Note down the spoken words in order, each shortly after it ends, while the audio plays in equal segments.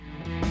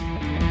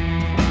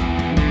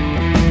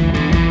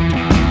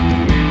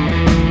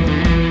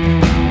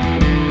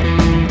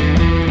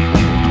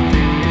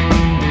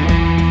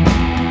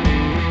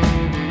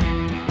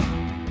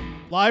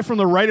Live from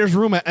the writer's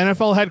room at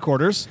NFL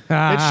headquarters,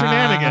 it's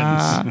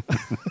Shenanigans.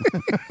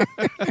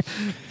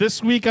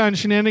 This week on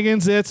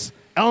Shenanigans, it's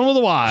Allyn with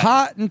a Y.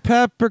 Hot and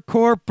Pepper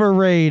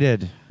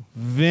Corporated.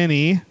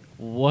 Vinnie.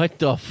 What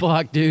the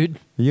fuck, dude?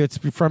 It's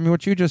from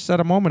what you just said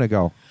a moment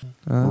ago.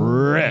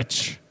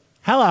 Rich.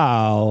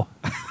 Hello.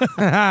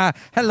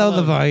 Hello,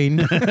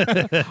 Levine.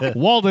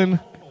 Walden.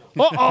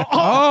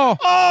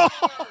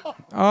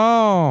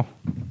 Oh.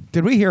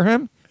 Did we hear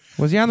him?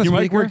 Was he on the Your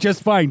speaker? mic worked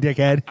just fine,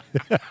 dickhead.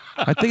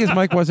 I think his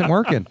mic wasn't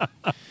working.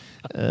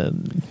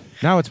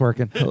 Now it's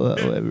working. Hello,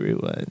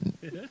 everyone.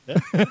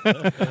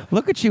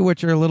 Look at you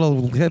with your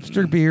little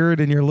hipster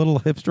beard and your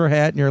little hipster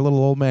hat and your little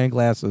old man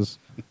glasses.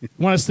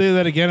 Want to say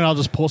that again, and I'll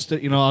just post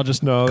it. I'll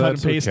just cut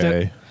and paste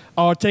okay. it.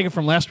 Oh, I'll take it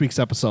from last week's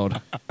episode.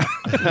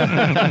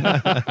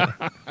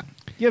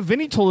 Yeah,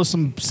 Vinnie told us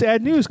some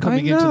sad news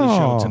coming into the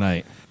show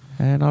tonight.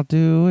 And I'll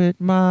do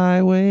it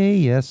my way,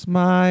 yes,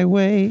 my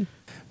way.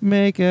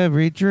 Make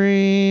every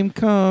dream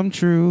come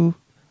true.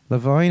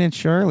 Levine and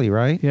Shirley,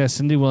 right? Yeah,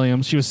 Cindy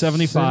Williams. She was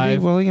 75.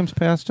 Cindy Williams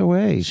passed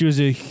away. She was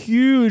a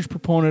huge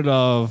proponent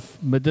of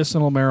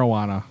medicinal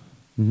marijuana.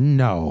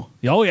 No.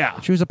 Oh,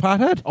 yeah. She was a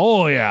pothead?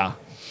 Oh, yeah.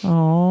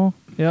 Oh.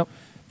 Yep.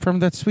 From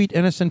that sweet,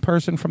 innocent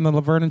person from the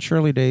Laverne and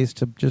Shirley days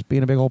to just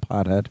being a big old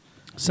pothead.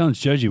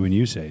 Sounds judgy when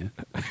you say it.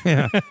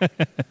 Yeah.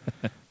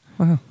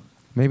 Well,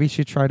 maybe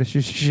she should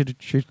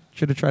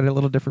have tried a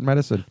little different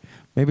medicine.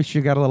 Maybe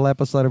she got a little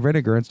apple cider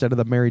vinegar instead of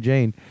the Mary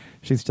Jane.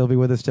 She'd still be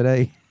with us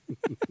today.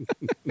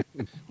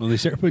 When they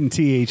start putting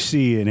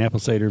THC in apple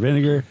cider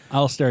vinegar,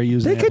 I'll start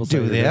using They apple could do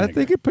cider that. vinegar.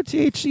 They could put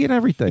THC in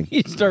everything.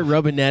 You start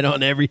rubbing that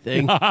on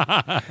everything.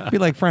 Be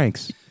like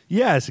Frank's.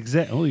 Yes,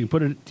 exactly. Oh, you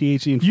put it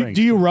THC in Frank's.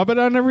 Do you rub it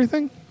on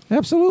everything?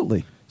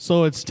 Absolutely.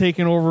 So it's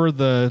taken over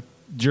the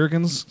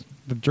Jergens?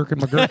 The Jerkin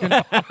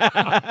McGurkin.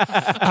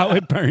 How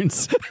it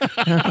burns.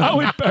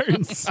 How it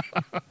burns.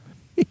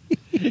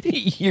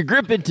 You're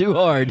gripping too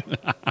hard.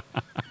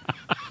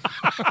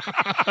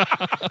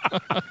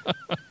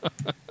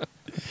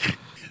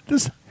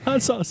 This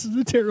hot sauce is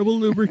a terrible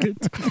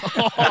lubricant.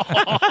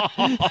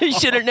 You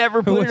should have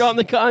never put it on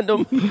the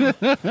condom.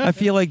 I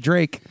feel like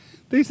Drake.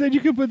 They said you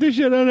could put this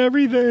shit on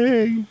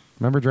everything.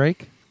 Remember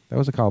Drake? That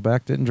was a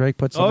callback. Didn't Drake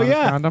put some on his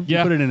condom?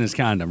 You put it in his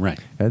condom, right.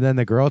 And then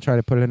the girl tried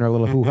to put it in her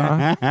little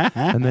hoo-ha.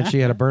 And then she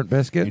had a burnt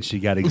biscuit. And she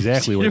got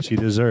exactly what she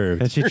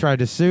deserved. And she tried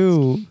to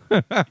sue.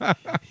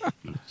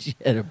 She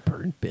had a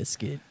burnt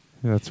biscuit.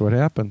 That's what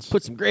happens.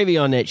 Put some gravy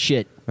on that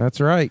shit. That's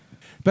right.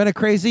 Been a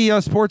crazy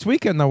sports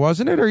weekend, though,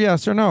 wasn't it? Or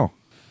yes or no?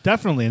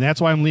 Definitely, and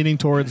that's why I'm leaning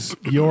towards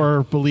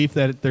your belief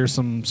that there's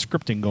some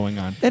scripting going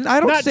on. And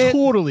I don't Not say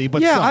totally,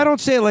 but yeah, some. I don't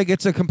say it like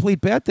it's a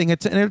complete bad thing.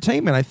 It's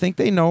entertainment. I think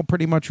they know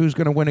pretty much who's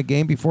going to win a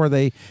game before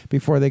they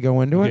go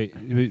into it.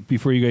 Okay,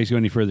 before you guys go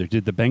any further,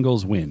 did the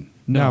Bengals win?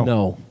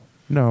 No.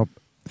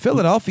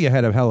 Philadelphia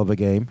had a hell of a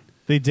game,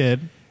 They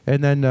did.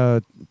 and then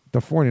the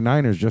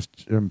 49ers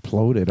just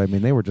imploded. I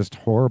mean, they were just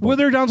horrible. Well,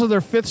 they're down to their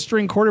fifth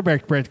string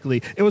quarterback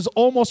practically. It was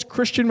almost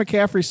Christian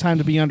McCaffrey's time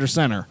to be under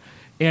center.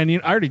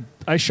 And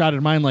I shot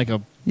at mine like a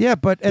Yeah,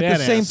 but at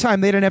the same badass. time,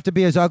 they didn't have to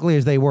be as ugly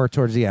as they were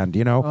towards the end.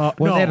 When no.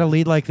 they had a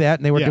lead like that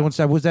and they were Yeah. doing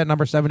stuff. Was that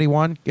number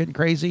 71 getting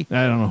crazy?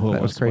 I don't know who it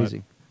That was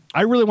crazy. but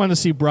I really want to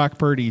see Brock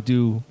Purdy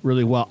do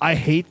really well. I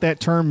hate that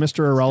term, Mr.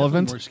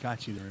 Irrelevant, More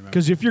scotchy than I remember.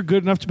 because if you're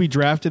good enough to be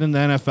drafted in the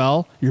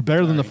NFL, you're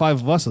better than the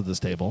five of us at this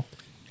table.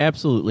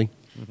 Absolutely.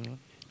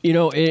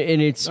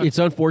 And it's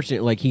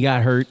unfortunate. Like, he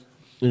got hurt,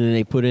 and then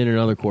they put in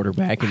another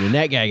quarterback, and then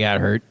that guy got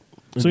hurt.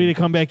 So he had to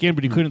come back in,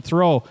 but he couldn't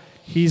throw.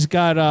 He's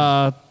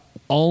got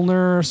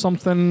ulnar or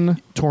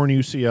something. Torn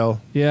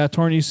UCL. Yeah,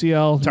 torn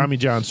UCL. Tommy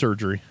John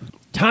surgery.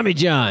 Tommy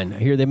John. I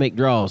hear they make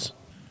draws.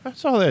 I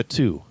saw that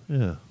too.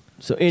 Yeah.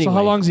 So anyway. So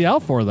how long is he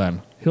out for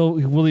then?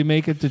 Will he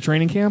make it to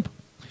training camp?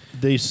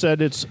 They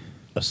said it's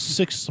a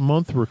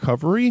 6-month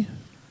recovery,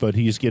 but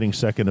he's getting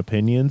second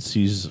opinions.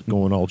 He's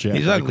going all Jack.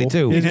 He's ugly,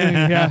 too.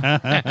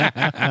 Yeah.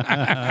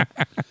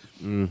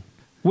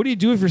 What do you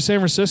do if you're San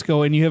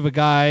Francisco and you have a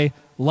guy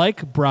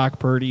like Brock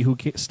Purdy who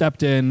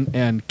stepped in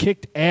and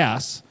kicked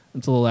ass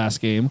until the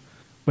last game,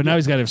 but now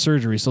he's got to have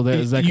surgery? So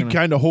You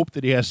kind of hope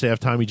that he has to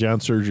have Tommy John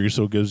surgery,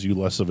 so it gives you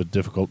less of a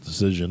difficult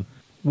decision.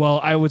 Well,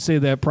 I would say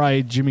that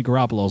probably Jimmy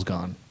Garoppolo's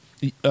gone.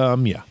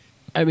 Yeah.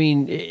 I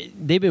mean,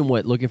 they've been,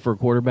 looking for a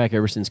quarterback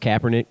ever since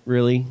Kaepernick,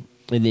 really?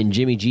 And then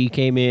Jimmy G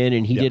came in,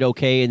 and he did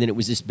okay, and then it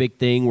was this big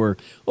thing where,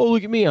 oh,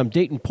 look at me, I'm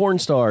dating porn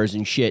stars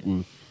and shit.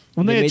 And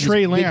When they had made this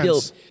Trey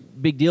Lance.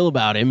 big deal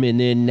about him, and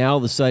then now all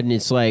of a sudden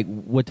it's like,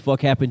 what the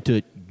fuck happened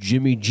to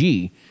Jimmy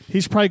G?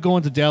 He's probably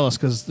going to Dallas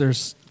because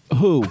there's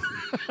Who?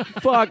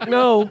 Fuck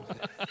no.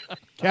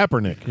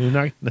 Kaepernick. You're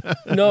not,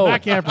 No.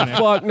 Not Kaepernick.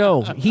 Fuck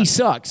no. He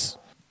sucks.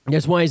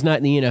 That's why he's not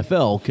in the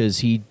NFL,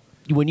 because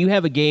when you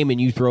have a game and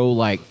you throw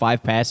like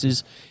 5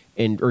 passes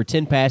or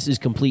 10 passes,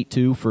 complete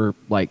 2 for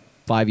like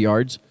 5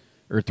 yards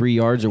or 3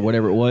 yards or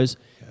whatever it was,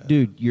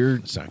 dude,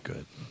 it's not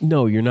good.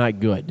 no, you're not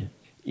good.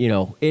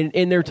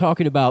 And they're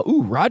talking about,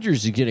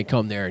 Rodgers is going to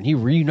come there and he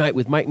reunite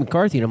with Mike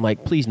McCarthy. And I'm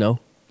like, please no.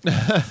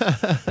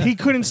 he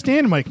couldn't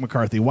stand Mike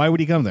McCarthy. Why would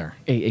he come there?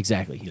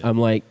 Exactly. I'm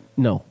like,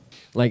 no.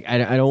 Like I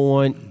don't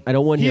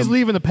want He's him.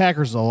 leaving the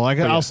Packers though.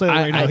 I'll say that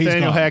right now. He's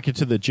Nathaniel gone. Hackett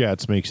to the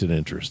Jets makes it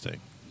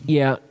interesting.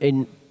 Yeah,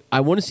 and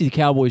I want to see the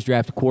Cowboys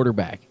draft a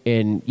quarterback.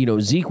 And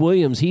Zeke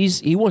Williams,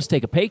 he wants to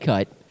take a pay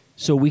cut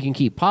so we can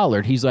keep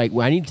Pollard. He's like,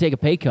 well, I need to take a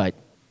pay cut.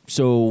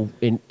 So,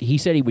 and he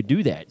said he would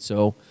do that.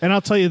 So, And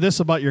I'll tell you this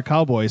about your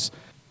Cowboys.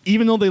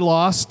 Even though they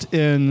lost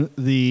in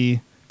the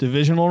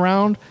divisional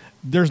round,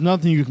 there's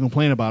nothing you can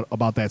complain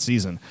about that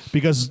season.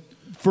 Because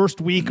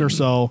first week or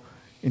so,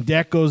 and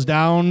Dak goes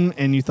down,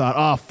 and you thought,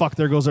 oh, fuck,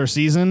 there goes our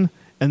season.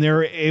 And they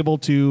were able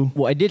to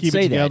well, I did keep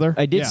say it together.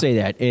 that. I did say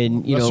that.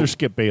 And, Unless you're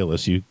Skip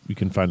Bayless, you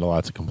can find a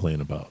lot to complain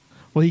about.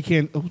 Well, he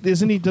can't.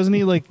 Doesn't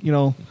he like,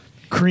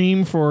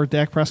 cream for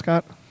Dak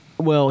Prescott?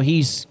 well,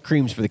 he's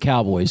creams for the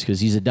Cowboys because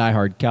he's a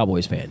diehard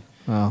Cowboys fan.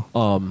 Oh.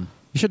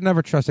 You should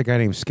never trust a guy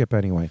named Skip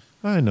anyway.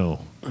 I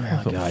know.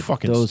 Oh, God,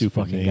 fucking those stupid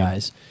fucking name.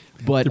 guys.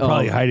 But They're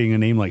probably hiding a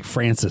name like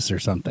Francis or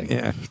something.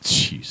 Yeah.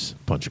 Jeez,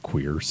 bunch of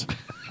queers.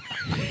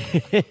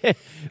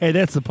 Hey,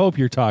 that's the Pope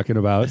you're talking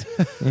about.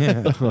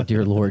 oh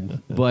dear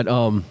Lord. But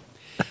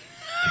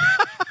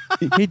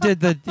He did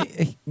the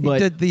what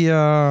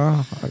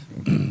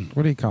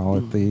do you call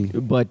it?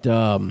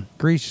 The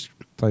Greece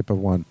type of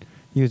one.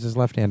 He used his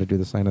left hand to do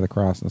the sign of the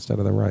cross instead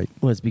of the right.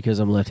 well, it's because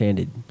I'm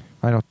left-handed.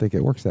 I don't think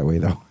it works that way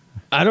though.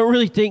 I don't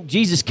really think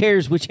Jesus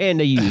cares which hand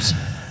I use.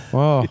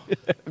 Oh,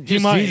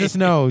 Jesus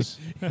knows.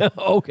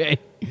 Okay.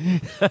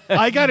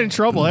 I got in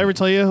trouble. I ever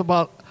tell you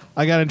about?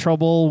 I got in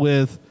trouble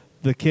with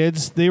the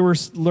kids. They were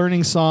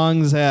learning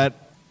songs at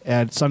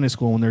Sunday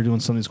school when they were doing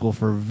Sunday school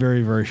for a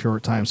very, very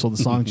short time. So the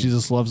song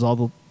 "Jesus Loves All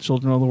the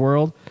Children of the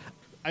World,"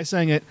 I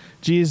sang it.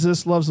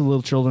 Jesus loves the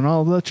little children,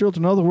 all the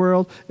children of the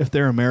world. If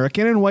they're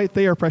American and white,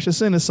 they are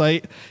precious in His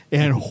sight.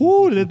 And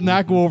whoo, did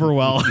not go over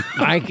well.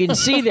 I can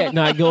see that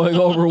not going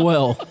over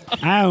well.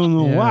 I don't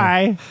know Yeah.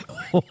 why.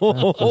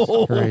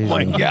 Oh crazy.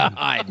 my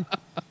God.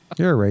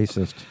 You're a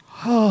racist.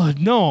 Oh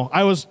no,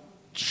 I was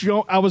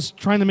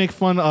trying to make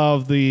fun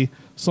of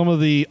some of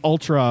the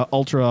ultra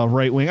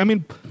right wing. I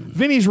mean,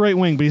 Vinny's right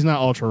wing, but he's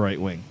not ultra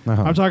right wing.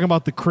 Uh-huh. I'm talking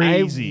about the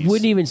crazies. I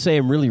wouldn't even say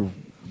I'm really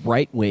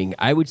right wing.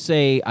 I would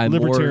say I'm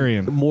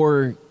Libertarian.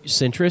 more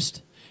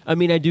centrist. I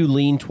mean, I do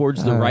lean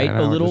towards the right I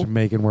know, a little, just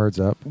making words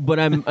up. but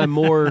I'm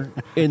more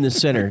in the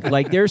center.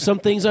 Like there's some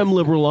things I'm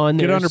liberal on.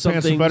 Get There's some underpants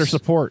and things- better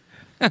support.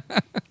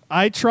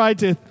 I tried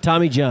to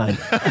Tommy John.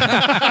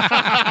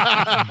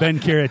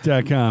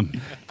 BenCarrot.com.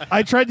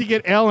 I tried to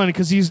get Allyn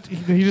because he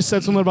just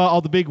said something about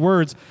all the big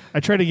words. I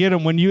tried to get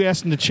him when you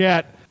asked him to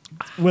chat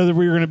whether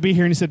we were going to be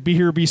here, and he said, "Be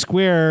here, be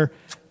square."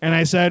 And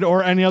I said,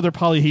 or any other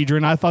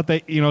polyhedron. I thought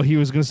that he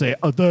was going to say,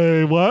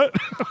 they what?"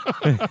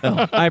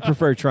 I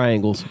prefer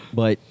triangles,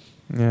 but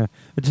Yeah.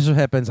 It just so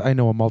happens I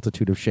know a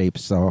multitude of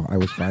shapes, so I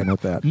was fine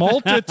with that.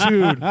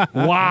 Multitude.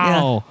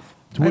 Wow.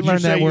 I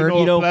learned that word.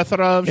 you know,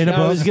 plethora of in a I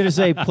book. was going to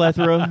say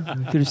plethora.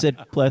 Could have said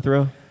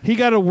plethora. He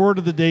got a word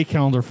of the day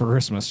calendar for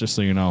Christmas, just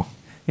so you know.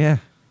 Yeah.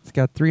 It's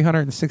got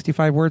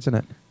 365 words in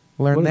it.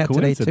 Learned What a that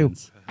today, too.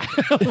 coincidence.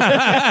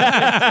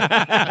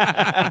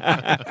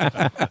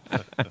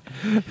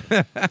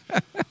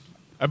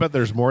 I bet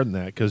there's more than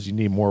that because you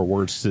need more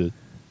words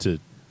to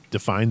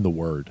define the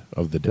word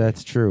of the day.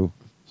 That's true.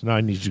 So now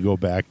I need you to go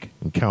back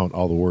and count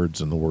all the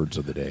words in the words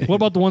of the day. What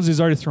about the ones he's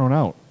already thrown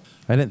out?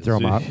 I didn't throw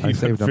them out. I You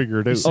saved them.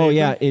 figure it out. Oh,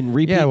 yeah, in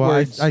repeat Yeah, well,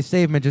 words. I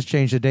saved them and just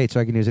changed the date so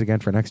I can use it again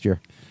for next year.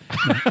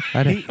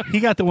 I didn't- He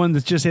got the one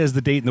that just has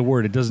the date and the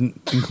word. It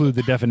doesn't include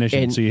the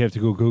definition, And- so you have to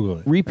go Google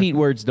it. repeat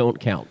words don't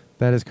count.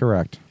 that is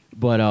correct.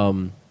 But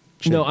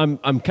no,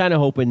 I'm kind of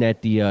hoping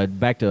that the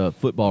back to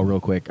football real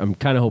quick. I'm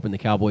kind of hoping the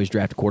Cowboys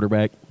draft a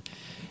quarterback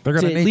They're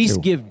to going to at need least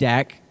to. give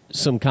Dak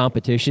some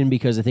competition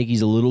because I think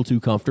he's a little too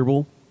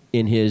comfortable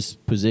in his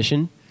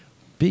position.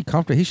 Be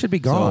comfortable. He should be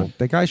gone. So-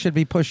 the guy should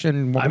be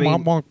pushing I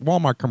mean-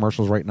 Walmart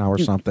commercials right now or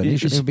something. He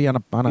shouldn't be on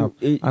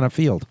a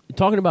field.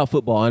 Talking about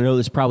football, I know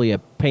this is probably a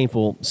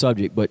painful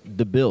subject, but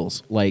the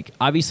Bills, like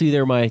obviously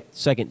they're my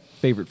second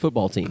favorite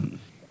football team.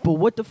 But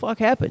what the fuck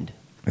happened?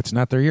 It's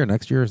not their year.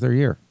 Next year is their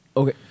year.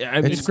 Okay,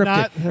 I mean, It's It's scripted.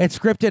 not- It's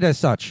scripted as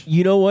such.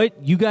 you know what?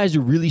 You guys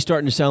are really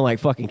starting to sound like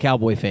fucking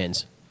Cowboy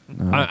fans.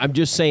 I'm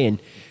just saying,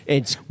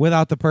 it's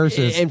Without the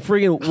purses. and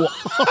friggin'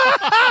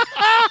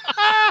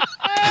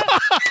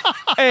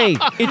 hey,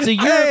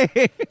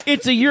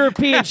 it's a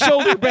European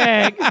shoulder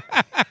bag.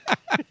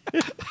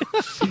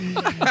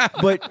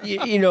 But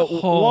you know,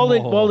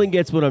 Walden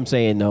gets what I'm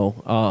saying though,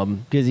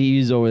 because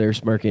he's over there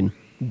smirking.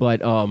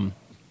 But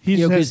He you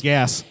just know, has 'cause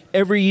gas.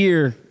 every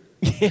year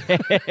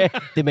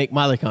they make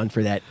Mylicon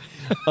for that.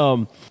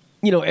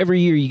 You know, every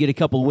year you get a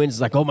couple of wins.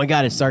 It's like, oh my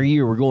God, it's our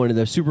year. We're going to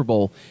the Super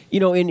Bowl. You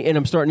know, and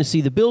I'm starting to see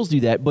the Bills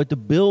do that. But the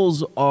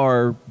Bills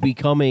are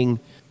becoming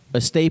a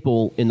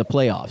staple in the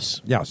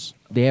playoffs. Yes.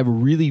 They have a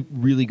really,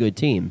 really good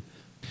team.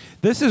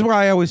 This is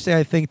why I always say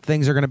I think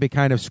things are going to be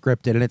kind of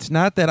scripted. And it's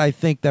not that I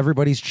think that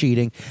everybody's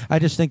cheating. I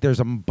just think there's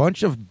a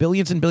bunch of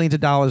billions and billions of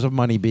dollars of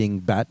money being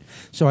bet.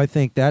 So I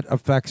think that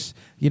affects,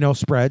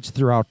 spreads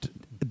throughout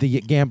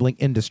the gambling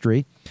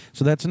industry.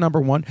 So that's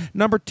number one.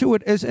 Number two,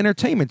 it is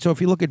entertainment. So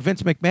if you look at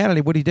Vince McMahon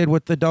and what he did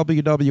with the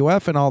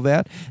WWF and all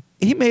that,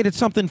 he made it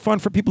something fun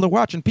for people to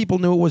watch, and people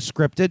knew it was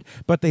scripted,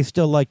 but they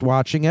still liked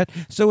watching it.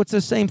 So it's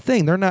the same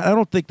thing. They're not. I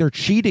don't think they're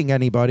cheating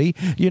anybody.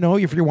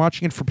 If you're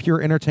watching it for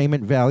pure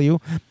entertainment value,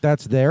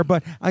 that's there.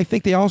 But I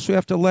think they also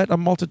have to let a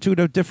multitude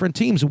of different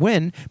teams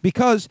win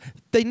because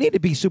they need to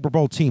be Super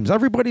Bowl teams.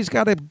 Everybody's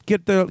got to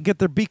get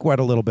their beak wet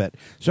a little bit.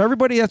 So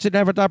everybody has to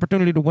have an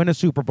opportunity to win a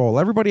Super Bowl.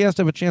 Everybody has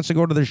to have a chance to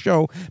go to the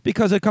show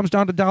because it comes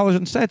down to dollars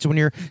and cents. When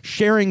you're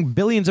sharing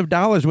billions of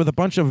dollars with a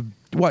bunch of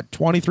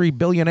 23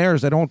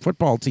 billionaires that own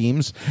football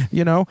teams,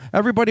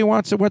 everybody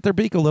wants to wet their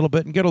beak a little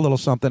bit and get a little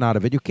something out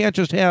of it. You can't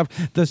just have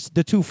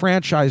the two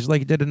franchises like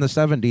you did in the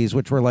 70s,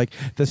 which were like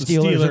the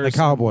Steelers and the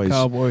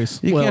Cowboys.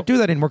 You can't do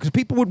that anymore because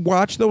people would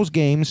watch those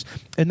games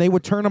and they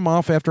would turn them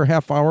off after a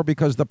half hour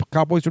because the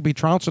Cowboys would be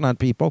trouncing on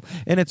people,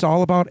 and it's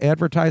all about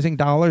advertising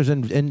dollars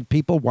and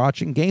people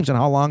watching games and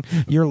how long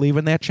you're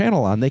leaving that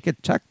channel on. They could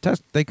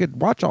they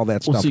could watch all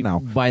that stuff now.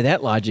 By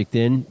that logic,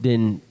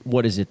 then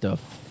what is it? The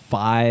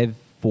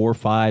 4,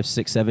 5,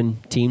 6, 7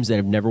 teams that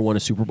have never won a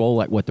Super Bowl,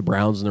 like the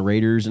Browns and the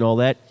Raiders and all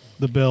that.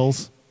 The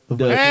Bills.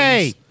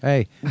 Hey,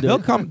 they'll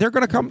come. They're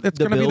going to come. It's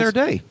going to be their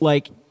day.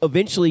 Like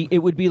eventually, it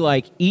would be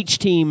like each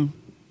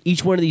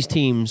one of these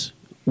teams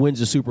wins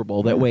a Super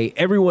Bowl. That way,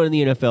 everyone in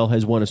the NFL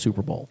has won a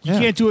Super Bowl. You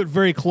can't do it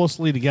very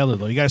closely together,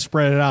 though. You got to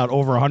spread it out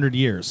over 100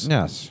 years.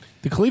 Yes.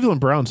 The Cleveland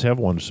Browns have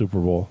won a Super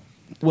Bowl.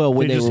 Well,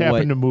 when they just were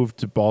happened to move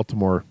to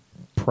Baltimore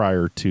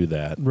prior to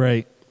that.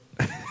 Right.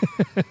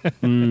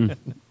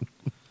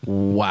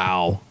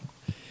 Wow.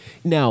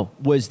 Now,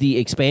 was the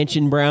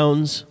expansion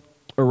Browns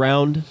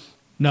around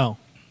No.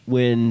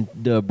 when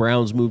the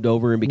Browns moved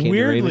over and became the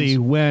Weirdly, Ravens?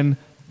 when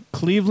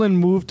Cleveland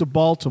moved to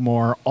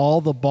Baltimore, all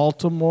the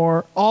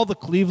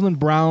Cleveland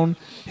Brown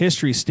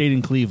history stayed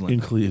in Cleveland. In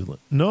Cleveland.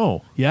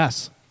 No.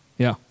 Yes.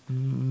 Yeah.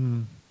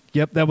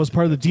 Yep, that was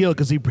part of the deal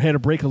because he had to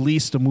break a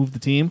lease to move the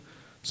team.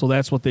 So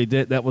that's what they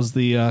did. That was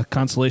the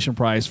consolation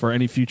prize for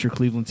any future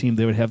Cleveland team.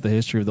 They would have the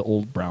history of the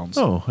old Browns.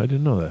 Oh, I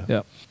didn't know that.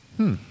 Yep.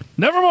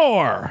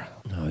 Nevermore.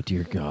 Oh,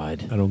 dear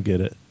God. I don't get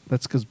it.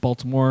 That's because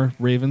Baltimore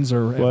Ravens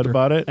are What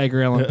about it?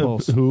 Edgar Allan Poe.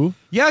 Who?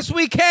 Yes,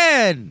 we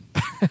can.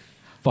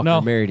 Fucker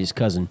No. married his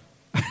cousin.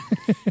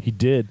 He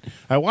did.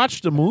 I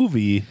watched a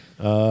movie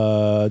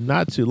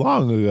not too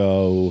long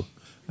ago.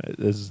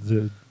 This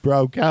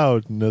broke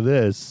out into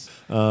this.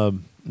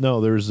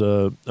 No, there's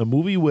a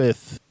movie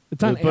with.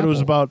 It's on but it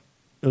was Apple.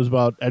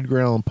 about Edgar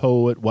Allan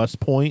Poe at West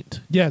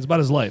Point. Yeah, it's about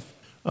his life.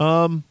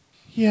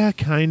 Yeah,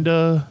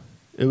 kinda.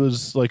 It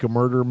was like a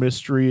murder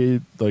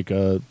mystery, like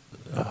a.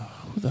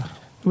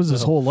 It was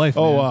his whole life.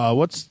 man.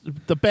 What's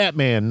the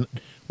Batman?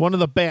 One of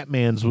the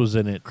Batmans was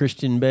in it.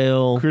 Christian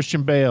Bale.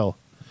 Christian Bale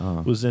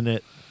was in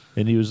it,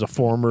 and he was a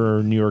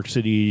former New York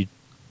City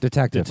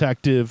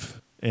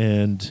detective,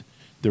 and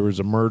there was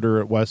a murder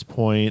at West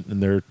Point,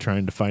 and they're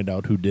trying to find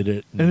out who did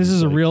it. And this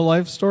is a like- real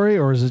life story,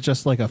 or is it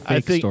just like a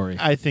fake story?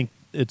 I think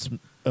it's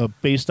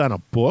based on a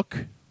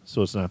book,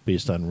 so it's not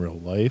based on real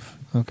life.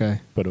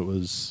 Okay. But it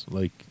was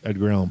like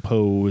Edgar Allan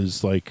Poe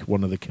is like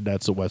one of the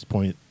cadets at West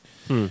Point,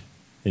 and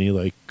he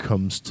like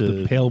comes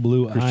to The pale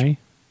blue eye.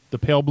 The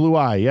pale blue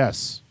eye,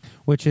 yes.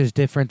 Which is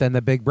different than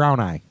the big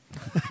brown eye.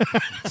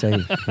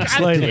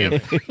 Slightly.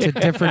 It's a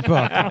different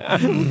book.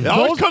 It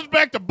always comes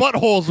back to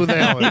buttholes with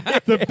Allyn.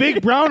 The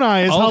big brown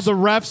eye is how the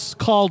refs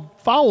called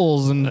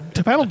fouls and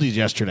penalties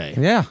yesterday.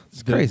 Yeah,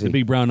 it's The crazy.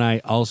 big brown eye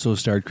also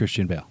starred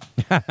Christian Bale.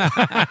 And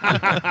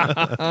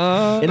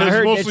I It's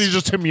heard mostly that's,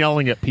 just him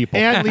yelling at people.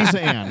 And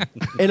Lisa Ann.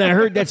 and I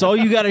heard that's all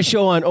you got to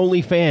show on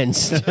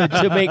OnlyFans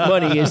to make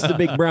money is the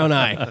big brown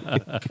eye.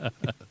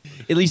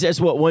 At least that's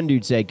what one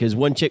dude said, because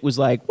one chick was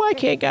like, why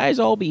can't guys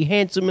all be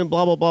handsome and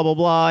blah, blah, blah, blah,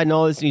 blah, and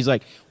all this? And he's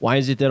like, why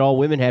is it that all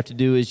women have to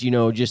do is,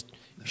 just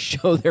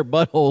show their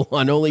butthole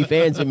on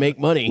OnlyFans and make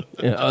money?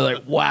 And I was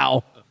like,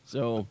 wow.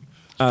 So,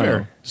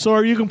 Fair. So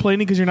are you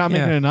complaining because you're not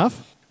making Yeah.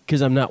 enough?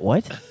 because I'm not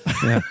what?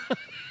 Yeah.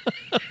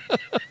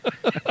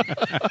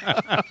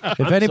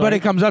 If anybody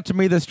comes up to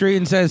me the street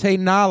and says, "Hey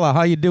Nala,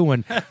 how you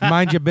doing?"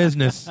 Mind your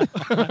business.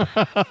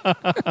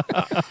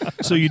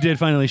 So you did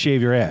finally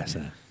shave your ass.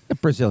 Huh?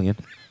 Brazilian.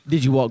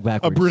 Did you walk A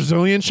backwards?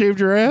 Brazilian shaved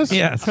your ass?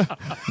 Yes.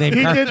 He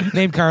did.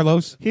 Named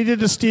Carlos. He did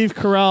the Steve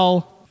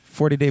Carell.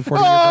 40-day, 40-year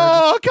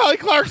Oh, Kelly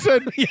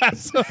Clarkson.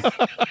 Yes.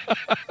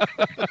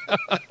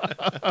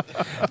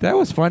 That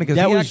was funny because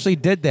That he was- actually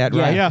did that,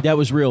 yeah, right? Yeah. that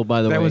was real,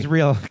 by the way. That was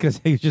real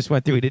because he just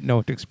went through. He didn't know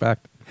what to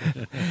expect.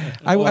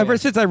 Ever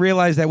since I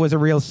realized that was a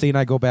real scene,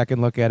 I go back and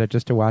look at it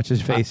just to watch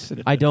his face.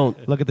 I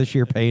don't. Look at the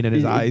sheer pain in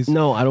his eyes.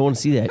 No, I don't want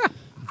to see that.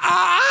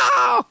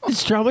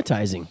 It's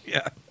traumatizing.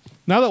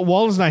 Now that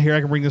Walden's not here,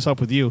 I can bring this up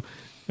with you,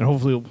 and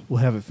hopefully we'll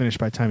have it finished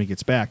by the time he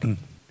gets back.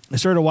 I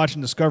started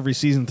watching Discovery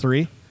Season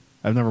 3.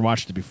 I've never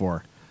watched it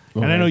before.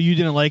 And I know you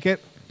didn't like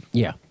it.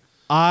 Yeah.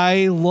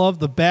 I love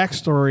the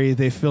backstory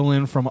they fill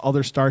in from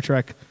other Star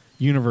Trek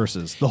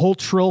universes. The whole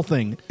Trill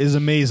thing is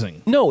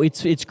amazing. No,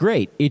 it's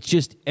great. It's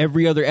just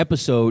every other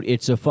episode,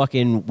 it's a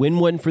fucking win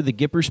one for the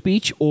Gipper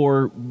speech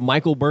or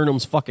Michael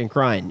Burnham's fucking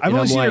crying. I've And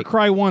only I'm seen her like,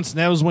 cry once, and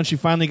that was when she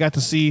finally got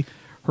to see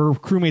her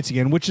crewmates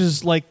again, which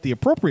is like the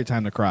appropriate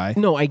time to cry.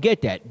 No, I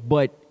get that,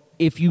 but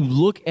if you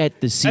look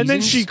at the seasons, And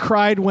then she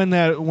cried when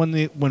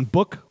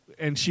Book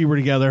and she were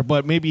together,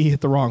 but maybe he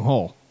hit the wrong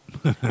hole.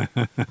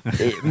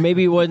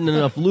 maybe it wasn't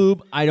enough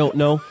lube. I don't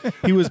know.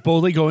 He was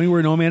boldly going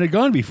where no man had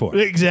gone before.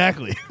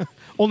 Exactly.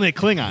 Only a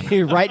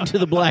Klingon. Right into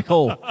the black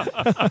hole.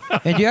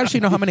 And do you actually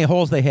know how many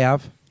holes they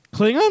have?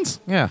 Klingons?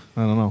 Yeah.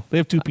 I don't know. They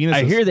have 2 penises.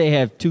 I hear they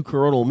have 2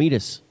 coronal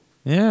meatus.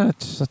 Yeah,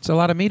 it's a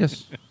lot of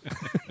meatus.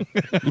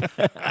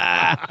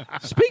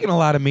 Speaking of a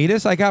lot of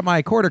meatus, I got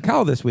my quarter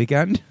cow this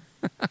weekend.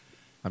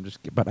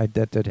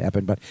 That did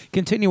happen. But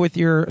continue with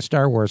your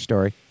Star Wars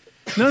story.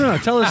 No.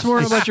 Tell us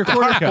more about your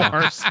quarter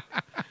cow.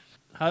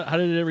 How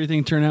did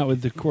everything turn out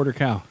with the quarter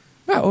cow?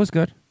 Oh, it was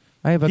good.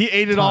 He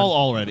ate it ton. all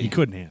already. He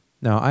couldn't have.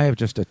 No, I have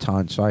just a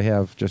ton, so I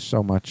have just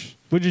so much.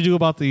 What'd you do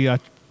about the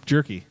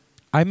jerky?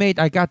 I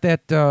got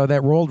that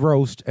rolled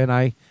roast, and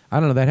I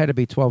don't know, that had to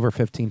be 12 or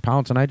 15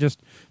 pounds, and I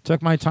just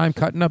took my time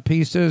cutting up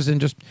pieces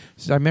and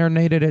I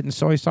marinated it in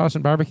soy sauce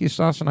and barbecue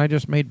sauce, and I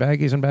just made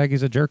baggies and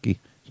baggies of jerky.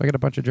 So I got a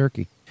bunch of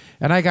jerky.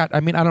 And I don't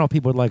know what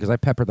people would like because I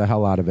peppered the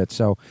hell out of it.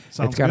 So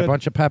Sounds it's got good. a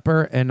bunch of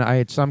pepper, and I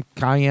had some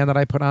cayenne that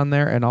I put on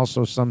there, and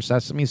also some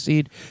sesame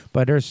seed.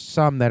 But there's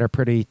some that are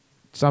pretty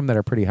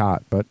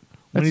hot. But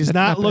When that's he's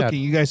not bad.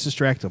 looking, you guys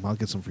distract him. I'll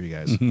get some for you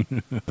guys.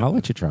 I'll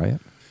let you try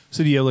it.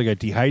 So do you have like a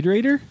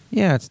dehydrator?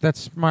 Yeah, that's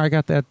smart. I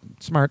got that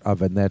smart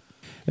oven that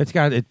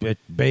it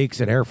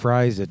bakes, it air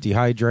fries, it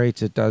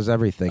dehydrates, it does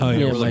everything. Oh, yeah,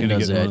 Yeah, we're looking to mine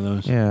get does one of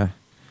those. Yeah.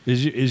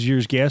 Is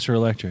yours gas or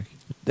electric?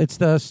 It's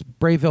the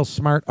Sprayville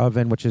Smart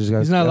Oven, which is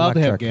He's not allowed to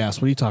have electric.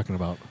 gas. What are you talking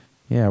about?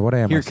 Yeah, what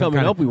am I? Here Some coming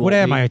kind up, we what won't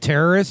am be. I? A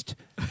terrorist?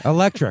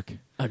 Electric.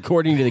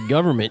 According to the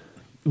government,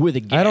 with a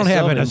gas I don't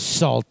have oven. an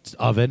assault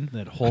oven.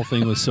 That whole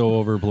thing was so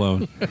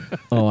overblown.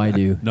 Oh, I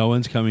do. No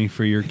one's coming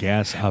for your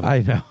gas oven. I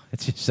know.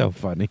 It's just so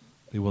funny.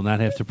 They will not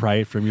have to pry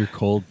it from your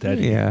cold, dead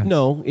Yeah.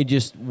 No, it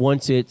just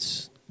once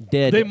it's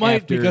dead. They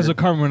might after- because of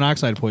carbon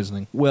monoxide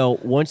poisoning. Well,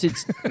 once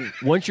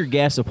your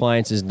gas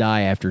appliances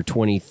die after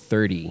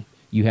 2030,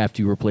 you have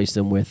to replace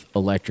them with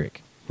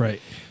electric. Right.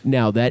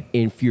 Now that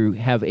if you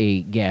have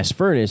a gas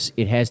furnace,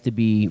 it has to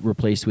be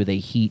replaced with a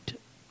heat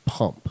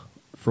pump,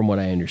 from what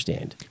I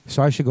understand.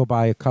 So I should go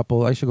buy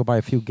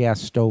a few gas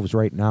stoves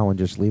right now and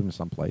just leave them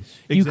someplace.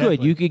 You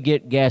could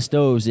get gas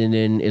stoves, and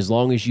then as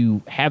long as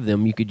you have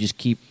them, you could just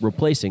keep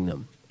replacing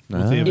them.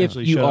 If they If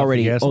eventually you shut off the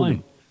already gas own line.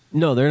 them.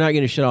 No, they're not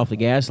going to shut off the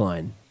gas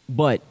line.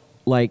 But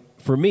like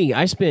for me,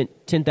 I spent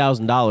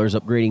 $10,000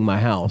 upgrading my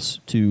house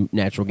to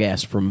natural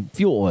gas from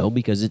fuel oil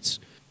because it's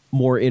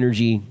more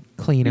energy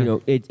Cleaner. You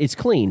know, it's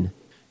clean.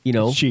 You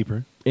know, It's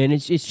cheaper. and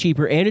it's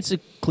cheaper, and it's a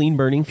clean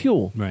burning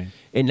fuel. Right.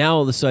 And now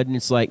all of a sudden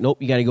it's like, nope,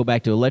 you got to go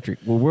back to electric.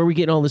 Well, where are we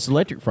getting all this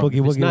electric from? Boogie,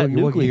 If it's woogie, not woogie, woogie.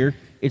 nuclear.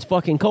 It's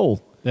fucking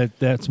coal.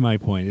 That's my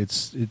point.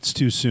 It's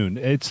too soon.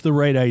 It's the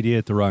right idea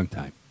at the wrong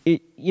time. And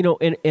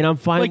I'm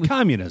fine Like with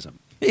communism.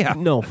 Yeah.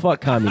 no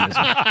fuck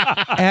communism.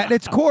 At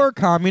its core,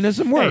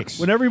 communism works.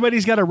 Hey, when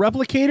everybody's got a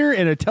replicator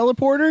and a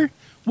teleporter,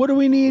 what do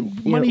we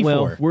need money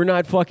well, for? we're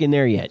not fucking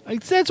there yet.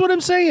 That's what I'm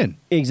saying.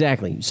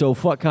 Exactly. So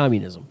fuck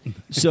communism.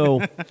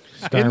 So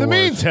Star In the Wars.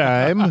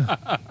 meantime,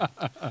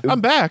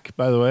 I'm back,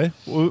 by the way.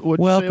 What'd you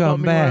say Welcome about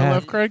me when I back.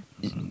 left, Craig?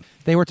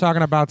 They were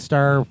talking about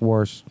Star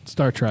Wars,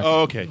 Star Trek.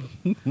 Oh, okay.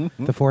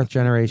 the fourth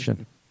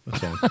generation,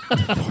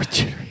 fourth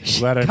generation.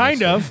 Glad I Kind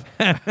missed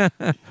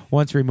of.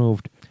 once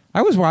removed.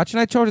 I was watching.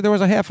 I told you there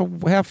was a half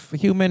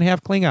human,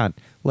 half Klingon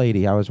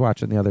lady I was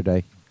watching the other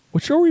day.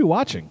 What show were you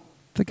watching?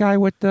 The guy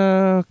with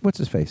the what's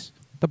his face?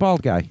 The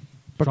bald guy.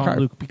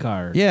 Jean-Luc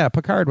Picard. Yeah,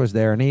 Picard was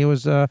there, and he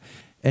was,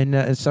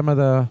 and some of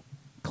the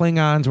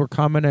Klingons were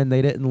coming, and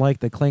they didn't like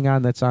the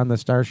Klingon that's on the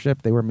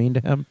starship. They were mean to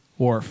him.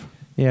 Worf.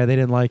 Yeah, they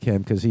didn't like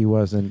him because he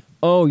wasn't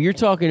Oh, you're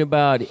talking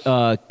about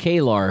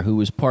Kalar, who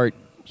was part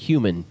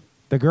human.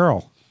 the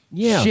girl.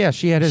 Yeah. Yeah,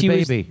 she had his She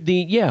was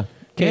baby. Kalar.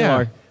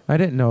 Yeah, I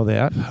didn't know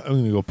that. I'm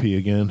going to go pee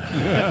again.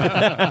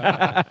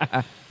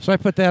 So I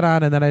put that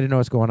on, and then I didn't know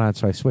what's going on,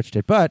 so I switched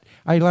it. But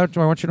I want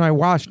you to know I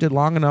watched it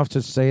long enough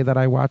to say that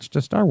I watched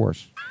a Star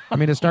Wars. I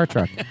mean, a Star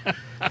Trek.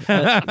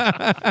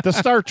 The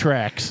Star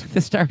Treks.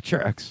 The Star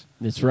Treks.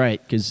 That's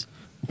right, because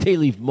they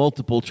leave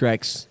multiple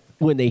treks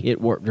when they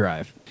hit warp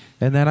drive.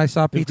 And then I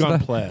saw They've Pizza gone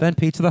the, plaid. then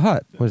Pizza the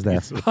Hut was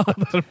there.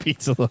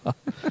 Pizza.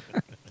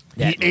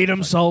 He ate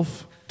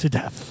himself to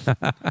death.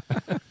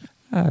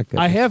 Ah, good.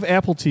 I have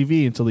Apple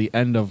TV until the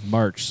end of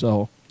March,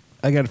 so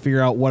I got to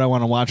figure out what I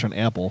want to watch on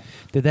Apple.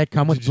 Did that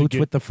come with Did you Boots get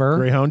with the Fur?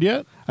 Greyhound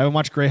yet? I haven't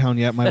watched Greyhound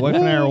yet. My wife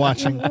and I are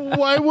watching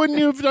Why wouldn't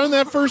you have done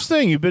that first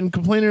thing? You've been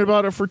complaining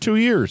about it for 2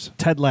 years.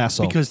 Ted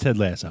Lasso. Because Ted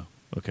Lasso.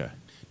 Okay.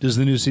 Does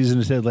the new season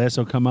of Ted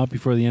Lasso come out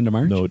before the end of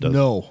March? No, it doesn't.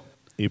 no,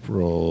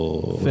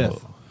 April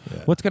 5th.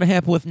 What's going to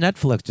happen with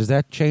Netflix? Does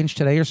that change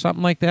today or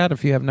something like that?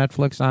 If you have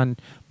Netflix on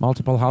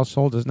multiple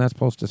households, isn't that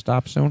supposed to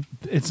stop soon?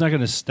 It's not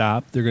going to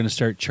stop. They're going to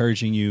start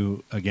charging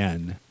you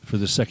again for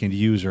the second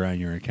user on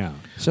your account.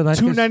 So then,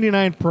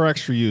 $2.99 per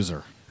extra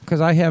user. because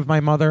I have my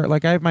mother, I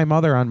have my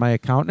mother on my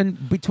account,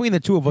 and between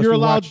the two of us, You're we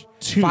allowed watch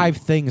two. 5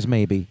 things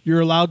maybe. You're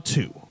allowed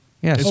 2.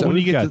 Yeah, It's so when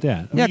you get got the-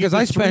 that. when yeah, you because get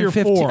I the 3 spend or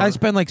 15. 4. I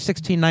spend like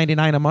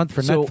 $16.99 a month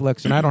for So-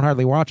 Netflix, and I don't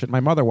hardly watch it. My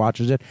mother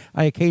watches it.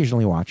 I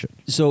occasionally watch it.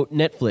 So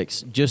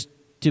Netflix, just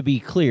to be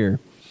clear,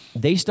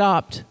 they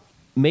stopped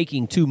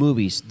making 2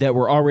 movies that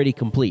were already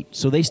complete.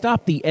 So they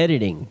stopped the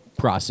editing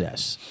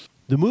process.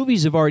 The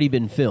movies have already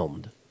been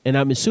filmed, and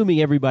I'm assuming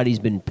everybody's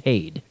been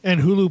paid. And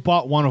Hulu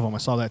bought one of them. I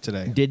saw that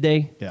today. Did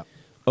they? Yeah.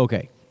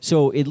 Okay.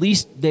 So at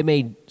least they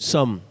made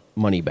some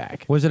money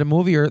back. Was it a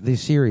movie or the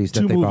series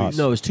that 2 they movies. bought?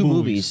 No, it's 2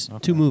 Movies.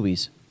 movies. 2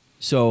 movies.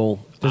 So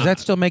Does that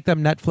still make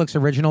them Netflix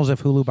originals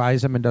if Hulu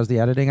buys them and does the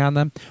editing on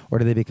them, or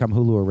do they become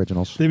Hulu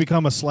originals? They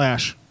become a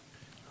slash.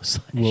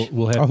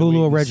 We'll have A to wait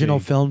Hulu and original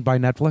see. filmed by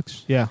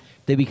Netflix? Yeah.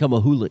 they become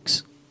a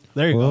Hulix.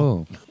 There you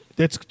Whoa. go.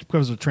 That's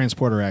because of a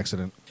transporter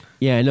accident.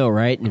 Yeah, I know,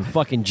 right? And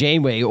fucking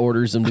Janeway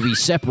orders them to be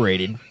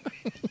separated.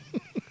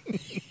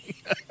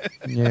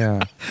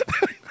 Yeah.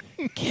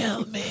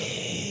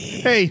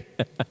 Hey,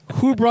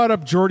 who brought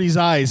up Jordy's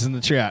eyes in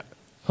the chat?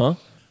 Huh?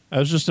 I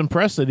was just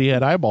impressed that he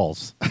had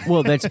eyeballs.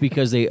 Well, that's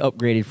because they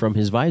upgraded from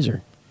his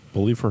visor.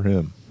 Bully for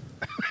him.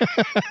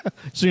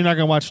 So you're not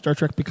going to watch Star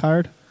Trek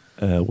Picard?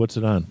 What's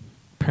it on?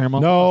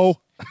 Paramount? No,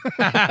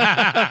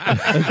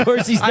 Of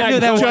course he's not knew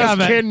that was gonna just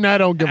watch- kidding. I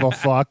don't give a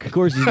fuck. Of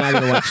course he's not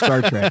going to watch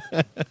Star Trek.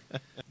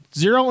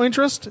 Zero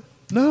interest?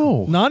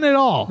 No, None at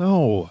all.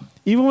 no.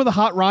 Even with the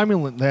hot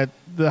Romulan,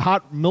 the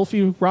hot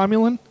Milfy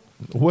Romulan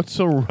What's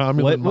a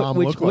Romulan mom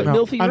which, look what like?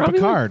 Milfy on Romulan?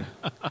 Picard.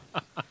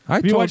 I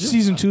Have you told watched you.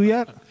 season 2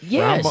 yet?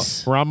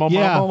 Yes. Rama,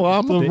 Yeah,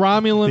 Mama, the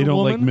Romulan They don't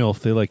woman. like MILF.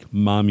 They like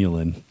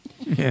Momulin.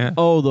 Yeah.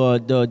 Oh,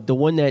 the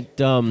one that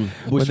was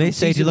When they from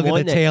say you season look at one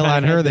the that tail kinda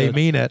on her, had they the-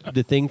 mean it.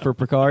 the thing for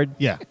Picard.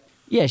 Yeah.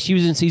 Yeah, she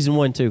was in season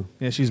 1 too.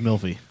 Yeah, she's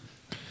Milfy.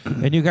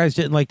 And you guys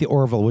didn't like the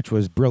Orville, which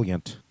was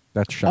brilliant.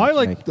 That's Oh, shocking. I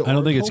like the I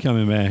don't think it's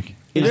Oracle. coming back.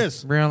 It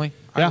is. Really?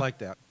 Yeah. I like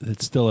that.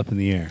 It's still up in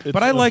the air. It's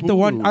But I a like the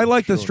one. Hulu I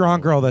like the show strong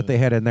now. girl that they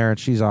had in there, and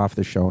she's off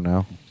the show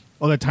now.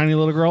 Oh, that tiny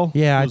little girl?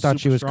 Yeah, I Who's thought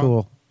she super was strong?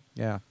 cool.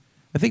 Yeah,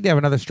 I think they have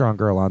another strong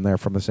girl on there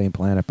from the same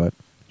planet, but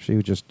she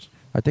was just.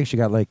 I think she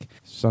got like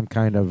some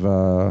kind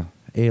of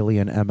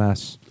alien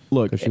MS.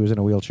 Look, because she was in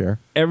a wheelchair.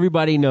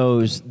 everybody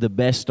knows the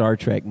best Star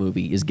Trek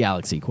movie is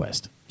Galaxy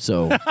Quest.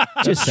 So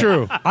It's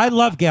true. I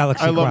love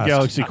Galaxy I love Quest.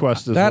 Galaxy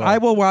Quest as That well. I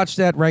will watch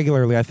that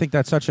regularly. I think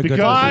that's such a good.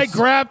 Because I it's-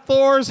 grab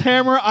Thor's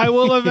hammer, I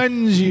will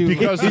avenge you.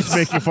 because he's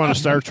making fun of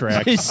Star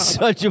Trek. it's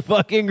such a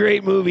fucking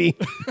great movie.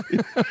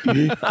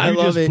 I You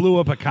love just it. blew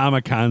up a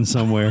Comic-Con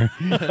somewhere.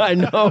 I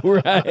know,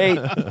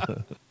 right?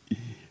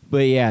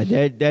 But yeah,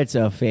 that's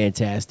a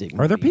fantastic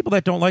movie. Are there people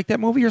that don't like that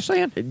movie? You're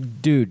saying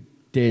Dude,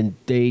 then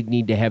they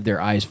need to have their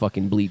eyes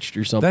fucking bleached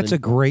or something. that's a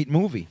great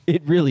movie.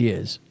 It really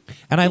is.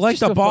 And I It's like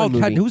just the a fun bald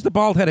head. movie. Who's the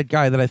bald-headed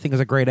guy that I think is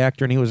a great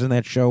actor? And he was in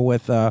that show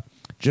with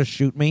Just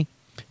Shoot Me.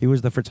 He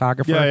was the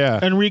photographer. Yeah,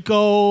 yeah.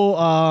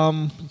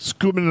 Enrico,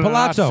 Scuba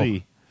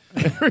Palazzo.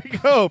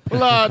 Enrico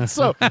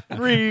Palazzo.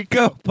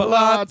 Enrico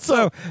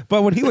Palazzo.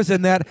 But when he was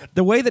in that,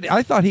 the way that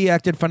I thought he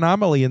acted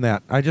phenomenally in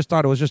that, I just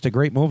thought it was just a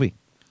great movie.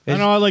 I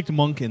know I liked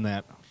Monk in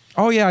that.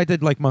 Oh yeah, I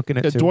did like Monk in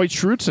it too. Dwight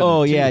Schrute's in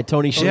Oh it, too. yeah,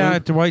 Tony Shalhoub. Yeah,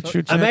 Dwight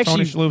Schrute. I'm Tony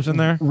actually Shalhoub's in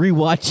there.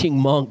 rewatching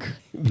Monk.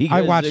 Because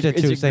I watched it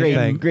it's too, a same great,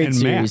 thing. Great And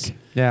series. Mac.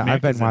 Yeah, Mac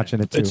I've been is in watching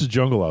it too. It's a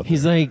jungle out there.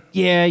 He's like,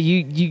 yeah,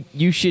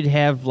 you should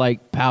have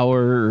like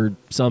power or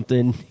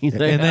something. He's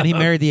like, And then he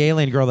married the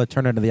alien girl that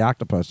turned into the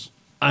octopus.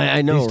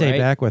 I know, he stayed right?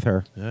 back with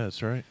her. Yeah,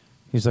 that's right.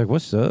 He's like,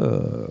 "What's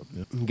up?"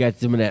 You got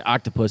some of that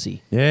octopussy.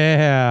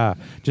 Yeah,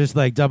 just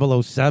like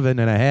 007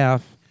 and a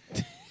half.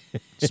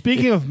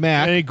 Speaking of And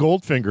Mac, he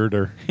gold-fingered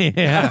her.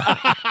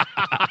 Yeah.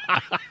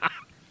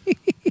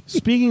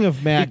 speaking of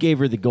He Mac, gave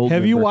her the gold.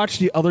 have you member. watched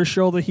the other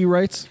show that he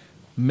writes,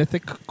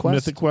 Mythic Quest?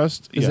 Mythic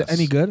Quest. Is yes. it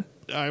any good?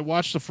 I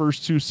watched the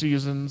first 2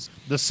 seasons.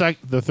 The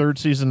third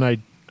season I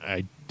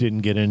didn't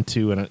get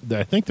into, and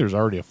I think there's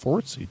already a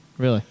 4th season.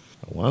 Really?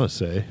 I want to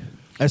say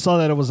I saw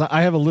that it was.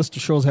 I have a list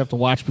of shows I have to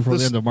watch before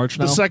the end of March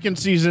now. The second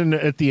season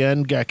at the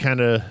end got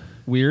kind of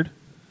Weird.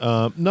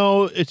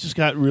 no, it just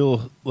got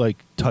real like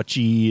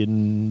touchy,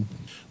 and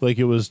like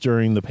it was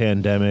during the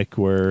pandemic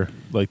where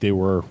like they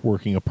were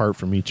working apart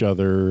from each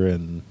other,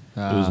 and it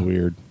was Ah.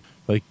 weird.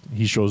 Like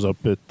he shows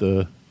up at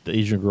the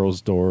Asian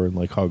girl's door and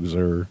like hugs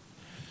her.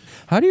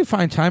 How do you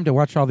find time to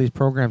watch all these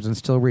programs and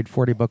still read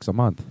 40 books a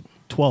month?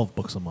 12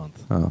 books a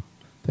month. Oh,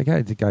 the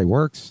guy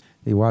works.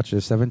 He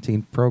watches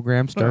 17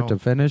 programs, start Well. to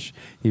finish.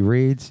 He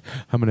reads.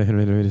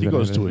 He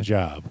goes to a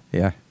job.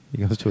 Yeah, he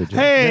goes to a job.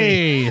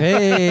 Hey,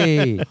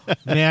 Hey,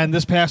 man!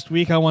 This past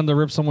week I wanted to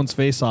rip someone's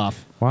face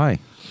off why?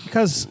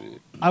 because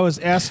I was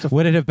asked to.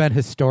 Would it have been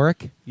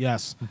historic?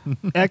 Yes,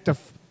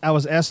 I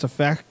was asked to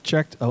fact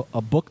check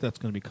a book that's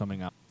going to be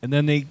coming out, and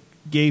then they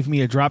gave me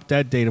a drop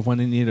dead date of when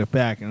they needed it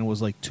back, and it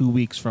was like 2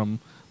 weeks from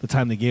the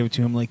time they gave it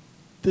to him. Like,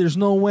 there's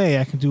no way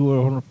I can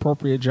do an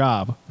appropriate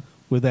job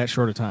with that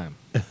short a time.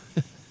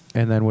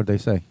 And then what'd they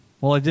say?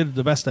 Well, I did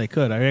the best I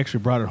could. I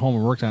actually brought it home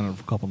and worked on it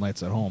for a couple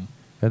nights at home.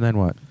 And then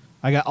what?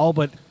 I got all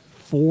but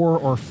 4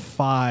 or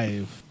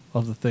 5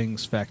 of the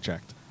things fact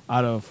checked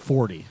out of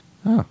 40.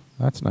 Oh,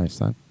 that's nice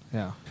then.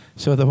 Yeah,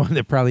 So the one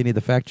that probably need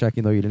the fact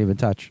checking though you didn't even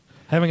touch.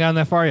 haven't gotten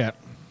that far yet.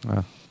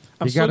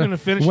 I'm You still gotta- going to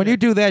finish when it. you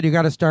do that, you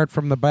got to start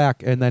from the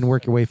back and then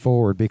work your way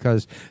forward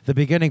because the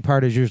beginning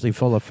part is usually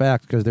full of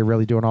facts because they're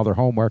really doing all their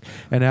homework,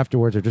 and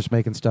afterwards they're just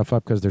making stuff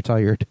up because they're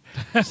tired.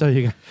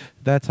 So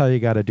that's how you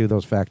got to do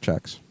those fact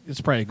checks. It's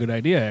probably a good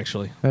idea,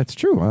 actually. That's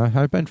true.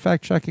 I've been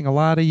fact checking a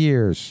lot of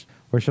years,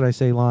 or should I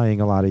say,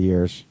 lying a lot of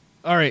years.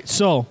 All right,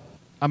 so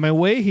on my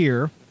way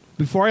here,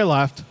 before I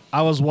left,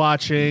 I was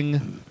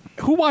watching.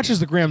 Who watches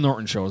the Graham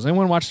Norton show? Does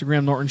anyone watch the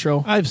Graham Norton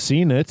show? I've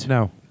seen it.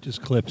 No,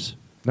 Just clips.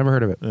 never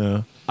heard of it.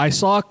 Yeah. I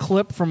saw a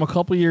clip from a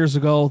couple years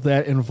ago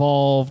that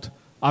involved.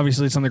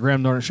 Obviously, it's on the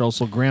Graham Norton show,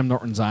 so Graham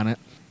Norton's on it,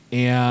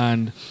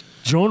 and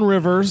Joan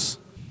Rivers,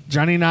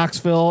 Johnny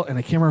Knoxville, and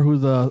I can't remember who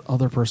the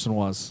other person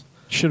was.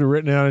 Should have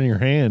written it out in your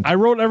hand. I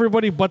wrote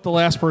everybody but the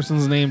last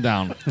person's name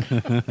down.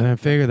 And I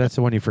figure that's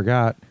the one you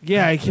forgot.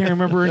 Yeah, I can't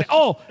remember her name.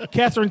 Oh,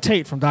 Catherine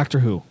Tate from Doctor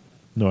Who.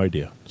 No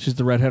idea. She's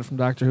the redhead from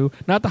Doctor Who.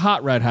 Not the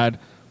hot redhead,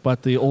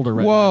 but the older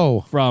redhead.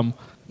 Whoa. From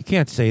You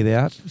can't say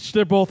that.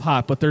 they're both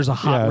hot, but there's a Yeah,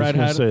 hot I was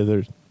gonna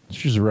redhead. say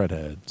she's a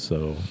redhead,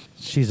 so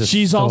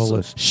She's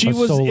also she a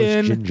was soulless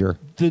in ginger.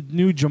 the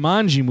new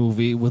Jumanji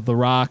movie with The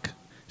Rock.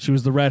 She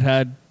was the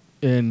redhead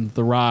in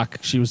The Rock.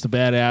 She was the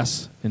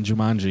badass in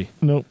Jumanji.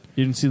 nope.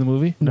 You didn't see the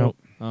movie? Nope.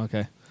 Oh,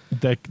 okay.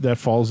 That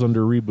falls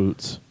under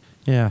reboots,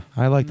 Yeah,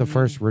 I like the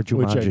first Jumanji,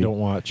 which I don't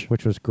watch.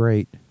 which was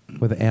great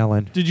with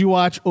Allyn. Did you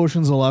watch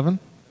Ocean's 11?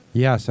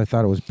 Yes, I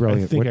thought it was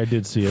brilliant. I think With I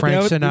did see it. Frank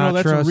Yeah, that's a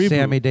Sinatra, reboot.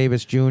 Sammy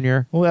Davis Jr.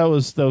 Well,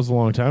 that was a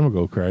long time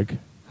ago, Craig.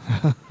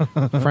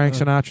 Frank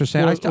Sinatra.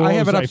 I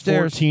have it was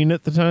upstairs. 14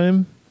 at the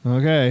time.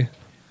 Okay.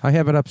 I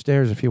have it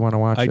upstairs if you want to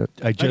watch I it.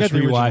 I got just the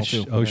original,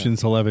 rewatched too.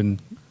 Ocean's 11,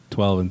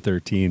 12, and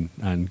 13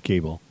 on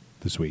cable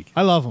this week.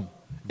 I love them.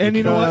 And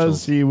you know what?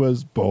 Because he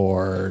was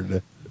bored.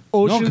 No,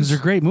 because Ocean's, they're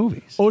great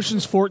movies.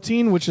 Ocean's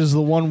 14, which is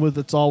the one with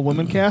its all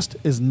women cast,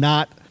 is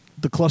not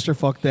the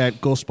clusterfuck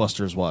that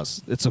Ghostbusters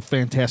was. It's a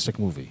fantastic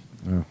movie.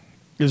 Oh.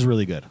 It was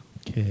really good.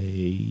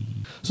 Okay.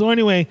 So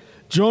anyway,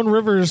 Joan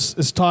Rivers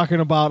is talking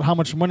about how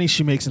much money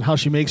she makes and how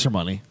she makes her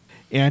money.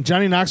 And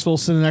Johnny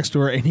Knoxville's sitting next to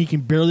her, and he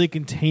can barely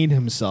contain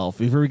himself.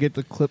 If you ever get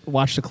the clip,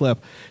 watch the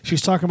clip.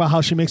 She's talking about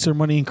how she makes her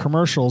money in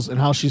commercials and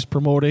how she's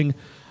promoting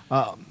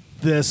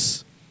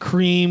this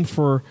cream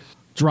for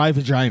dry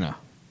vagina.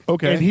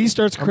 Okay. And he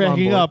starts I'm on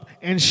cracking board. up,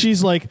 and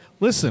she's like,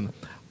 "Listen,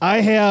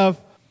 I have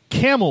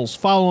camels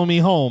following me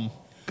home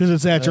because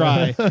it's that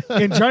dry."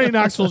 And Johnny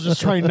Knoxville's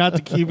just trying not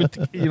to keep it,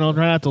 try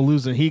not to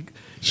lose it.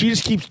 She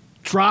just keeps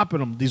dropping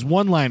them, these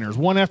one-liners,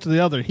 one after the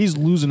other. He's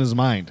losing his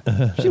mind.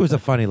 She was a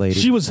funny lady.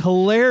 She was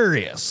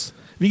hilarious.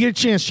 If you get a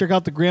chance, check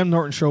out the Graham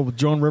Norton show with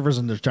Joan Rivers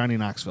and there's Johnny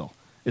Knoxville.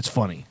 It's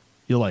funny.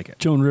 You'll like it.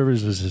 Joan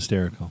Rivers was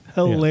hysterical.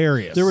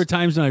 Hilarious. There were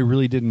times when I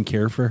really didn't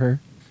care for her,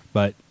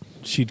 but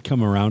she'd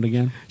come around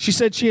again. She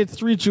said she had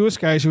 3 Jewish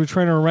guys who were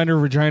trying to rent her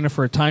vagina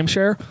for a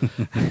timeshare.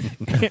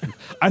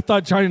 I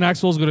thought Johnny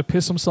Knoxville was going to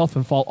piss himself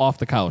and fall off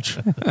the couch.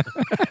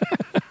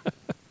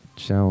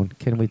 Joan,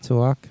 can we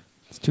talk?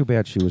 It's too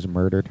bad she was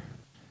murdered.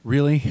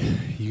 Really?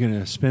 You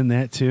gonna spin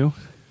that too?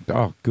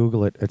 Oh,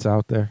 Google it. It's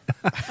out there.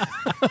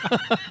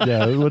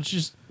 Yeah, well,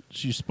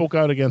 she spoke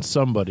out against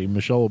somebody,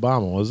 Michelle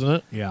Obama, wasn't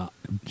it? Yeah.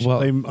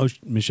 Well-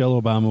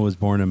 Michelle Obama was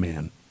born a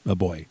man, a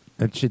boy.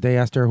 And they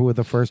asked her who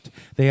the first.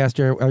 They asked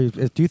her,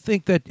 "Do you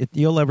think that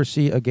you'll ever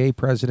see a gay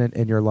president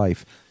in your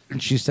life?"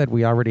 And she said,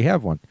 "We already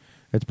have one.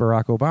 It's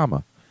Barack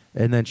Obama."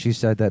 And then she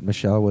said that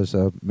Michelle was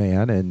a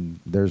man,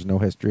 and there's no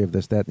history of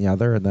this, that, and the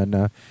other. And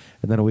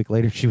then a week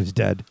later, she was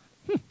dead.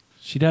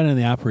 She died on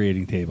the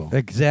operating table.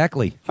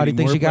 Exactly. How do you Getting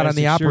think more she got on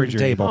the plastic operating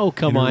surgery. table? Oh,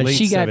 come In her on. late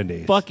She got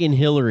 70s. fucking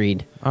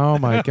Hillaried. Oh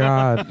my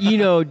God. You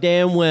know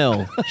damn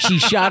well. She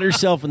shot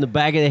herself in the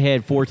back of the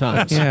head 4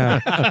 times.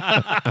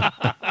 Yeah.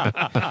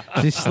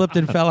 She slipped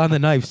and fell on the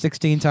knife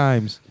 16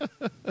 times.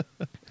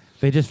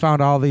 They just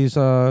found all these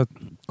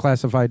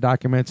classified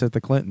documents at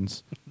the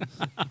Clintons.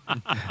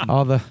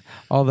 all the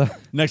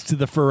Next to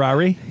the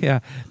Ferrari. yeah,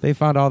 they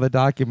found all the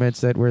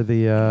documents that were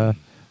the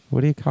what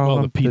do you call Well,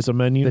 them? the pizza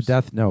menus? The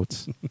death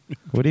notes.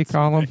 What do you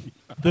call them?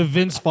 The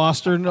Vince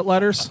Foster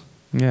letters.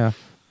 Yeah,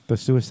 the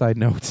suicide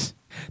notes.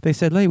 They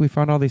said, "Hey, we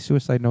found all these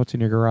suicide notes in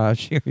your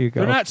garage. Here you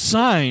go. They're not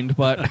signed,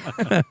 but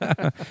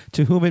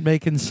To whom it may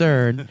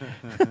concern."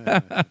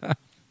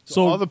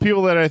 So all the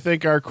people that I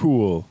think are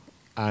cool,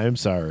 I'm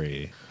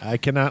sorry. I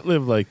cannot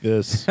live like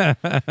this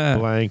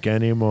blank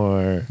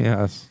anymore.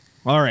 Yes.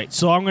 all right.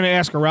 So I'm going to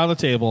ask around the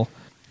table,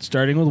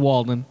 starting with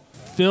Walden,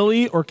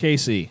 Philly or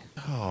KC?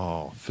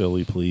 Oh,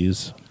 Philly,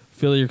 please.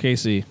 Philly or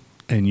KC?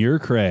 And you're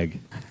Craig.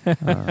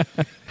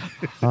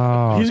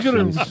 Oh, he's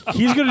gonna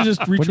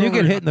just reach when you over get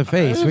and- hit in the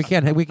face, we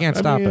can't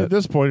stop At it.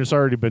 this point, it's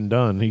already been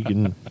done. He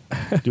can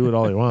do it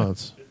all he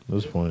wants. At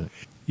this point.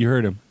 You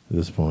heard him. At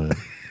this point.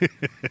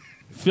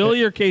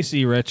 Philly or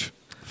KC, Rich?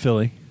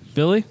 Philly.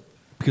 Philly?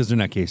 Because they're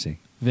not Casey.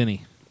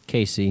 Vinny.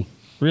 KC.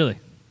 Really?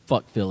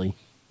 Fuck Philly.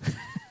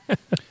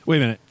 Wait a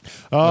minute.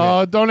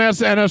 Oh, don't ask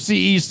the NFC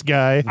East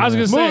guy. I was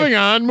gonna say. Moving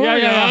on.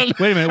 Moving on.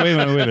 Wait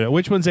a minute.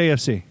 Which one's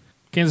AFC?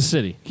 Kansas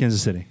City.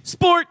 Kansas City.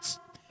 Sports.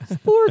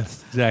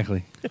 Sports.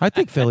 Exactly. I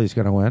think Philly's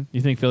going to win. You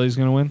think Philly's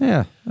going to win?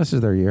 Yeah, this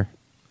is their year.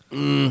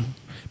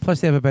 Plus,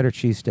 they have a better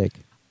cheesesteak.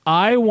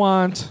 I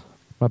want.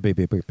 Oh,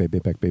 baby back, baby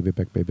back, baby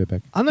back, baby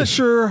back. I'm not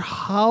sure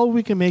how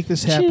we can make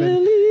this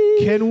happen.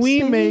 Can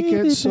we make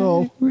it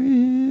so?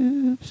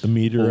 The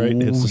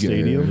meteorite hits the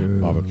stadium.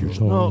 Barbecue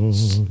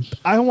sauce. No,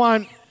 I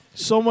want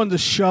someone to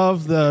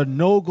shove the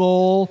no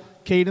goal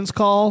cadence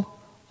call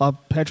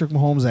up Patrick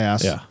Mahomes'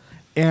 ass. Yeah.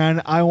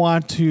 And I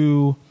want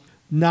to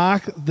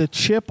knock the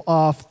chip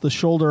off the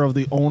shoulder of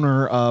the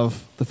owner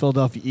of the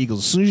Philadelphia Eagles.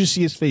 As soon as you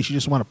see his face, you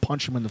just want to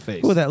punch him in the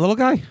face. Who, that little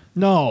guy?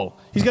 No.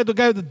 He's got the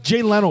guy with the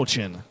Jay Leno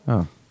chin.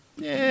 Oh.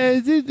 Yeah,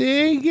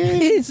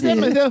 set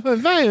myself on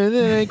fire and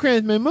then I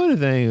crashed my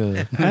motorcycle.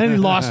 And then he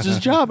lost his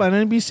job on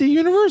NBC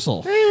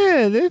Universal.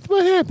 Yeah, that's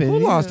what happened. Who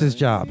lost his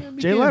job?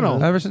 Jay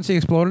Leno. Ever since he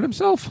exploded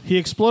himself? He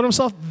exploded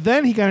himself.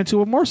 Then he got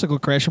into a motorcycle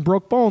crash and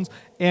broke bones.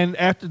 And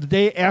after the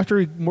day after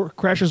he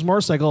crashed his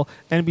motorcycle,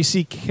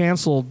 NBC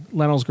canceled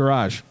Leno's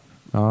garage.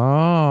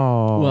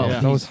 Oh. Well, Yeah.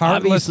 Those he's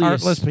heartless, obviously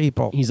heartless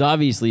people. He's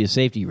obviously a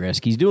safety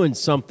risk. He's doing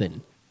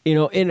something.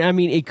 And I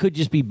mean, it could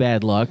just be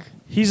bad luck.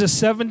 He's a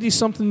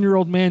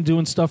 70-something-year-old man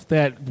doing stuff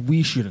that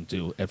we shouldn't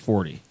do at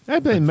 40. I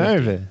play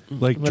Marvin.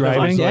 Like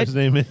driving? What his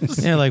name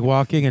is. Yeah, like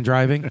walking and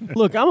driving.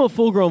 Look, I'm a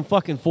full-grown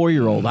fucking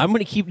 4-year-old. I'm going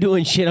to keep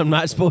doing shit I'm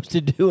not supposed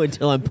to do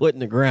until I'm put in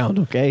the ground,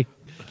 okay?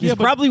 He's Yeah,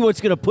 but- probably what's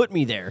going to put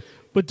me there.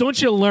 But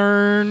don't you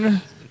learn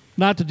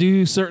not to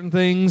do certain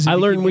things? I if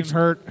you learned keep which getting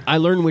hurt. I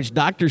learned which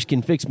doctors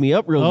can fix me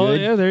up real Oh,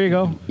 good. yeah, there you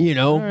go. You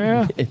know,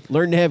 Oh, yeah.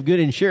 learn to have good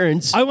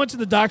insurance. I went to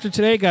the doctor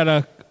today, got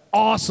a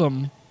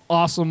awesome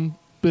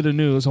bit of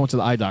news. I went to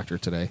the eye doctor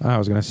today. I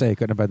was going to say, it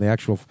couldn't have been the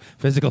actual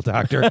physical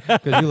doctor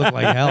because you look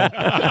like hell.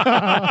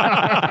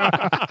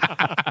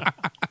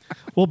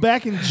 Well,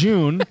 back in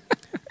June,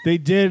 they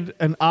did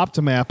an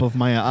optomap of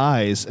my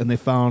eyes, and they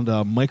found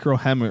a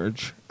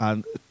microhemorrhage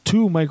on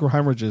 2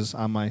 microhemorrhages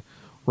on my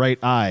right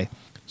eye.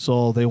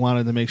 So they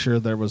wanted to make sure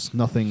there was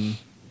nothing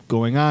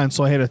going on.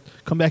 So I had to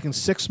come back in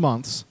 6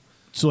 months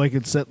so I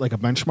could set like a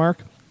benchmark.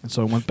 And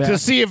so I went back To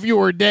see if you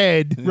were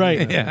dead.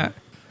 Right. Yeah.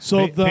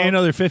 So Pay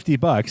another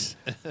 $50.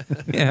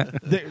 Yeah.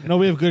 no,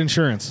 we have good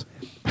insurance.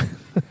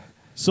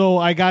 So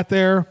I got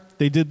there.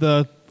 They did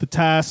the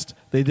test.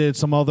 They did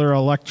some other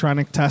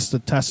electronic test to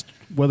test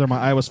whether my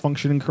eye was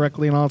functioning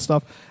correctly and all that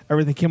stuff.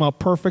 Everything came out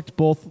perfect.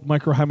 Both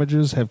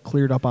microhemorrhages have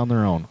cleared up on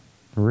their own.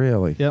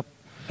 Really? Yep.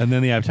 And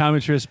then the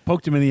optometrist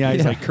poked him in the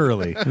eyes like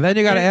Curly. And then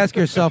you got to ask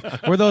yourself,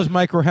 were those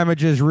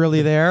microhemorrhages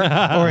really there,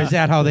 or is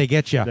that how they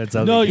get you? That's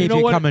how No, they you Keep know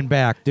you what? coming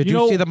back. Did You you,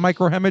 know- see the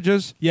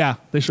microhemorrhages? Yeah,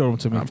 they showed them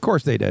to me. Of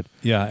course they did.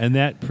 Yeah, and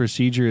that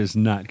procedure is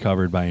not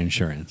covered by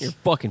insurance. You're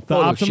fucking The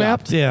optomap?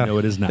 photoshopped. Yeah. No,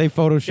 it is not. They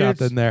photoshopped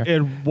It's- in there.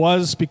 It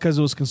was because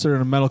it was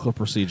considered a medical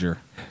procedure.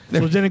 So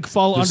it didn't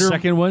fall The under.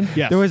 second one?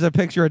 Yes. There was a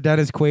picture of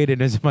Dennis Quaid in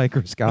his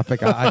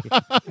microscopic eye.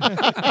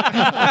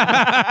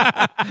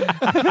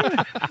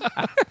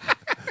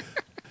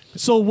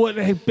 So what?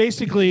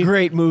 Basically,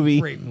 Great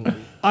movie.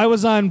 I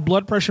was on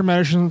blood pressure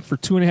medicine for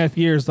 2.5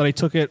 years. That I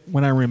took it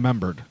when I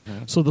remembered.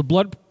 So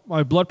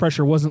my blood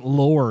pressure wasn't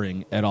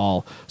lowering at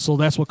all. So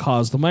that's what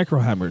caused the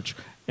microhemorrhage.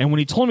 And when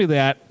he told me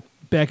that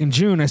back in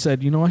June, I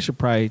said, I should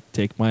probably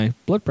take my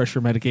blood pressure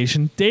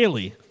medication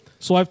daily.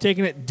 So I've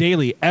taken it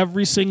daily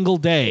every single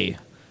day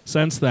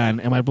since then,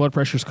 and my blood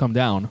pressure's come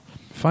down.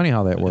 Funny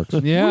how that works.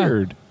 Yeah.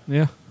 Weird.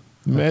 Yeah.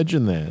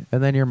 Imagine that.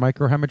 And then your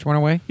microhemorrhage went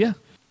away? Yeah.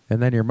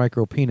 And then your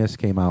micro penis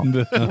came out.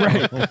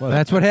 Right. Well,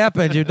 that's what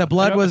happened. The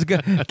blood was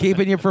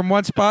keeping you from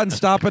one spot and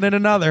stopping in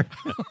another.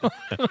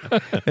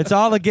 It's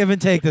all a give and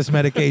take, this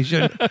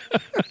medication.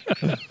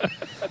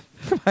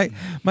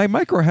 my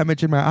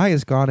microhemorrhage in my eye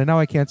is gone, and now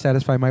I can't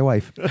satisfy my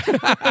wife.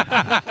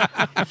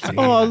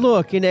 Oh,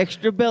 look, an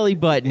extra belly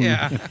button.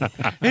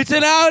 It's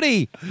an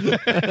Audi.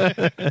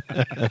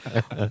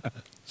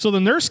 So the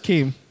nurse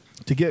came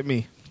to get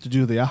me to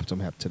do the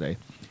optomap today.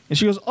 And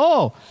she goes,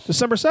 "Oh,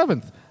 December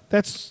 7th.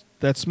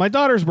 That's my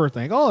daughter's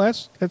birthday." I go, "Oh,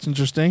 that's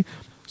interesting."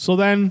 So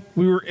then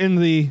we were in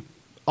the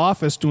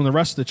office doing the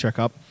rest of the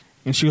checkup,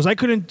 and she goes, we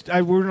don't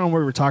know what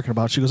we were talking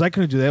about. She goes, "I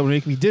couldn't do that. It would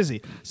make me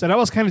dizzy." I said, "I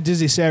was kind of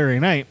dizzy Saturday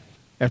night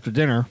after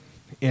dinner."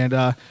 And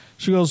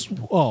she goes,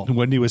 "Oh."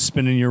 Wendy was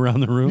spinning you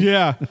around the room.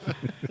 Yeah.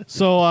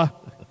 So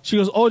she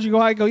goes, "Oh, did you go?"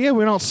 I go, "Yeah, we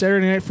went out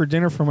Saturday night for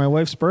dinner for my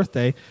wife's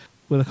birthday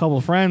with a couple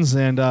of friends."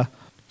 And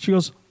she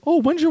goes,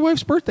 "Oh, when's your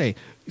wife's birthday?"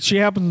 She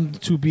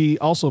happened to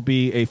also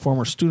be a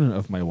former student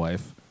of my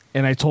wife.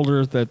 And I told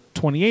her that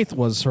 28th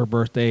was her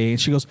birthday. And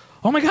she goes,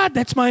 "Oh, my God,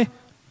 that's my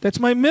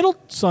middle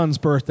son's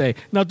birthday.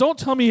 Now, don't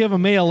tell me you have a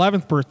May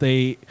 11th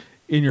birthday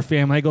in your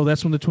family." I go,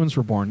 "That's when the twins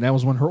were born. That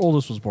was when her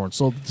oldest was born."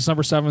 So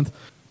December 7th,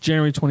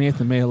 January 28th,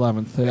 and May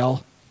 11th. They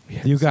all...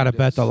 You got to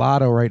bet the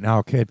lotto right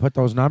now, kid. Put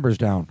those numbers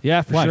down.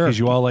 Yeah, for Why? sure. Because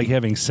you all like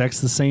having sex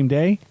the same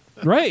day?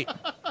 Right.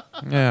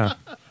 Yeah.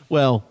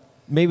 Well,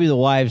 maybe the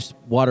wives'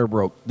 water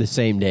broke the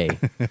same day.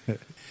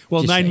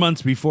 Well, Just 9 saying.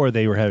 months before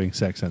they were having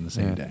sex on the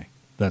same Yeah. day.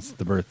 That's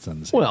the births on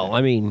the same Well, day.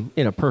 I mean,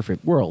 in a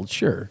perfect world,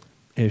 sure.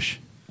 Ish.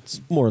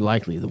 It's more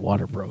likely the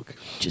water broke.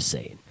 Just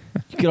saying.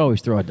 You could always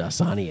throw a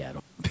Dasani at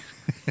them.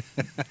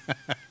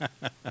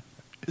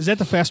 Is that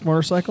the fast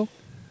motorcycle?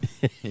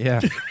 Yeah.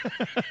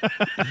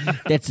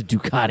 That's a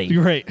Ducati.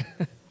 You're right.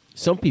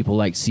 Some people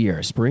like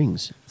Sierra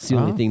Springs. It's the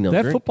only thing they'll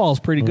That drink. football is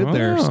pretty good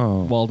there,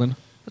 Oh. Walden.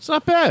 It's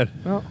not bad.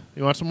 Well,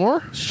 You want some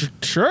more?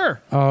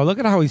 sure. Oh, look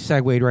at how he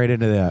segued right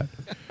into that.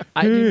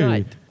 I do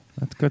not.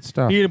 That's good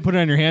stuff. He didn't put it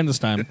on your hand this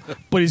time,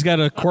 but he's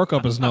got a cork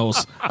up his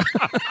nose.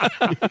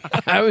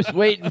 I was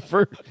waiting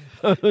for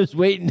him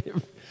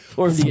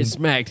to get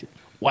smacked.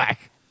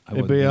 Whack.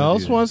 Anybody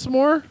else want some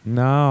more?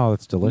 No,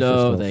 it's delicious.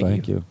 No, though. thank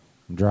Thank you.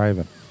 I'm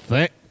driving.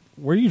 Where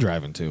are you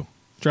driving to?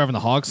 Driving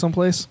the hog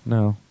someplace?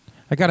 No,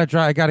 I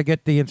gotta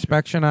get the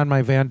inspection on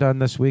my van done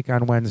this week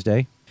on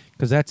Wednesday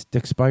because that's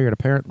expired.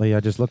 Apparently, I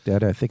just looked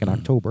at it. I think in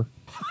October.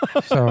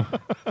 So,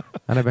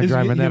 and I've been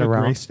driving that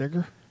around. Gray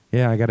sticker?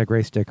 Yeah, I got a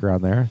gray sticker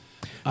on there.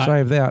 So I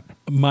have that.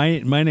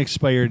 Mine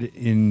expired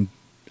in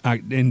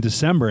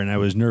December, and I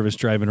was nervous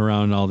driving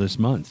around all this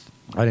month.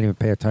 I didn't even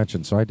pay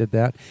attention, so I did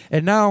that.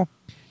 And now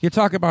you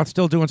talk about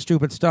still doing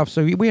stupid stuff.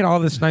 So we had all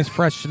this nice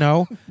fresh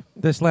snow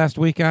this last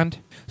weekend.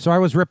 So I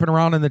was ripping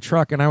around in the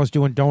truck, and I was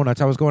doing donuts.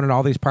 I was going to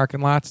all these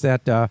parking lots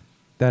that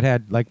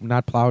had like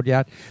not plowed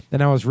yet.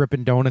 Then I was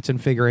ripping donuts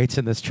and figure eights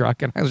in this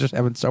truck, and I was just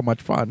having so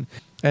much fun.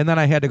 And then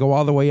I had to go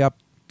all the way up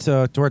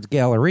towards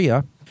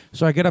Galleria.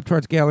 So I get up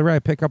towards Galleria, I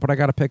pick up what I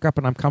got to pick up,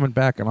 and I'm coming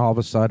back, and all of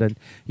a sudden,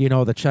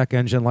 the check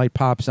engine light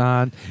pops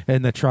on,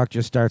 and the truck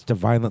just starts to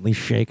violently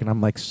shake, and I'm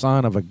like,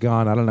 son of a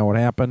gun, I don't know what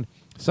happened.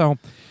 So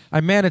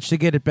I managed to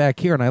get it back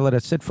here, and I let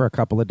it sit for a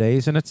couple of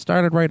days, and it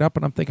started right up,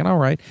 and I'm thinking, all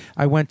right.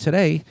 I went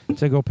today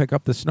to go pick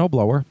up the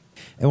snowblower,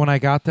 and when I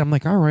got there, I'm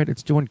like, all right,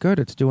 it's doing good,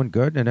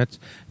 and it's,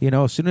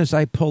 as soon as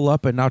I pull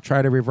up and now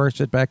try to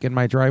reverse it back in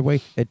my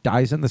driveway, it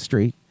dies in the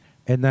street.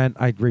 And then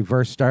I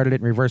started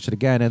it and reversed it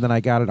again, and then I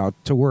got it out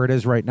to where it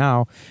is right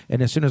now.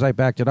 And as soon as I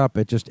backed it up,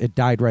 it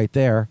died right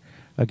there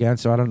again.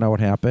 So I don't know what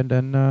happened.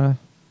 And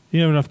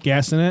You have enough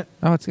gas in it?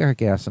 oh, it's got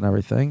gas and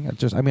everything.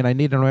 I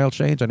need an oil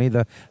change. I need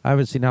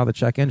obviously now the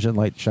check engine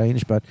light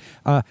change. But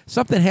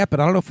something happened.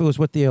 I don't know if it was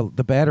with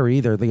the battery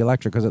either, the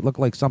electric, because it looked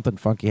like something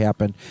funky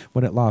happened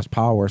when it lost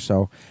power.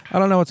 So I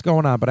don't know what's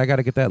going on, but I got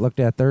to get that looked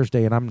at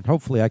Thursday, and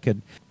hopefully I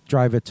could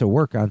drive it to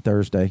work on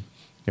Thursday.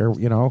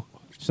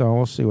 So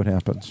we'll see what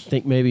happens.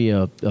 Think maybe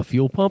a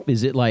fuel pump?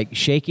 Is it like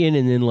shaking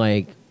and then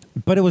like...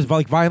 But it was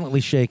like violently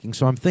shaking,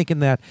 so I'm thinking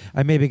that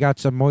I maybe got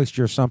some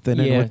moisture or something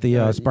in with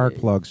the spark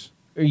plugs.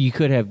 Or you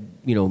could have,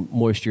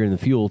 moisture in the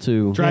fuel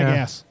too. Dry Yeah.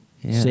 gas.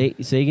 Yeah.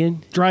 Say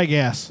again? Dry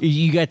gas.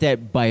 You got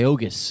that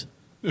biogas.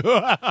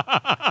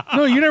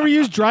 No, you never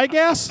used dry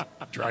gas?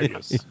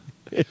 Dryagus.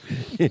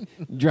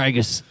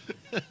 Dragus.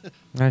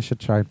 I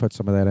should try and put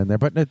some of that in there,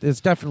 but it's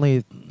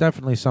definitely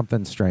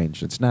something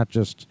strange. It's not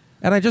just...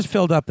 And I just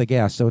filled up the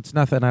gas, so it's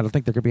nothing. I don't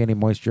think there could be any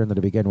moisture in there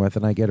to begin with,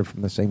 and I get it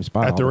from the same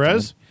spot. At all the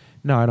res? time.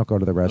 No, I don't go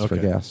to the res for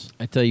Okay. gas.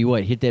 I tell you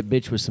what, hit that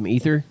bitch with some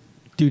ether.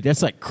 Dude,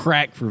 that's like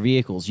crack for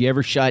vehicles. You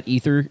ever shot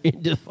ether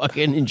into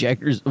fucking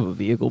injectors of a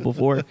vehicle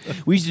before?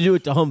 We used to do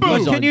it to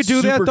Humvees. Can you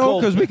do that, super though?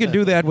 cold. Because we can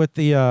do that with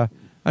the... I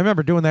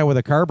remember doing that with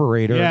a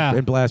carburetor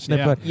and blasting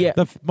Yeah. it, but Yeah.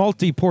 the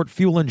multi-port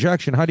fuel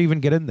injection, how do you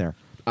even get in there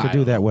to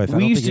do that with? I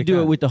We don't used think to you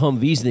do can. it with the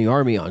Humvees in the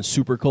Army on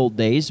super cold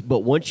days, but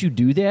once you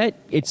do that,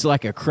 it's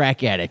like a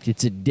crack addict.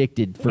 It's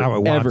addicted Now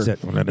it forever. wants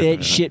it.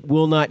 That shit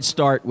will not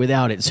start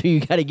without it, so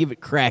you got to give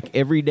it crack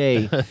every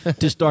day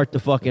to start the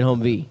fucking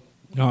Humvee.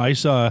 No, I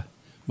saw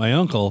my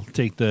uncle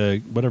take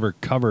the whatever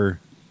cover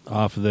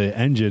off of the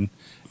engine,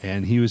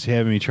 and he was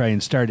having me try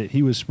and start it.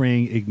 He was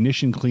spraying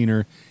ignition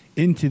cleaner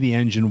into the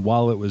engine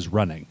while it was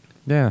running.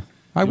 Yeah.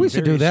 I In used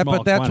to do very that, small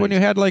but that's when you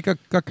had like a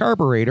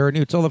carburetor and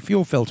you tell the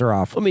fuel filter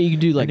off. I mean, you can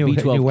do like And you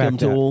B12 whack chem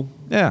that. tool.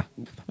 Yeah.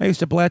 I used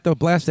to blast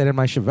that in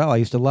my Chevelle. I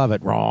used to love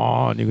it.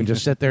 Raw. And you can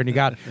just sit there and you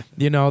got,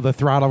 the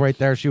throttle right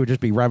there. She would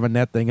just be revving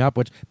that thing up,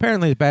 which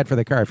apparently is bad for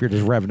the car if you're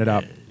just revving it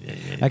up.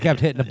 I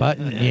kept hitting the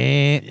button.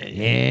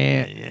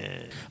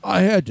 Yeah.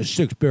 I had the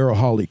 6-barrel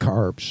Holly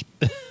carbs.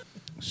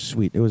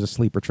 Sweet. It was a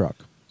sleeper truck.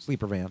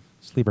 Sleeper van.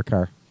 Sleeper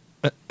car.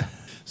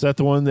 Is that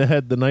the one that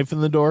had the knife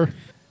in the door?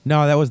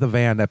 No, that was the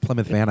van, that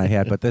Plymouth van I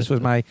had. But this was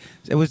my.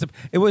 It was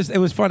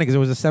funny because it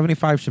was a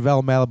 '75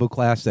 Chevelle Malibu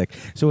Classic,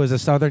 so it was a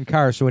Southern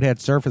car, so it had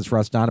surface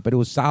rust on it, but it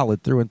was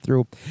solid through and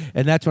through.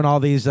 And that's when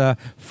all these 4-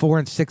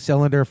 and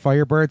 6-cylinder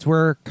Firebirds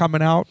were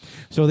coming out.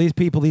 So these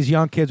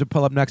young kids would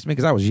pull up next to me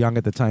because I was young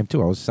at the time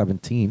too. I was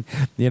 17,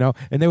 and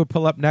they would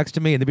pull up next to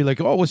me and they'd be like,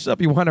 "Oh, what's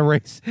up? You want to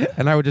race?"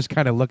 And I would just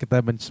kind of look at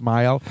them and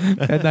smile,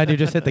 and then you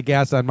just hit the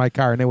gas on my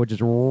car and they would just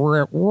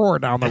roar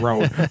down the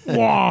road.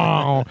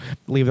 Wow!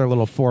 Leave their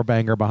little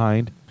 4-banger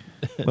behind.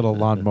 Little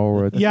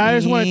lawnmower. with- Yeah, I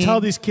just want to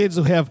tell these kids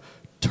who have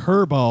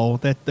turbo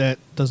that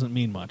doesn't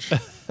mean much.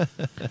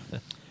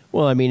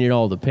 Well, I mean, it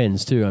all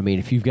depends too. I mean,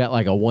 if you've got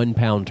like a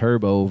 1-pound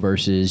turbo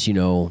versus a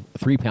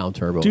 3-pound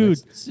turbo, Dude,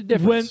 that's the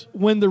difference.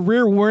 when the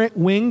rear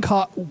wing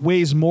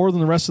weighs more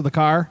than the rest of the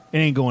car, it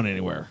ain't going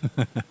anywhere.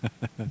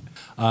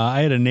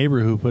 I had a neighbor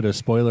who put a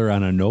spoiler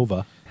on a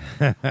Nova.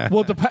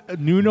 Well,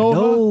 new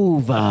Nova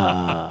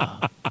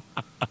Nova.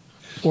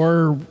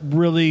 or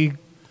really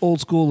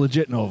old school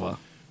legit Nova.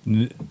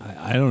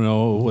 I don't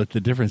know what the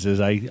difference is.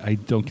 I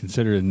don't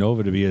consider a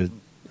Nova to be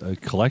a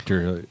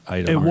collector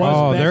item. It or was.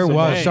 Oh, back there in the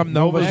was day. some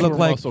Novas Novas look were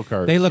like muscle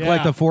cars. they look like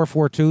Yeah. the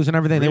 442s and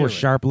everything. They were Really?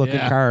 sharp looking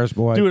Yeah. cars,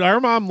 boy. Dude, our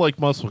mom liked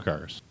muscle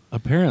cars.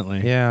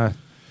 Apparently. Yeah,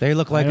 they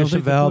look like I a don't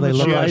think the Chevelle. They Plymouth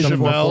look She had like a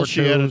the Chevelle. She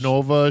had a 442s.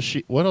 Nova.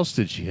 What else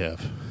did she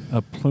have?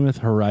 A Plymouth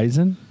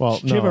Horizon. Well,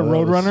 Did you have a that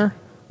was- Roadrunner?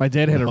 My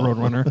dad had a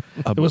Roadrunner.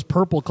 It was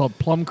purple, called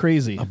Plum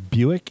Crazy. A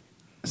Buick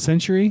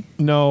Century.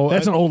 No,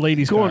 That's an old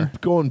lady's going car.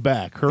 going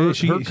back. Her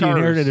She cars,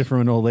 inherited it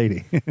from an old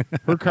lady.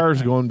 Her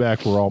cars going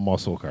back were all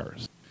muscle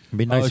cars. It'd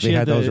be nice if she they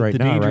had those right the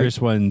now, dangerous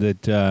right? one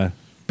that.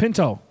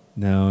 Pinto.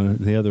 No,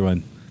 the other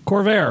one.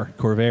 Corvair.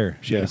 Corvair.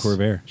 She had a Yes.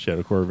 Corvair. She had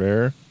a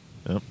Corvair.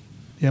 Yep.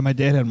 Yeah, my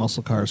dad had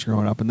muscle cars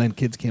growing up, and then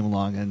kids came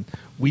along, and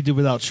we did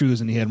without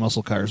shoes, and he had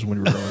muscle cars when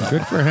we were growing up.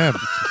 Good for him.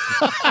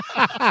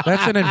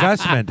 That's an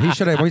investment. He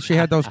should have. Wish he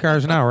had those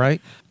cars now,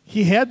 right?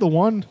 He had the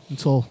one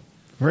until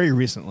very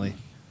recently.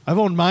 I've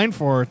owned mine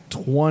for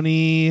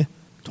 20,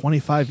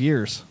 25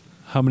 years.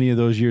 How many of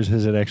those years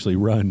has it actually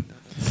run?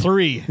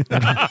 3.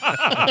 And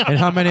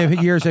how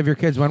many years have your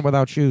kids went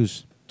without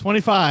shoes?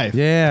 25.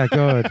 Yeah,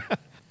 good.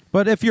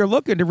 But if you're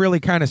looking to really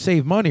kind of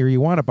save money or you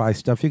want to buy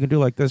stuff, you can do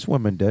like this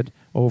woman did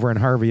over in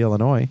Harvey,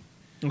 Illinois.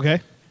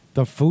 Okay.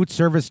 The food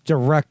service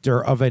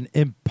director of an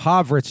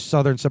impoverished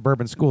southern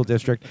suburban school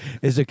district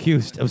is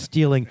accused of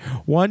stealing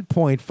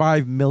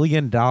 $1.5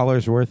 million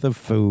worth of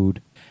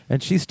food.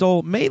 And she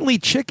stole mainly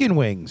chicken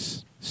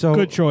wings. So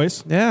Good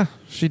choice. Yeah,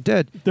 she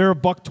did. They're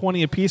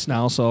 $1.20 a piece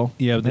now, so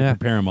Yeah, but they Yeah.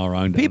 prepare them all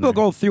wrong. down People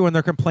there. go through and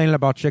they're complaining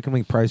about chicken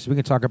wing prices. We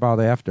can talk about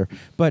it after.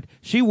 But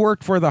she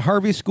worked for the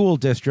Harvey School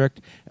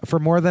District for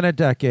more than a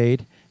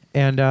decade,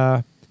 and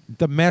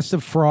the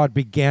massive fraud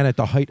began at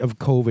the height of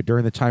COVID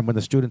during the time when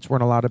the students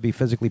weren't allowed to be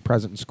physically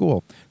present in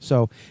school.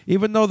 So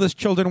even though the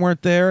children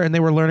weren't there and they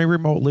were learning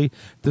remotely,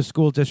 the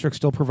school district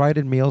still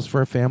provided meals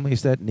for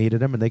families that needed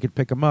them, and they could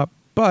pick them up.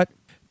 But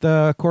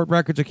the court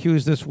records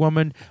accused this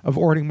woman of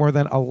ordering more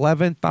than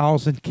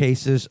 11,000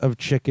 cases of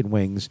chicken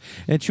wings.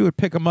 And she would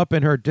pick them up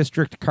in her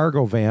district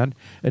cargo van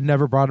and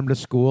never brought them to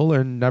school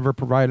and never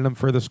provided them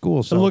for the school.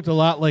 it So looked a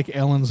lot like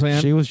Allyn's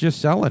van, she was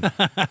just selling.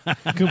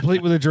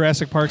 complete with the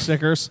Jurassic Park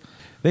stickers.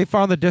 They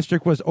found the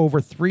district was over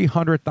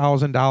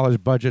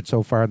 $300,000 budget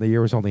so far, and the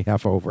year was only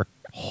half over.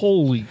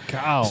 Holy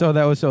cow. So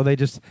they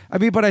just,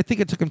 but I think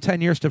it took them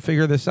 10 years to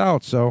figure this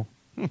out. So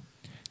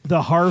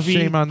the Harvey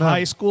Shame on them.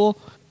 High School,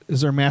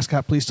 is their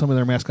mascot? Please tell me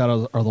their mascot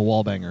are the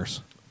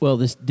Wallbangers. Well,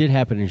 this did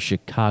happen in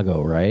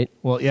Chicago, right?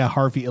 Well, yeah,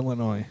 Harvey,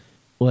 Illinois.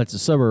 Well, that's a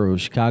suburb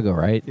of Chicago,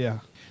 right? Yeah.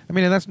 and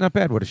that's not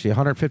bad. What is she?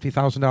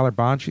 $150,000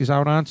 bond she's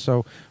out on.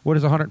 So what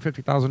does a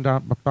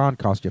 $150,000 bond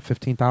cost you?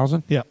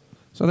 $15,000. Yeah.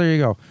 So there you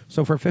go.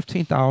 So for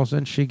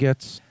 $15,000, she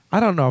gets. I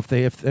don't know if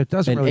it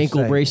doesn't An really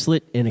ankle say.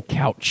 bracelet and a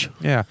couch.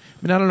 Yeah,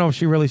 I don't know if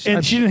she really.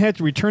 And she didn't have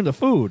to return the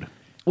food.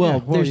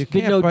 Well, Yeah, there's you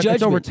been can't, no but judgment.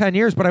 It's over 10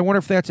 years, but I wonder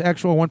if that's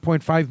actual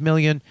 $1.5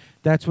 million.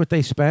 That's what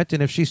they spent,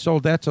 and if she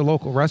sold that to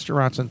local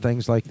restaurants and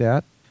things like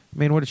that,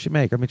 what did she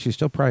make? She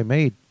still probably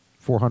made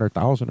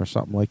 $400,000 or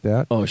something like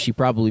that. Oh, she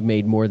probably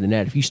made more than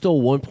that. If you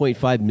stole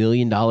 $1.5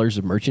 million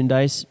of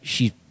merchandise,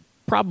 she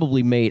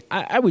probably made,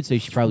 I would say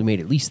she probably made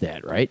at least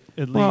that, right?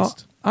 At Well,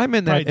 least. I'm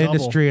in that Probably double.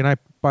 industry, and I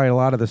buy a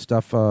lot of the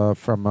stuff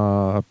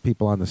from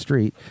people on the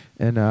street,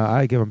 and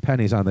I give them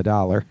pennies on the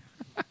dollar.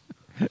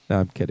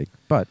 No, I'm kidding,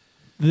 but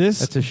This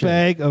That's a shame.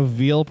 bag of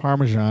veal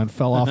parmesan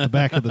fell off the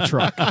back of the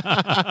truck.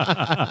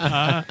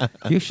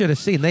 you should have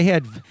seen they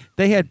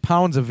had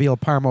pounds of veal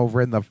parm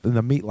over in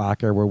the meat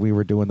locker where we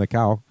were doing the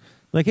cow.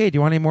 Like, hey, do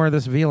you want any more of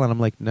this veal? And I'm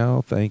like,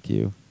 no, thank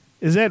you.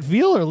 Is that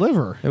veal or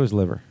liver? It was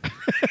liver.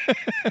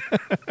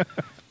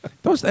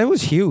 It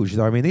was huge,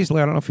 though. These.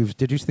 I don't know if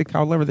did you see the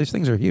cow liver? These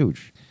things are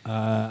huge.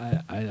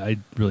 I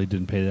really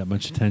didn't pay that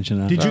much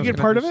attention on Did it. you get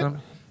part of it?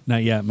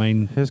 Not yet.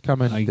 Mine. His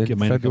coming I get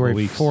mine in a couple February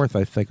weeks. 4th,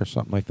 I think, or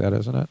something like that,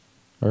 isn't it?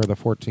 Or the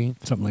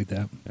 14th. Something like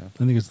that. Yeah.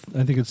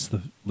 I think it's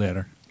the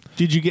latter.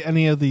 Did you get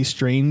any of the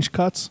strange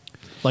cuts?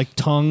 Like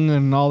tongue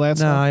and all that No,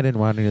 stuff? I didn't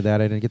want any of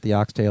that. I didn't get the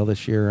oxtail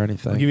this year or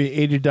anything. I'll give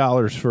you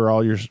 $80 for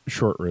all your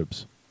short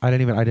ribs. I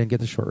didn't get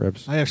the short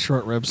ribs. I have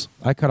short ribs.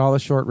 I cut all the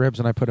short ribs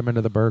and I put them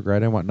into the burger. I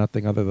didn't want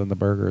nothing other than the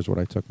burger is what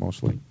I took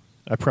mostly.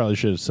 I probably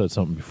should have said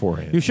something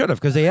beforehand. You should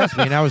have, because they asked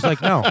me, and I was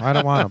like, no, I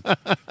don't want them.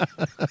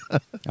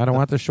 I don't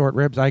want the short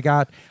ribs. I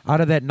got, out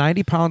of that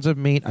 90 pounds of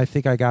meat, I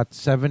think I got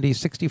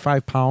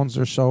 65 pounds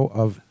or so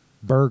of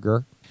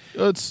burger.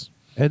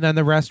 And then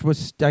the rest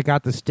was, I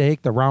got the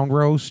steak, the round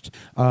roast,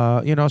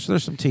 so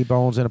there's some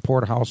T-bones and a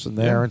porterhouse in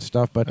there Yeah. and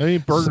stuff. But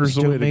burgers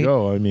some the way stewed to meat.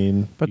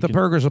 go. But the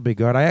burgers will be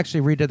good. I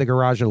actually redid the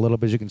garage a little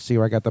bit. As you can see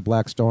where I got the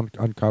black stone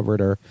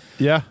uncovered, or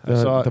Yeah, I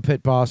saw the it.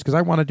 pit boss, because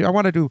I want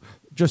to do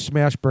just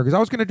smash burgers. I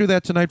was going to do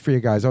that tonight for you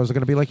guys. I was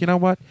going to be like, you know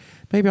what?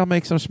 Maybe I'll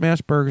make some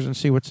smash burgers and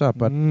see what's up.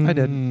 But I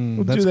didn't.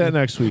 We'll do that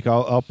next week.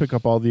 I'll pick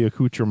up all the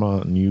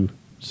accoutrement and you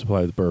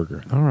supply the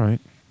burger. All right.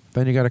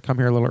 Then you got to come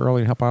here a little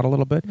early and help out a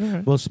little bit.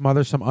 right. We'll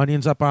smother some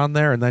onions up on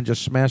there and then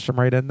just smash them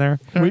right in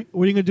there. What are you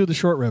going to do with the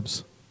short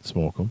ribs?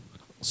 Smoke them.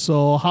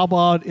 So how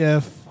about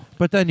if...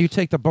 But then you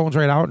take the bones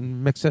right out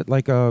and mix it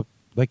like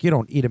you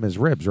don't eat them as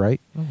ribs,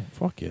 right? Oh,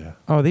 fuck yeah.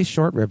 Oh, these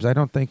short ribs, I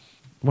don't think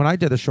when I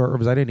did the short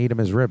ribs, I didn't eat them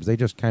as ribs. They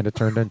just kind of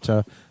turned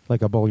into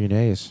like a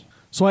bolognese.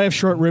 So I have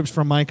short ribs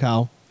from my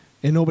cow,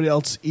 and nobody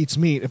else eats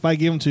meat. If I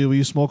give them to you, will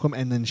you smoke them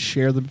and then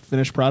share the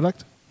finished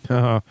product?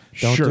 Don't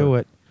Sure. do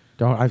it.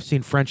 Don't. I've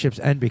seen friendships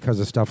end because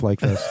of stuff like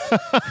this.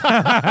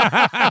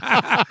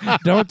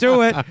 Don't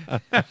do it.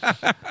 Yeah,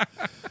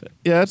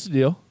 that's the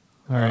deal.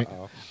 All right.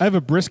 I have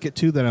a brisket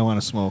too that I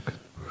want to smoke.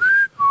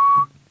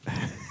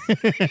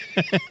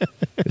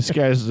 This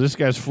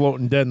guy's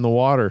floating dead in the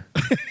water.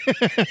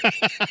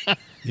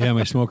 Yeah,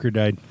 my smoker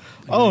died.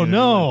 Oh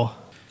no!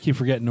 Keep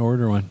forgetting to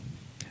order one.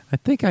 I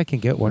think I can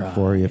get one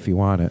for you if you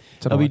want it.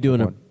 It's an I'll be electric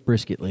doing a one.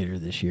 brisket later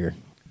this year.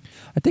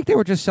 I think they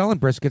were just selling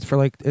briskets for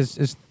like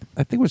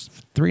I think it was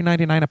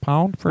 $3.99 a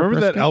pound for a Remember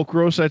brisket? that elk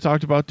roast I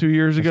talked about 2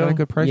 years Is ago? that a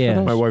good price Yeah. for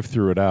those? My wife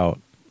threw it out.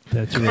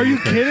 That's Are you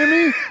kidding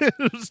me?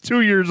 It was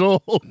 2 years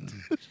old.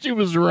 She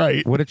was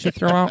right. What did she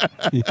throw out?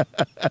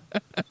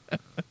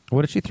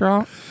 What did she throw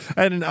out?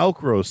 I had an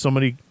elk roast.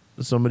 Somebody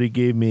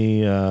gave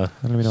me I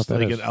don't even know what that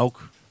like is. an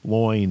elk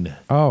loin.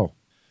 Oh,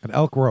 an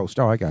elk roast.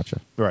 Oh, I gotcha.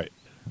 Right.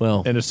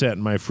 Well, And it sat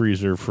in my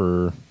freezer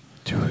for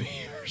 2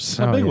 years.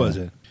 How Oh, big yeah. was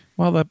it?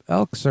 Well, the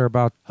elks are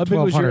about How big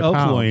was your 1,200 elk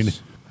pounds. loin?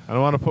 I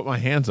don't want to put my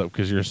hands up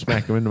because you're going to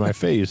smack them into my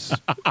face.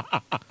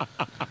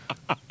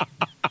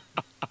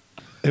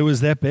 It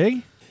was that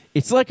big?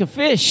 it's like a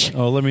fish.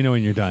 Oh, let me know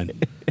when you're done.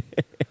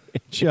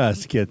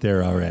 Just get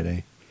there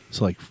already. It's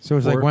like So it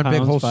was like 4 one big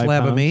pounds, whole 5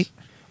 slab of pounds? meat?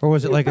 Or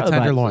was it like a Probably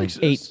about tenderloin?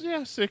 Eight.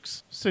 Yeah,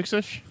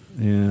 six-ish.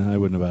 Yeah, I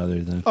wouldn't have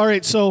bothered then. All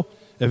right. So,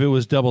 If it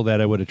was double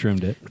that, I would have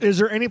trimmed it. is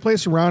there any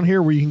place around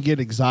here where you can get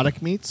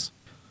exotic meats?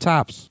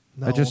 Tops.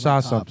 I No, just saw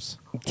not some. Tops.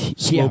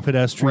 Slow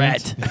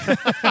pedestrians. Rat.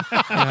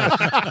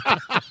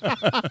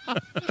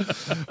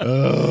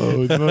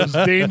 Oh, the most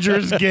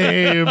dangerous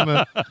game.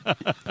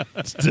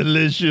 It's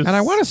delicious. And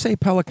I want to say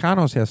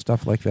Pelicanos has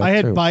stuff like that I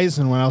had too.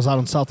 bison when I was out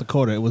in South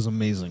Dakota. It was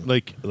amazing.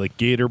 like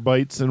gator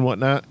bites and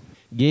whatnot.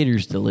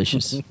 Gator's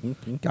delicious.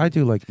 I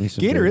do like me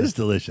some Gator gator. is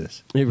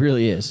delicious. It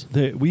really is.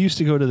 We used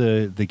to go to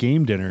the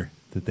game dinner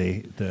that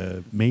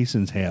the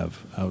Masons have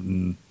out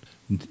in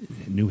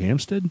New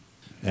Hampstead,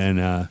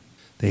 and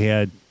they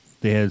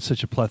had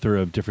such a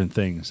plethora of different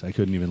things. I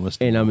couldn't even list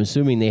them. And I'm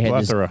assuming they had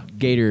Plethora. this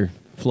gator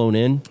flown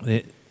in.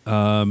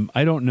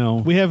 I don't know.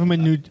 We have them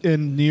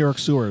in New York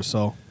sewers.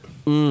 So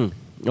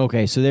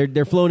Okay, so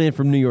they're flown in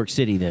from New York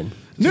City then.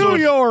 New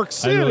York I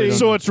City. really don't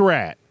So it's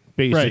rat,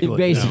 basically.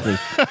 Basically.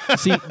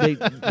 See,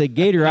 the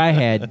gator I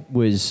had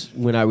was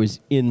when I was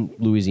in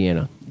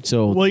Louisiana.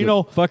 So Well, you the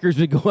know- fuckers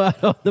would go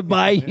out on the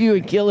bayou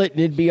and kill it, and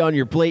it'd be on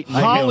your plate. in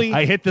Holly-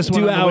 I hit this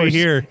one 2 on the way hours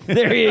here.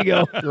 There you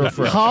go.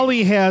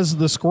 Holly has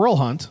the squirrel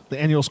hunt, the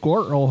annual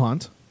squirrel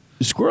hunt.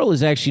 The squirrel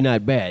is actually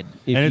not bad.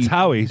 If And it's you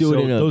Howie, do so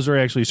it in a, those are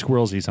actually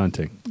squirrels he's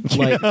hunting.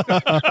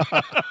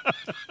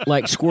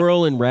 like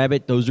squirrel and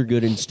rabbit. Those are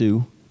good in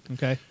stew.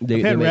 Okay. They,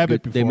 I've had make rabbit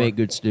good, before. they make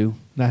good stew.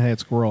 Not had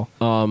squirrel.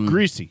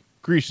 Greasy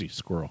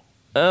squirrel.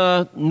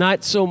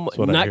 Not so much.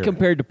 what I Not hear.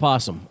 compared to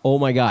possum. Oh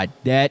my god,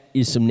 that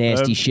is some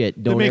nasty shit.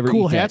 they Don't make ever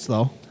cool eat that. hats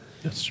though.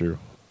 That's true.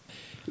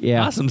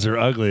 Yeah, Possums are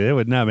ugly. They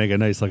would not make a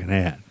nice looking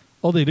hat.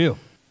 Oh, they do.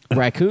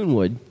 raccoon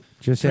would.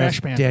 Just Trash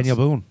ask pandas. Daniel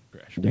Boone.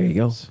 There you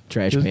go.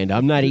 Trash panda.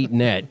 I'm not eating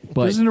that.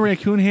 But Isn't a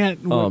raccoon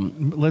hat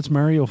lets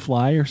Mario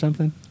fly or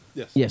something?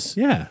 yes,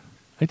 Yeah,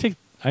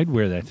 I'd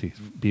wear that to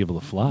be able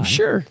to fly.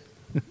 sure.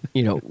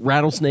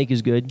 Rattlesnake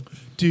is good.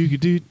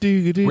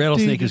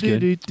 Rattlesnake is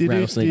good.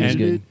 Rattlesnake is And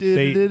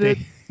good.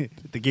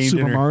 the game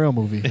Super dinner, Mario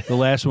movie. the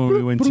last one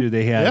we went to,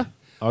 they had Yeah.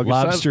 August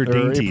lobster 7th, or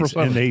April dainties,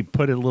 7th. and they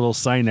put a little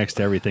sign next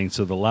to everything.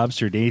 So the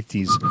lobster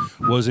dainties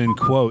was in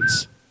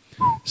quotes.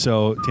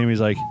 So Tammy's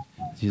like,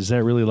 "Is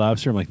that really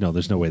lobster?" I'm like, "No,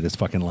 there's no way that's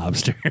fucking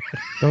lobster."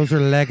 Those are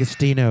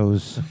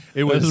Lagostinos.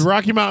 It This is was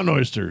Rocky Mountain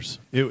oysters.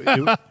 it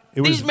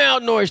These was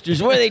mountain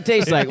oysters, what do they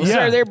taste like? Well, Yeah.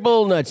 sir, they're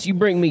bull nuts. You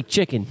bring me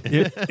chicken.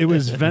 it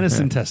was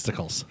venison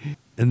testicles,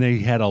 and they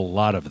had a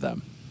lot of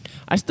them.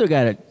 I still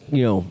got a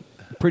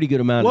pretty good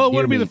amount. Well, of it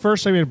would deer be the meat.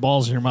 first time you had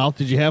balls in your mouth.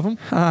 Did you have them?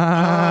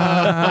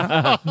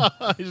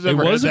 It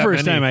was the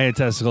first time I had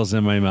testicles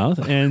in my mouth,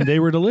 and they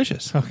were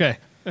delicious. Okay.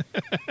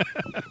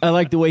 I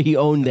like the way he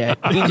owned that.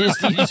 He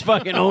just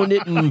fucking owned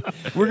it, and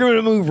we're going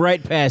to move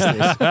right past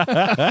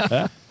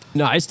this.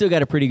 No, I still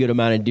got a pretty good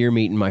amount of deer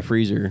meat in my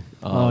freezer.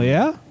 Oh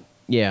yeah.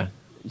 Yeah.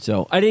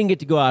 So I didn't get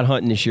to go out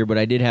hunting this year, but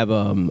I did have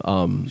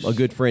a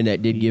good friend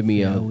that did give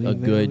me a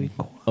good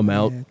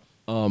amount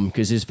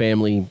because his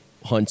family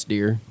hunts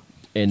deer,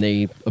 and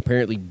they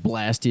apparently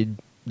blasted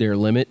their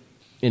limit,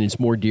 and it's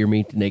more deer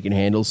meat than they can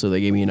handle. So they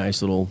gave me a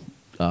nice little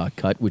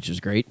cut, which is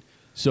great.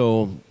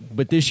 So,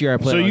 but this year I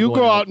plan. So on you going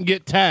go out and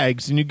get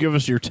tags, and you give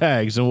us your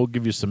tags, and we'll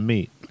give you some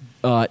meat.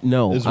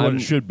 No, Is what it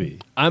should be.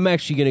 I'm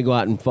actually going to go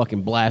out and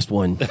fucking blast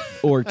one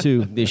or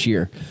two this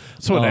year.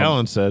 That's what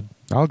Allyn said.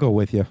 I'll go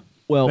with you.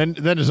 Well,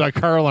 Then as our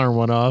car alarm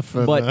went off.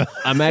 And, but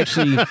I'm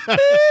actually Should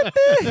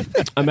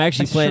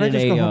I planning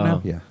just go home a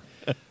now? Yeah.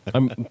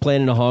 I'm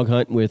planning a hog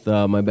hunt with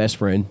my best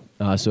friend,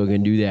 so I'm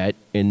going to do that,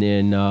 and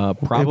then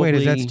probably Wait,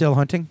 is that still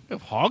hunting? we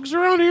have hogs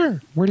around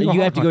here. Where do You go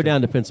have to hog go hunting?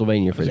 down to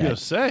Pennsylvania for I was that. gonna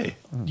say.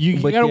 You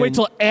But gotta then- wait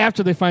till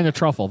after they find the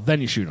truffle, then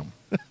you shoot them.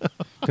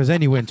 Because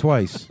then you win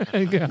twice.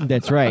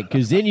 That's right,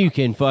 because then you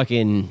can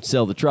fucking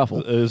sell the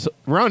truffle.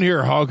 Around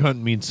here, hog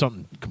hunting means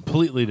something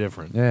completely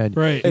different. Yeah,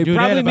 Right. you It do that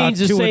probably about means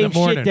the 2 in same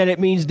morning. shit that it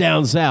means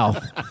down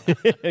south.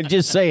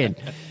 Just saying.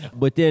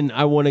 But then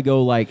I want to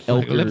go like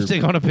elk or,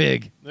 Lipstick on a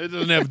pig. It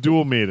doesn't have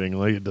dual mating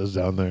like it does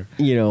down there.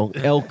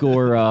 elk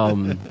or,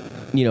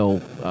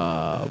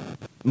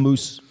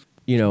 moose,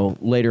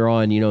 later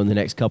on, in the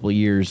next couple of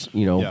years,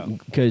 Yeah.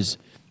 because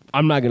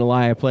I'm not going to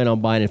lie, I plan on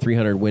buying a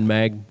 300 Win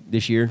Mag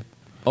this year.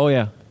 Oh,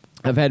 yeah.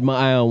 I've had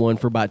my eye on one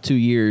for about 2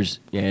 years,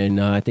 and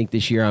I think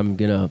this year I'm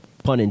going to,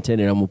 pun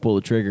intended, I'm going to pull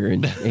the trigger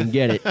and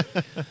get it.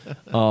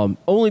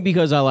 Only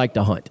because I like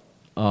to hunt.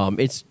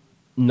 It's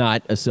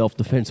not a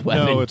self-defense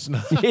weapon. No, it's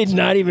not. It's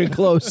not even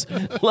close.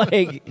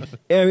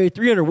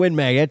 300 Win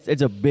Mag,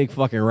 that's a big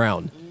fucking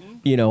round.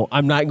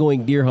 I'm not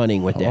going deer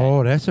hunting with that.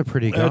 Oh, that's a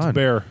pretty gun. That's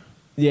bear.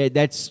 Yeah,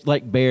 that's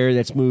like bear,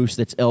 that's moose,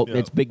 that's elk, Yeah.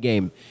 that's big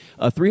game.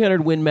 A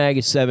 300 Win Mag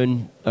is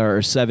 7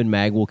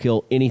 mag will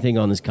kill anything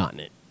on this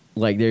continent.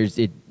 Like it's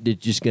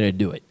just gonna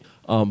do it.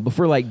 But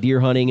for like deer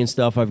hunting and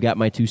stuff, I've got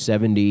my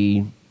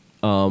 270.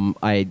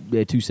 I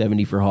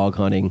 270 for hog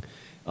hunting.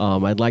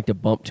 I'd like to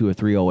bump to a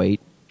 308,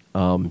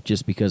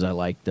 just because I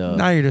like the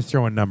Now you're just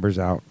throwing numbers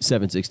out.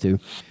 7.62.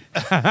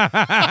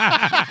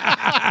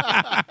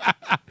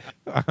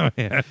 Oh,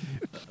 yeah.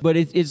 But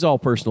it's all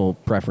personal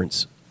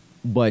preference.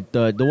 But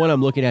the one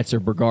I'm looking at is a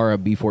Bergara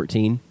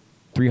B14,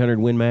 300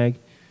 Win Mag.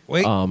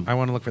 Wait, Um, I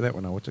want to look for that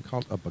one now. What's it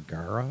called? A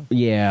Bagara?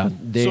 Yeah,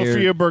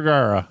 Sophia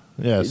Bergara.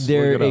 Yes.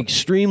 they're look it up.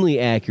 extremely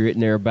accurate,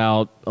 and they're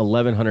about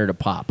 1,100 a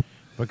pop.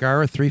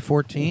 Bagara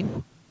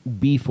 314?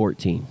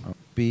 B14.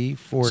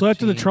 B14. So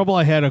after the trouble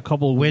I had a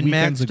couple Win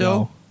Mag weekends still?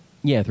 ago,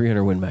 Yeah,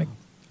 300 Win Mag.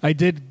 I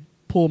did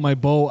pull my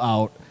bow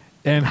out,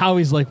 and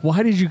Howie's like,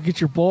 "Why did you get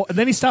your bow?" And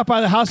then he stopped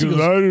by the house. He 'Cause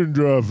goes, I didn't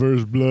draw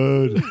first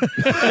blood.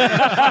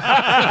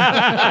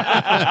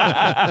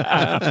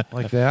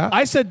 Like that?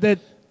 "I said that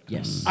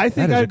Yes. I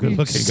think That is a I'd be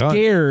good-looking gun.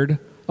 scared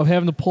of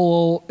having to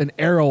pull an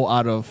arrow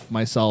out of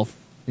myself."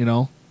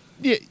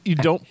 Yeah, you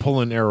don't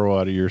pull an arrow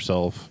out of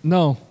yourself.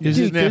 No, You Is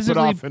it snap it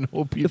physically- off and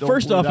hope you don't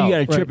First bleed off, you out. got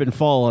to trip Right. and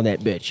fall on that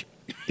bitch.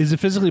 Is it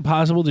physically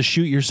possible to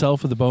shoot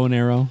yourself with a bow and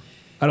arrow?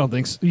 I don't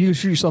think so. You can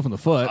shoot yourself in the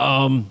foot.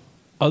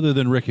 Other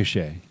than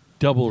ricochet,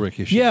 double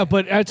ricochet. Yeah,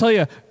 but I tell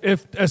you,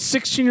 if a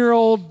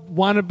 16-year-old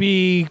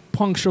wannabe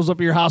punk shows up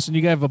at your house and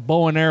you have a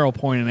bow and arrow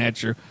pointing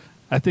at you,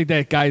 I think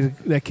that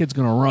kid's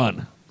gonna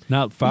run.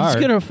 Not far. He's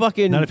gonna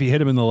fucking. Not if you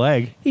hit him in the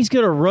leg. He's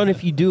gonna run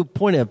if you do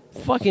point a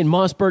fucking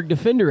Mossberg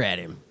Defender at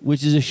him,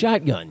 which is a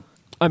shotgun.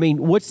 I mean,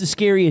 what's the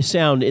scariest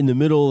sound in the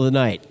middle of the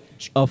night?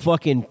 A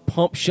fucking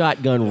pump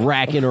shotgun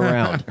racking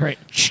around. Right.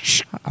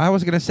 I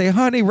was going to say,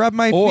 honey, rub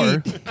my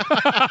Or, feet.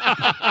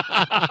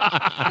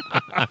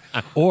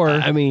 or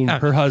I mean,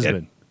 her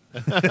husband.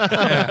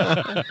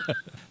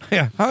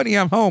 Yeah, honey,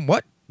 I'm home.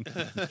 What?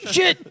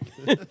 shit.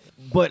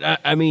 But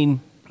I mean,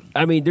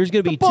 there's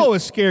gonna be Bow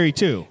is scary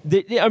too.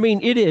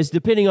 it is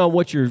depending on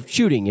what you're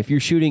shooting. If you're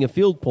shooting a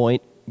field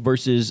point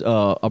versus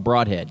a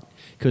broadhead,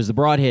 because the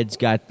broadhead's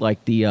got like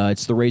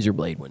it's the razor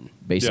blade one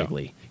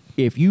basically.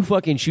 If you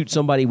fucking shoot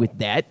somebody with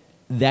that,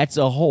 that's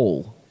a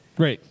hole.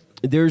 Right.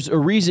 There's a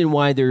reason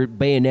why their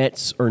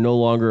bayonets are no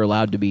longer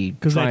allowed to be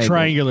Because that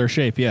triangular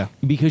shape, yeah.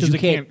 Because you they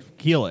can't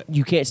heal it.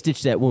 You can't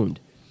stitch that wound.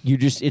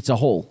 It's a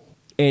hole,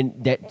 and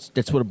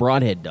that's what a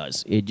broadhead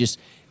does. It just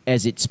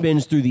as it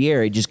spins through the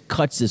air, it just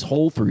cuts this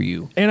hole through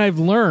you. And I've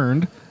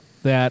learned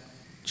that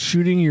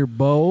shooting your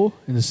bow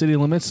in the city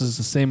limits is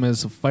the same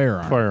as a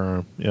firearm.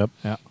 Firearm. Yep.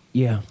 Yeah.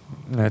 Yeah.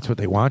 That's what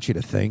they want you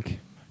to think.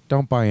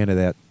 Don't buy into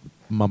that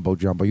mumbo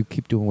jumbo. You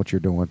keep doing what you're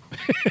doing.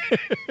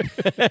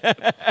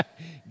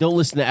 Don't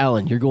listen to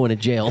Allyn. You're going to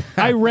jail.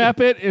 I wrap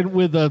it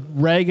with a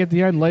rag at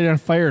the end, light it on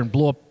fire, and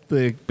blow up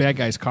the bad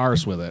guys'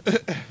 cars with it.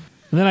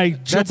 And then I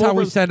jump That's how over.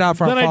 we send out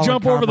for our Then I fallen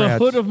jump over the comrades.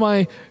 hood of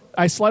my.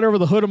 I slide over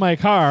the hood of my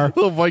car,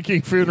 Little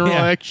Viking funeral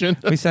Yeah. action.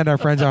 We send our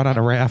friends out on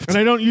a raft. and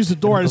I don't use the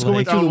door. I just go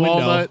in through the Down window.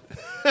 Walnut.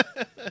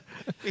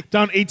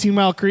 Down 18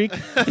 Mile Creek.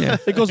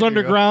 It goes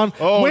underground.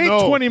 Oh, Wait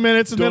no. 20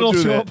 minutes, and then Don't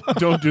it'll do show that. up.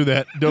 Don't do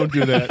that. Don't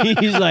do that.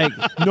 He's like,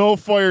 No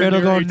fire It'll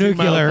near go 18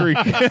 Mile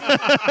nuclear.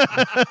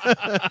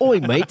 Creek. "Oi,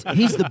 mate,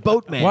 he's the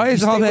boatman. Why You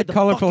is all stay that with the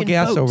colorful fucking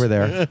gas boat." over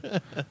there?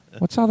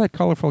 What's all that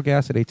colorful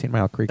gas at 18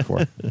 Mile Creek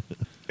for? It's a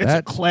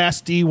That's-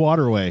 Class D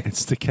waterway.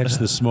 It's to catch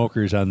the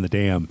smokers on the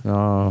dam.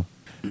 Oh.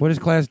 What does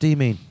Class D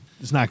mean?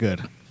 It's not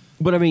good.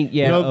 But I mean,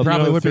 yeah,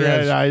 probably would be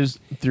three-eyed that. eyes.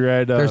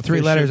 Three-eyed. There's three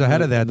fish letters in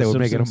ahead of that The that would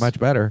make it Simpsons. much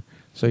better.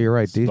 So you're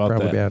right. D's about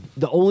probably that. bad.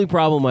 the only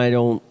problem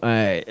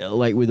I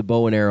like with the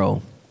bow and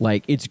arrow,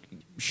 like it's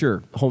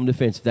sure home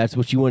defense if that's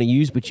what you want to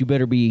use, but you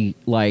better be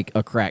like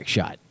a crack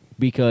shot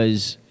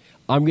because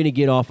I'm gonna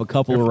get off a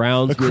couple of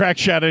rounds. A crack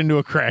shot into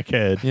a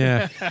crackhead.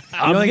 Yeah. You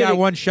only got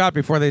one shot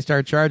before they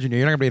start charging you.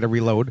 You're not going to be able to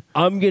reload.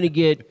 I'm gonna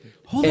get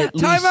at least-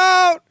 Time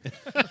out!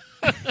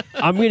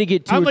 I'm gonna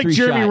get 2 I'm or like 3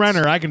 Jeremy shots.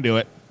 Renner. I can do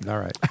it. All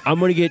right. I'm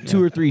gonna get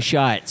 2 or 3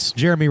 shots.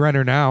 Jeremy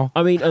Renner now.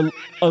 I mean,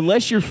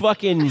 unless you're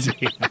fucking,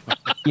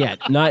 yeah,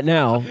 not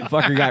now.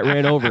 Fucker got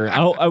ran over.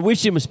 I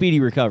wish him a speedy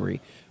recovery,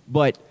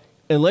 but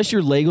unless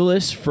you're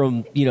Legolas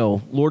from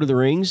Lord of the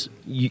Rings,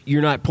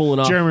 you're not pulling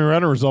off. Jeremy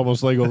Renner was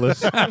almost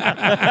Legolas.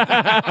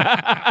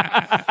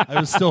 I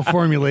was still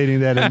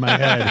formulating that in my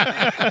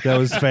head. That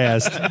was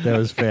fast.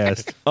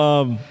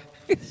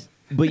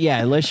 But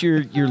yeah, unless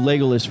you're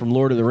Legolas from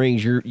Lord of the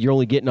Rings, you're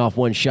only getting off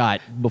one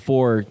shot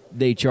before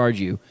they charge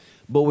you.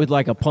 But with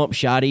like a pump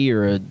shotty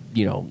or a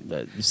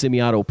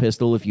semi-auto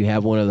pistol, if you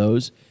have one of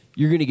those,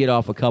 you're going to get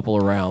off a couple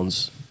of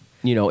rounds.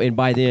 And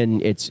by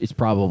then it's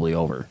probably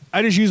over.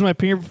 I just use my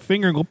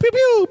finger and go pew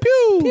pew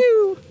pew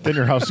pew. Then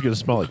your house is going to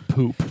smell like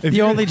poop.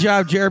 The only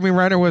job Jeremy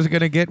Renner was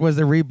going to get was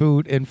the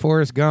reboot in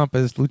Forrest Gump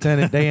as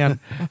Lieutenant Dan.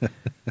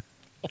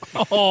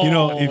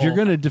 If you're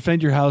going to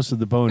defend your house with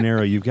the bow and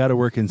arrow, you've got to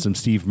work in some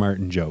Steve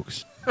Martin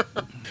jokes.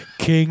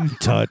 King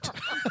Tut.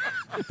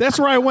 That's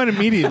where I went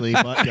immediately.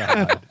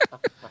 But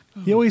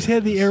He always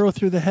had the arrow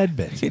through the head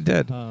bit. He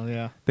did. oh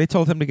yeah, They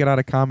told him to get out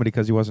of comedy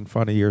because he wasn't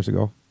funny years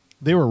ago.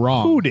 they were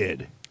wrong. Who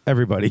did?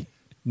 Everybody.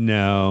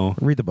 No.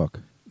 Read the book.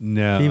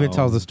 No. He even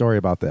tells the story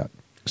about that.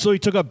 So he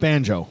took up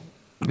banjo.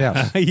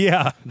 Yes.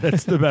 Yeah,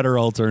 that's the better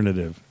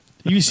alternative.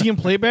 You see him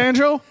play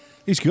banjo?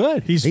 He's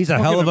good. He's a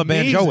hell of a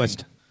amazing.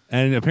 banjoist.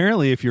 And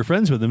apparently, if you're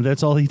friends with him,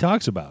 that's all he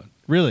talks about.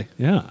 Really?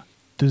 Yeah.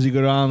 Does he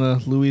go down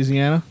to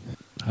Louisiana?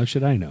 How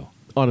should I know?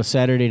 On a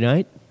Saturday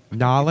night?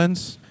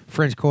 Nolans,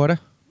 French Quarter.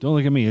 Don't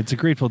look at me. It's a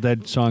Grateful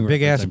Dead song.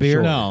 Big reference, ass I'm beer?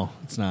 sure. No,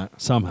 it's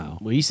not. Somehow.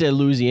 Well, he said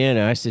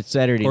Louisiana. I said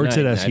Saturday Or night.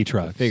 Tedeschi I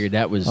Trucks. figured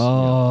that was.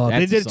 Oh, they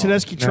that's the did song.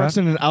 Tedeschi Trucks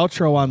in an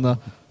outro on the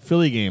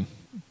Philly game.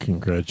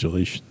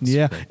 Congratulations.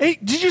 Yeah. Hey,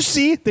 did you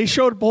see? They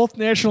showed both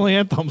national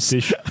anthems.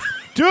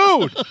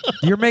 Dude,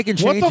 You're making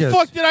what changes. the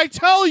fuck did I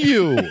tell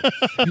you?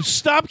 You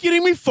stop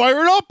getting me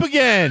fired up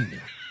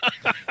again.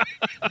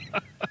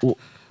 Well,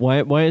 why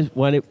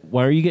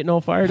are you getting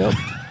all fired up?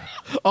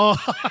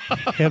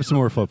 Have some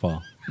more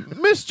football.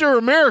 Mr.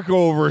 America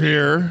over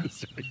here,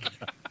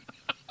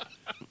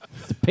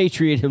 The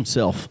Patriot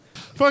himself.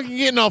 fucking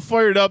getting all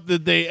fired up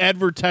that they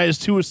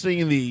advertised who was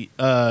singing the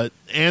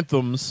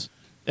anthems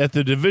at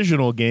the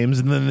divisional games,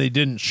 and then they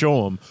didn't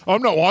show them.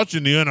 I'm not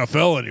watching the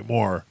NFL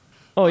anymore.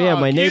 Oh yeah,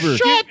 my neighbor.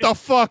 Shut the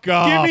fuck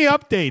up. Give me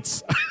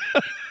updates.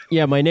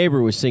 Yeah, my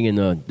neighbor was singing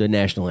the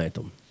national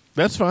anthem.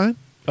 That's fine.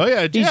 Oh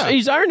yeah,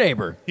 He's our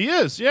neighbor. he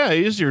is. Yeah,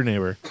 he is your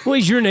neighbor. Well,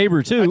 he's your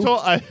neighbor too.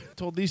 I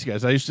told these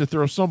guys I used to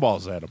throw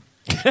snowballs at him.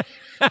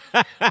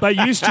 By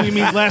used to, you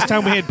mean last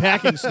time we had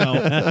packing snow.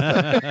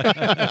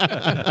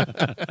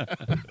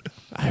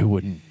 I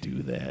wouldn't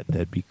do that.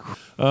 That'd be.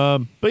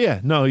 But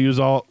yeah, no, he was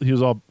all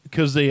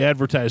because they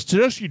advertised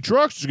Tedeschi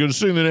Trucks is going to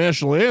sing the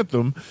national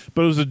anthem,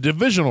 but it was a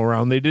divisional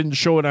round. They didn't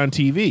show it on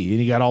TV, and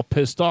he got all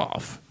pissed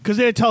off. Because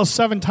they had to tell us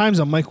 7 times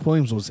that Mike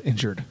Williams was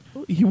injured.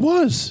 He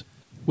was.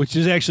 Which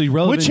is actually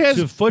relevant Which has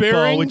to football,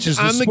 bearing which is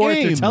the on the sport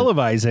they're game.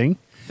 televising.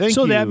 Thank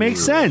so you. that makes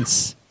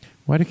sense.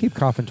 Why do you keep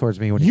coughing towards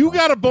me when You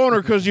got a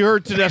boner because you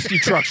heard Tedeschi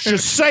Trucks.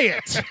 Just say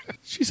it.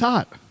 She's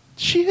hot.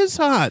 She is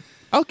hot.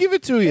 I'll give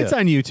it to you. It's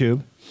on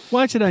YouTube.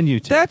 Watch it on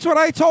YouTube. That's what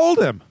I told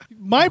him.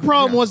 My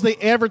problem was they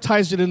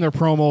advertised it in their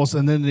promos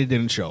and then they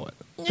didn't show it.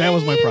 That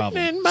was my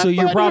problem. So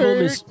your problem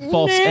is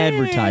false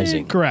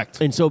advertising.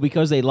 Correct. And so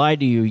because they lied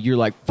to you, you're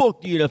like,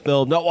 fuck the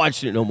NFL, I'm not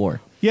watching it no more.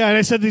 Yeah, and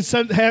I said they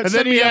sent And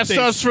then he asked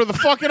us for the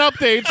fucking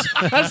updates.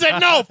 I said,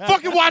 no,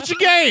 fucking watch a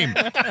game.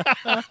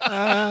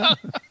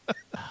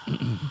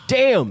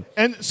 Damn.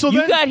 And so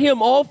You then, got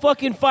him all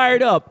fucking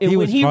fired up. And He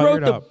when was he wrote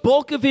fired the up.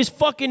 bulk of his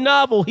fucking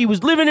novel, he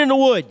was living in the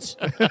woods.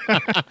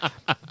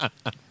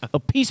 A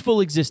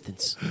peaceful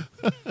existence.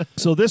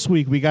 so this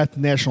week we got the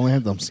national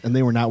anthems and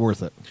they were not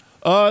worth it.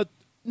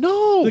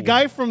 No. The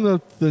guy from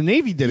the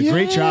Navy did a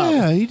great job.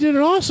 Yeah, he did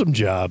an awesome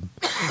job.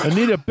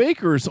 Anita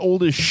Baker is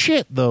old as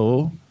shit,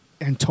 though.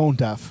 And tone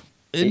deaf.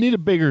 Anita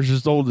Baker's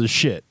just old as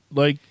shit.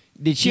 Like,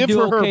 Did she give do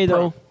her okay,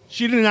 though?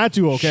 She did not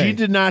do okay. She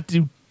did not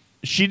do.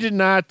 She did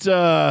not. She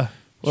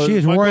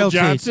is Michael royalty.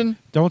 Johnson.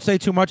 Don't say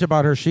too much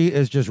about her. She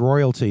is just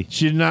royalty.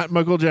 She did not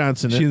Michael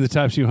Johnson. She in the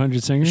top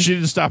 200 singers? She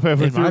didn't stop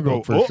halfway In through my and go,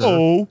 book, for sure.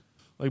 uh-oh,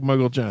 like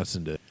Michael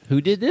Johnson did. Who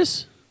did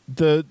this?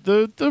 The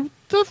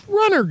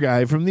runner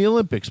guy from the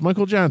Olympics,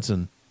 Michael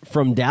Johnson.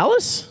 From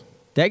Dallas?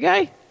 That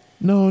guy?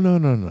 No.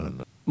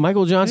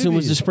 Michael Johnson Maybe.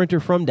 was the sprinter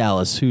from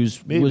Dallas who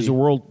Maybe. was a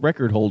world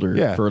record holder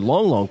Yeah. for a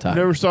long, long time.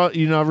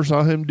 You never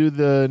saw him do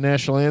the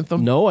national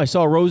anthem? No, I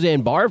saw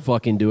Roseanne Barr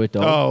fucking do it,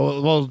 though.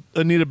 Oh, well,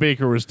 Anita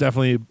Baker was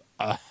definitely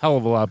a hell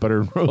of a lot better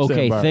than Roseanne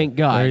okay, Barr. thank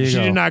God. There you She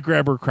go. did not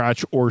grab her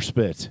crotch or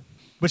spit.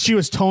 But she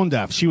was tone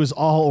deaf. She was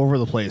all over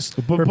the place.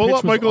 But Her pull pitch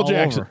up was Michael all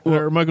Jackson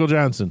over. or Michael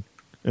Johnson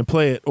and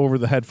play it over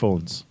the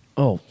headphones.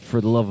 Oh, for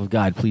the love of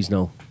God, please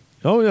no.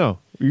 Oh no,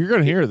 you're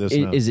gonna hear this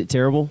now. Is it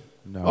terrible?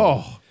 No.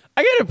 Oh,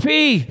 I gotta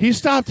pee. he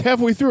stopped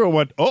halfway through and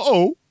went,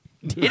 "Uh-oh."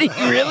 Did he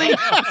really?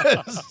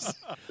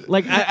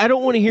 Like, I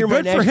don't want to hear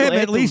my Good for national him. At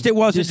anthem least it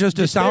wasn't just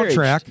a disparaged.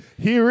 soundtrack.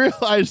 He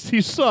realized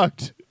he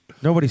sucked.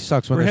 Nobody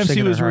sucks when they're Perhaps he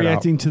singing was their heart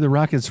reacting to the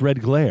Rockets'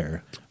 red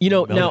glare. You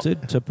know, now,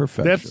 Melted to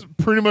perfection. That's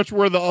pretty much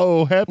where the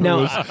uh-oh happened.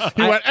 Now, Was.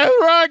 He went,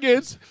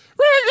 Rockets,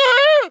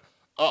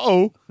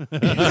 uh-oh.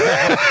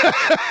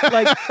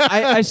 like,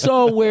 I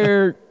saw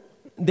where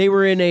they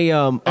were in a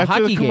After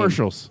hockey the game.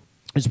 commercials.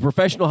 It's a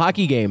professional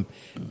hockey game,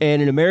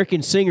 and an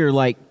American singer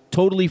like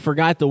totally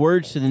forgot the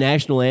words to the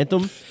national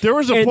anthem. There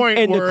was a point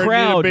and where the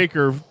crowd,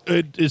 Anita Baker,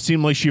 it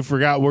seemed like she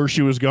forgot where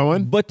she was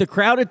going. but the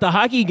crowd at the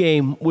hockey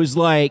game was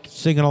like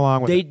Singing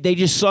along with it. they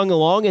just sung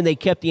along and they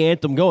kept the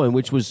anthem going,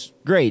 which was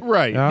great.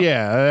 Right, Yeah.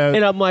 yeah.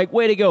 And I'm like,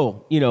 way to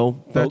go,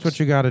 That's folks. what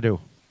you got to do.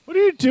 What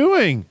are you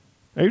doing?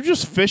 Are you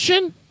just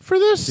fishing for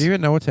this? Do you even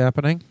know what's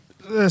happening?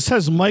 It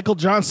says Michael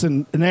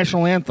Johnson, the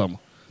national anthem.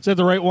 Is that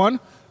the right one?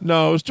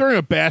 No, it was during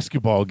a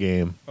basketball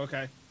game.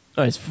 Okay.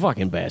 Oh, it's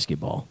fucking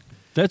basketball.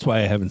 That's why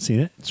I haven't seen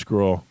it.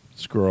 Scroll.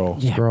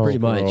 Yeah, Scroll, pretty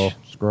scroll, much.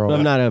 scroll. But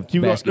I'm not a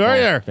Keep going. basketball Right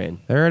there. fan.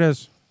 There it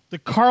is. The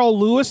Carl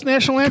Lewis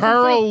national anthem.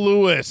 Carl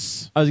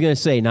Lewis. I was gonna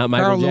say not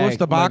Michael Carl Lewis, Jack-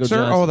 the Michael boxer?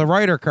 Johnson. Oh, the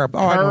writer. I know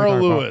what you're Carl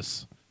talking about.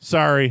 Lewis.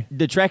 Sorry.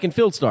 the track and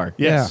field star.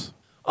 Yes.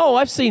 Oh,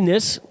 I've seen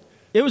this.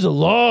 It was a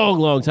long,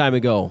 long time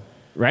ago,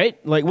 right?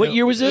 Like what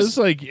year was this?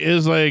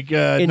 It's like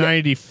In the-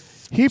 90.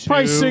 He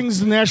probably sings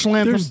the national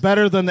anthem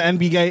better than the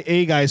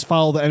NBA guys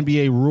follow the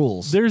NBA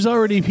rules. There's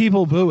already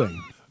people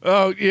booing.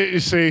 Oh, you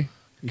see.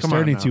 You're Come on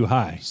starting now. too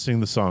high. Sing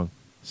the song.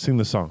 Sing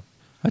the song.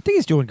 I think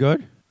he's doing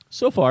good.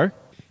 So far,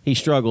 he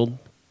struggled.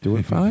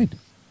 Doing fine.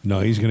 No,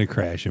 he's going to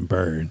crash and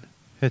burn.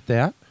 Hit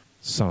that.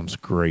 Sounds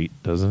great,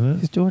 doesn't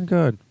He's it? doing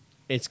good.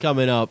 It's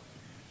coming up.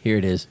 Here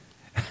it is.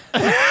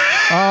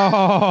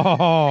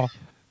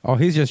 Oh,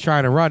 he's just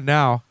trying to run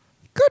now.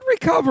 Good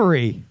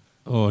recovery.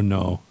 Oh,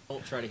 no.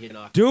 Don't try to hit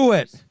knock. Do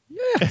it.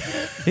 Yeah,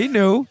 he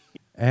knew.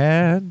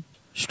 And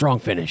Strong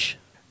finish.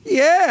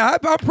 yeah,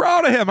 I'm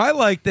proud of him. I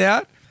like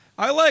that.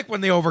 I like when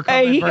they overcome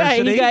Hey,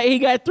 adversity. he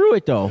got through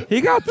it though.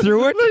 He got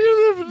through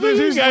it.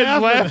 These guys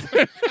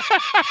laughing.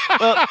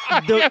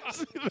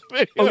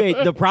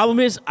 Okay, the problem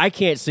is I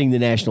can't sing the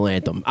national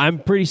anthem. I'm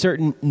pretty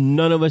certain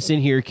none of us in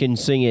here can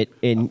sing it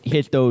and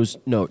hit those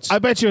notes. I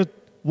bet you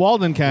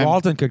Walden can.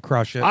 Walden could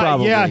crush it.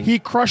 Probably. Yeah, he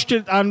crushed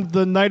it on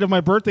the night of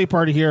my birthday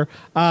party here.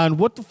 On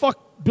what the fuck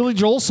Billy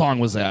Joel song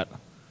was that?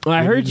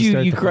 I heard need to you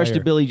start the crushed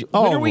fire. a Billy.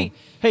 Oh.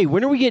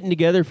 When are we getting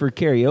together for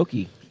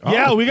karaoke?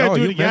 Yeah, we got to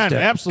do you it again. missed it.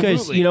 Absolutely.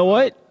 Because you know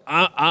what,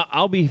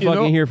 I'll be fucking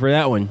know- here for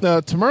that one.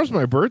 Tomorrow's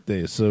my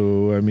birthday,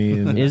 so I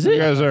mean, Is if it?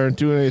 you guys aren't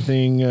doing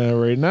anything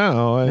right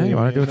now. Yeah, you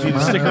want to do it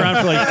tomorrow? Stick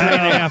around for like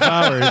 3.5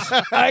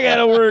 hours. I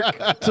gotta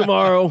work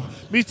tomorrow.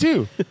 Me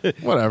too.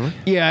 Whatever.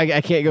 Yeah,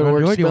 I can't go to You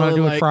work. wanna do it? You want to smelling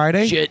do it like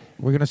Friday? Shit.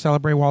 We're going to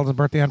celebrate Walden's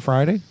birthday on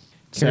Friday?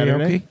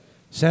 Saturday? Karaoke?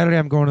 Saturday,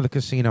 I'm going to the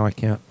casino. I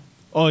can't.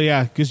 Oh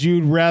yeah, because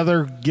you'd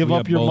rather give We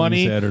up got your bowling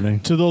money Saturday.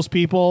 to those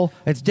people,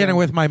 It's dinner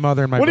with my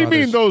mother and my What do you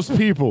mean brothers. those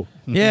people?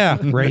 Yeah,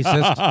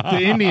 racist.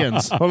 the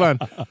Indians. Hold on.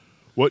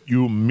 What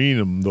you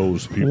mean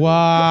those people?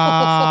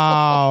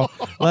 Wow.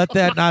 Let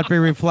that not be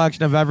a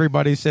reflection of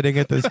everybody sitting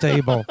at this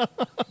table.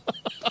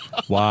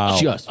 Wow.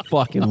 Just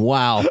fucking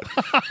wow.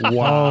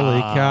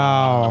 Holy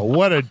cow.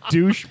 What a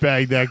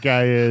douchebag that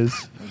guy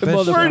is.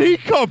 mother- Where'd he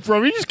come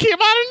from? He just came out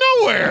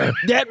of nowhere.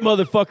 That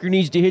motherfucker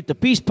needs to hit the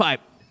peace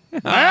pipe.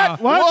 Matt,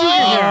 why don't you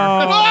get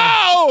here?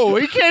 Whoa!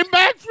 He came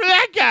back for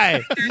that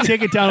guy.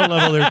 Take it down a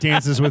level. Their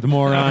dances with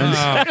morons.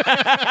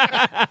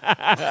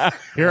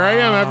 Here I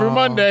am every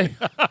Monday.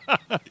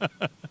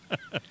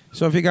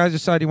 So if you guys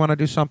decide you want to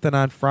do something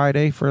on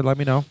Friday, let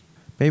me know.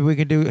 Maybe we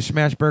can do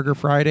Smash Burger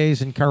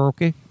Fridays and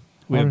karaoke.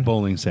 We have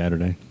bowling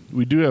Saturday.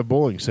 We do have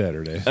bowling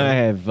Saturday. I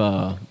have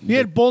We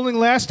had bowling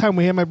last time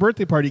we had my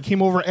birthday party. He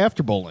came over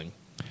after bowling.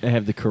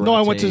 the karate. No,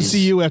 I went to see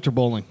you after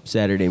bowling,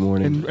 Saturday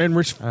morning. and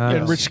Rich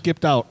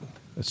skipped out.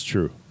 That's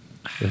true.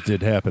 It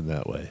did happen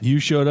that way. You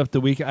showed up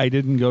the week I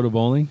didn't go to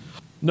bowling.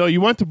 No,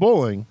 you went to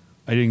bowling.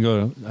 I didn't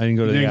go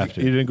to the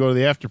after. You didn't go to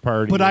the after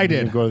party. But I You did.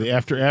 didn't go to the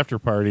after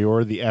party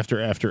or the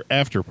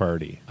after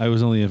party. I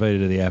was only invited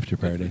to the after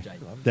party.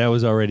 That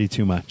was already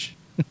too much.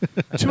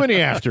 Too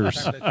many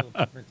afters.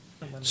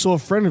 So a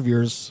friend of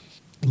yours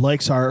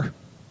likes our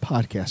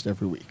podcast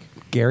every week.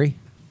 Gary?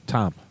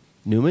 Tom.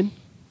 Newman?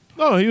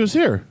 No, he was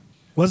here.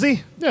 Was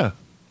he? Yeah,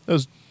 that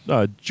was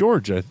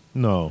George.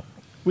 No,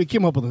 We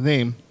came up with a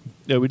name.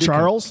 yeah, we did.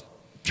 Charles.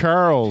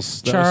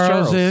 Charles. That was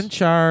Charles in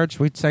charge.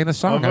 We sang the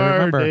song. Of I our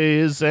remember.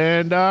 days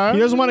and our He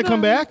doesn't want to come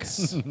back.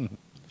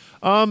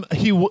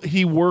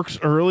 He works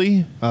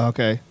early. Oh,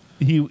 okay.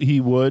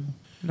 He would.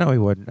 No, he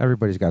wouldn't.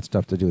 Everybody's got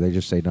stuff to do. They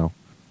just say no.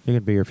 You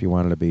can be here if you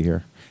wanted to be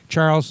here.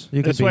 Charles,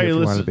 you can That's be why here he if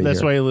you wanted to listens. be That's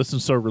here. why he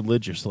listens so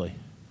religiously.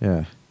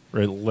 Yeah.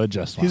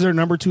 Religiously. He's our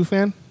number 2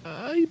 fan.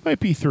 He might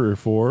be 3 or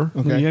 4.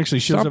 Okay. He actually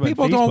shows Some up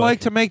people on don't Facebook. like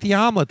to make the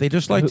omelet. They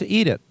just like to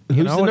eat it. You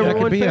Who's know, the and number that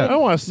could one be fan? it. I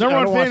don't want to. Number I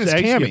one don't want fan is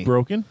eggs Cammy. get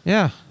broken.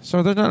 Yeah.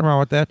 So there's nothing wrong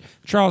with that.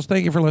 Charles,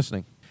 thank you for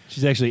listening.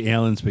 She's actually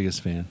Allyn's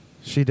biggest fan.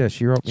 She did.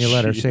 She wrote me a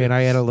letter She saying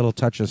I is. had a little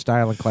touch of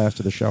style in class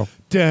to the show.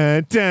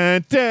 Dun,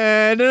 dun,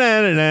 dun,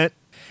 dun, dun, dun.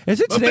 Is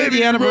it My today baby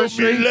the wrote me a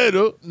anniversary?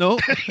 letter. No.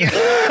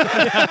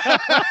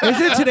 Is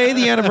it today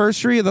the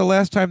anniversary of the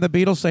last time the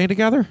Beatles sang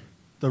together?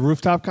 The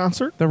rooftop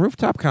concert. The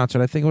rooftop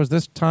concert. I think it was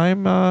this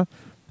time. I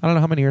don't know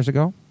how many years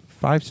ago.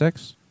 5,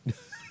 6.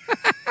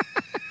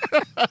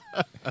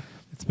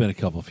 It's been a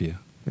couple few.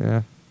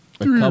 Yeah.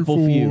 A couple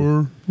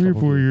few. 3 or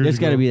 4 years. That's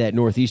got to be that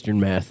northeastern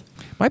math.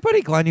 My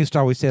buddy Glenn used to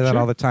always say that Sure.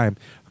 all the time.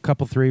 A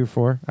couple, 3 or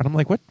 4. And I'm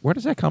like, what? Where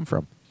does that come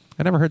from?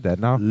 I never heard that.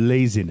 No,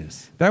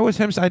 Laziness. that was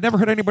him. I never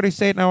heard anybody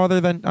say it now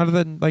other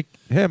than like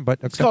him. But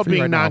It's called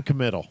being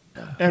non-committal.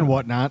 And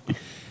whatnot.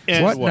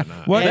 And What?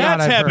 whatnot. What? Yeah, not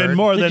That's I've happened heard.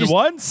 more They than just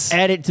once.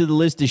 Add it to the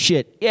list of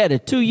shit. Yeah, the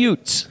 2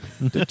 Utes.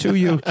 The two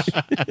Utes.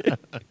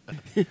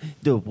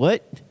 The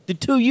what? The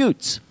 2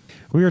 Utes.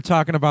 We were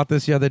talking about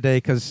this the other day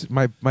because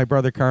my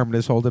brother Carmen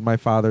is holding my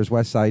father's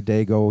West Side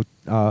Dago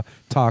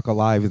talk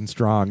alive and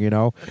strong. You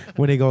know,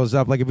 when he goes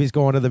up, like if he's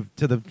going to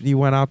the he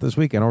went out this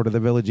weekend over to the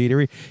Village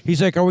Eatery. He's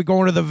like, "Are we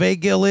going to the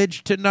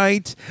Village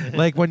tonight?"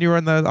 Like when you're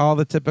in all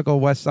the typical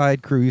West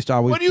Side crew used to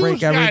always What are you break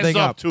guys everything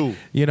up up. to?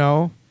 You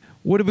know,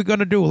 what are we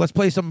gonna do? Let's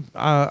play some.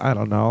 I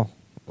don't know.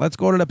 Let's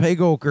go to the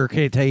Peg-Oker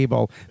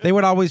table. They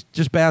would always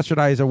just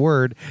bastardize a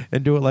word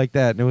and do it like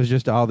that. And it was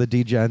just all the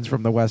D-gens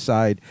from the West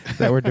Side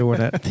that were doing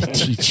it. The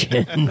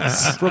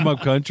T-Gens. From up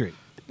country.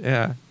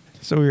 Yeah.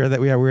 So we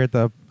were at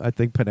the I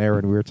think Panera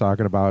and we were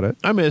talking about it.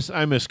 I miss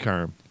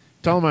Carm.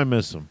 Tell him I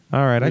miss him.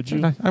 All right, Would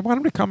you? I want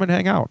him to come and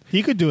hang out.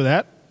 He could do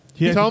that.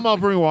 Tell him I'll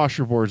bring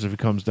washerboards if he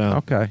comes down.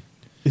 Okay.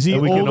 Is he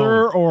And we can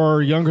older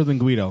or younger than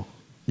Guido?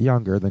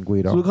 Younger than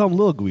Guido. So we'll call him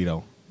Little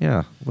Guido.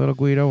 Yeah, little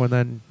Guido, and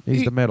then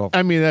he's the middle.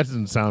 I mean, that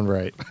doesn't sound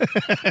right.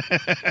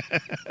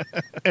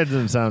 That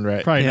doesn't sound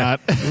right. Probably Yeah.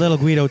 not. Little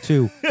Guido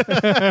too.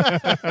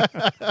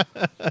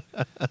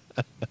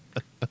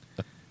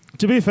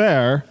 To be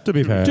fair, To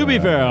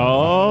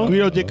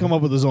Guido did come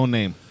up with his own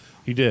name.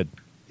 He did.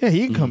 Yeah,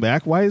 he can come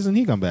back. Why isn't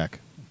he come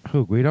back?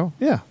 Who, Guido?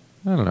 Yeah.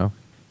 I don't know.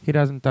 He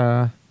doesn't.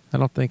 I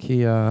don't think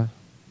he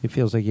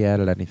feels like he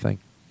added anything.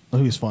 Oh,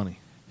 he was funny.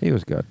 He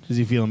was good. Is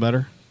he feeling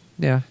better?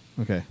 Yeah.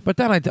 Okay. But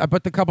then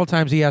but the couple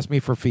times he asked me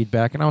for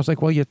feedback, and I was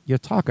like, "Well, you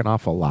talk an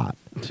awful lot."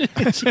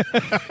 It's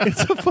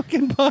a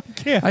fucking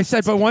podcast. I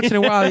said, but once in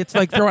a while, it's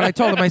like throwing. I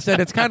told him, I said,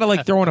 it's kind of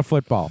like throwing a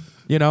football.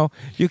 You know,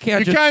 you can't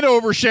You just. kind of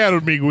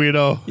overshadowed me,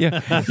 Guido. Yeah,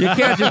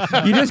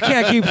 you just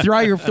can't keep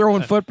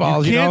throwing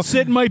footballs. You You can't know,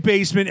 sit in my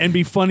basement and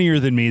be funnier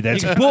than me.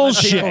 That's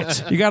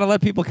bullshit. you got to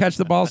let people catch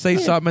the ball, say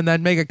something, and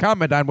then make a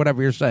comment on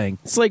whatever you're saying.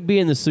 It's like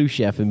being the sous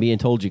chef and being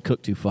told you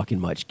cook too fucking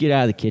much. Get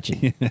out of the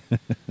kitchen.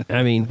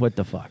 I mean, what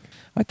the fuck?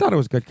 I thought it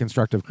was good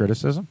constructive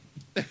criticism.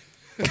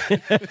 We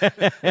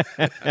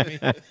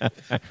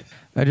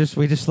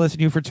just listened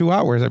to you for 2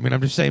 hours. I mean,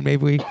 I'm just saying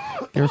maybe we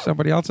give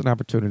somebody else an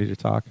opportunity to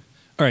talk.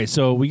 All right,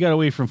 so we got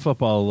away from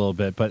football a little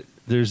bit, but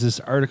there's this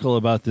article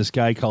about this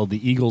guy called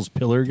the Eagles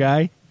Pillar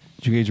Guy.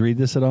 Did you guys read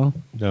this at all?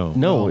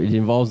 No, it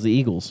involves the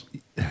Eagles.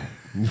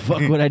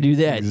 Fuck would I do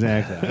that?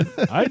 Exactly.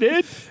 I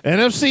did.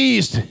 NFC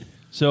East.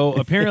 So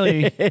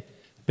apparently,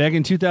 back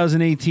in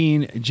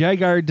 2018,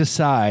 Jagar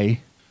Desai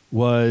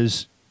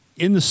was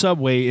in the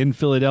subway in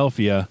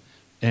Philadelphia,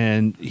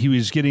 and he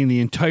was getting the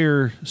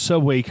entire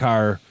subway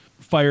car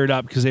fired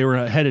up because they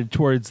were headed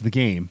towards the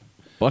game.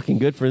 Fucking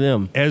good for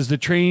them. As the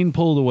train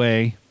pulled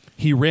away,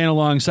 he ran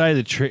alongside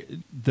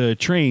the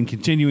train,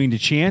 continuing to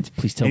chant.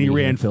 Please tell and me he you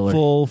ran hit a pillar.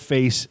 full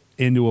face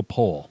into a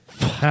pole.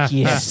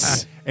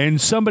 Yes.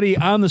 And somebody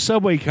on the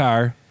subway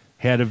car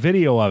had a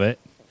video of it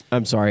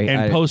I'm sorry.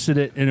 and posted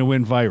it, and it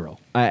went viral.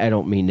 I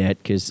don't mean that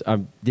because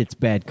it's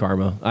bad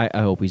karma. I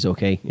hope he's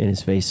okay in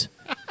his face.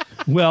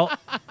 Well,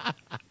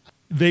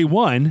 they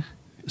won,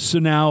 so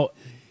now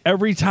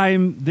every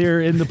time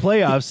they're in the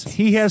playoffs,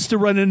 he has to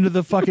run into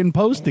the fucking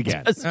post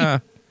again.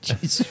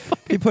 Jesus.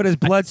 He put his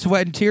blood,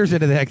 sweat, and tears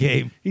into that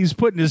game. He's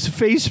putting his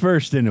face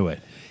first into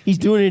it. He's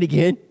doing it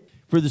again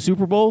for the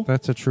Super Bowl?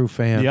 That's a true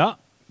fan. Yeah.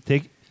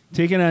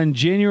 Taken on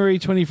January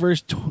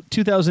 21st,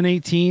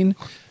 2018,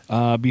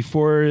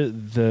 before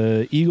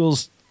the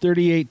Eagles'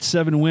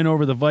 38-7 win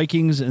over the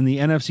Vikings in the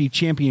NFC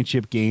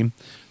Championship game.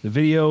 The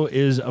video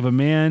is of a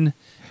man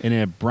in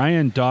a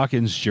Brian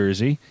Dawkins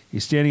jersey.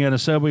 He's standing on a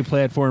subway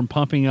platform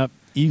pumping up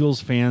Eagles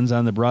fans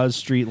on the Broad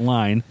Street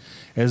line.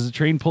 As the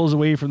train pulls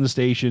away from the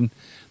station,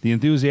 the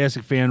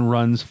enthusiastic fan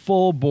runs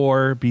full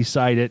bore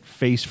beside it,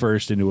 face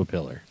first into a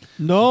pillar.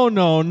 No.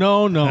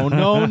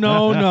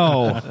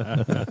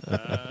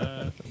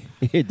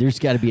 There's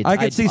got to be a I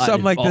could Tide see Pod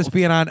something like this involved.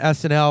 being on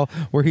SNL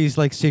where he's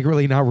like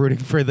secretly now rooting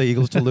for the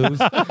Eagles to lose.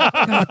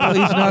 God,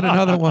 please, not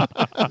another one.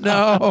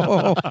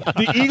 No.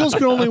 The Eagles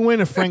could only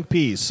win if Frank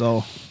pees,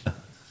 so.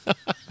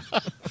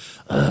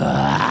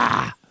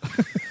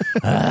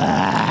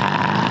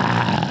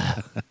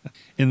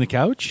 In the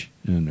couch?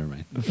 Oh, never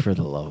mind. For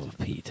the love of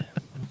Pete.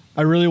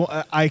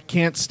 I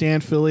can't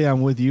stand Philly.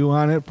 I'm with you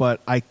on it,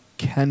 but I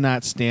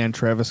cannot stand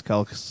Travis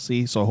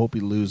Kelce, so I hope he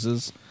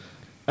loses.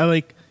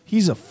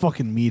 He's a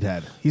fucking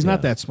meathead. He's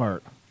not that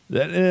smart.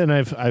 And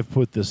I've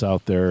put this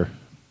out there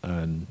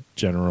on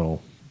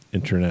general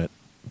internet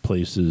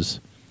places.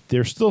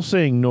 They're still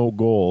saying no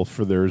goal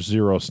for their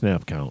 0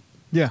 snap count.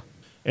 Yeah,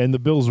 And the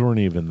Bills weren't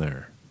even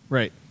there.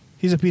 right.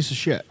 He's a piece of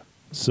shit.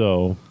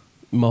 So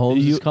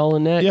Mahomes is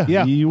calling that?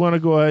 Yeah. You want to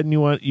go ahead and you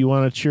want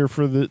to cheer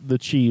for the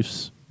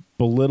Chiefs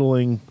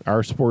belittling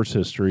our sports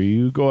history.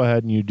 You go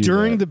ahead and you do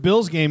During that. the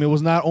Bills game, it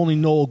was not only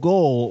no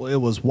goal, it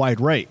was wide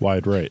right.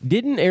 wide right.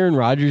 Didn't Aaron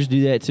Rodgers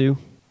do that too?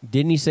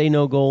 Didn't he say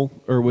no goal?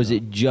 Or was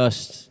it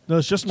just No,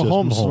 it's just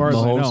Mahomes, as far as I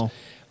Mahomes? know.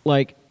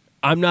 Like,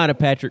 I'm not a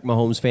Patrick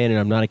Mahomes fan, and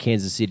I'm not a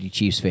Kansas City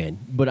Chiefs fan,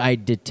 but I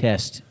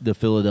detest the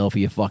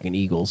Philadelphia fucking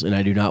Eagles, and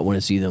I do not want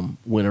to see them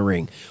win a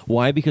ring.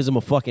 Why? Because I'm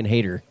a fucking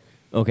hater.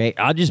 Okay,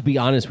 I'll just be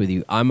honest with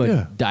you. I'm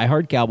a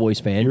diehard Cowboys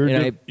fan,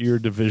 You're a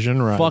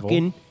division rival.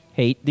 fucking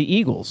hate the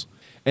Eagles,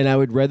 and I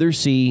would rather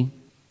see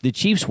the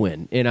Chiefs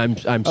win. And I'm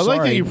I sorry.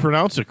 like that you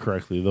pronounce it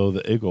correctly, though.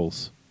 The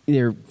Eagles.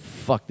 They're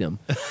fuck them.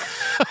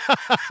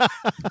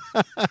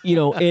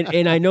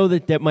 And I know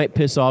that might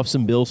piss off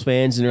some Bills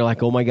fans, and they're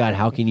like, "Oh my God,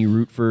 how can you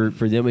root for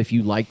them if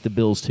you like the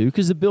Bills too?"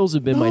 Because the Bills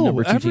have been my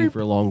number 2 team for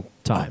a long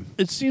time.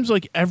 It seems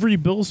like every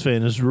Bills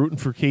fan is rooting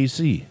for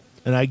KC,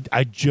 and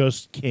I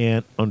just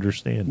can't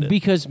understand it.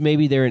 Because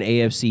maybe they're an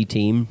AFC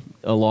team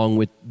along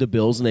with the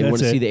Bills, and they That's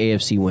want to it. see the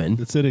AFC win.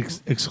 That's it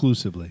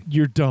exclusively.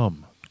 You're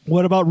dumb.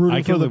 What about rooting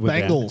I can for the live with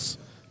that. Bengals?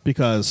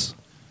 Because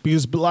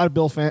a lot of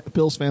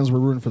Bills fans were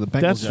rooting for the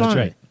Bengals. That's fine.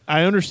 right.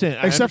 I understand.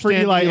 Except for I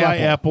understand Eli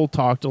Apple. Apple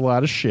talked a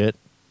lot of shit.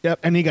 Yep,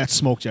 and he got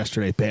smoked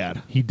yesterday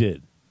bad. He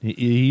did.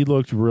 He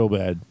looked real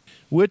bad,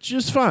 which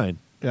is fine.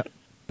 Yep.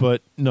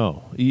 But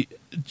no,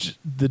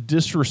 the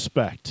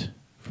disrespect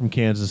from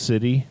Kansas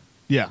City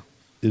Yeah.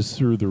 is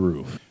through the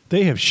roof.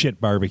 They have shit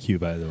barbecue,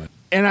 by the way.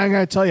 And I got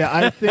to tell you,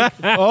 I think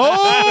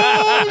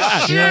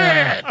Oh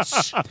shit!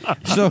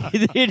 So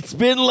It's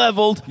been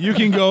leveled. You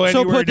can go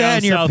so anywhere put that down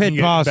in your south pit and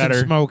get boss better.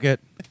 and smoke it.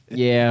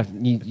 Yeah,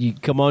 you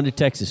come on to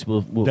Texas.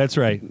 We'll That's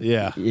right.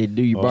 Yeah. do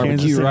your Kansas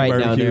barbecue City right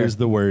down barbecue there. is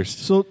the worst.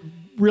 so.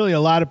 Really, a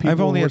lot of people.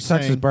 I've only were had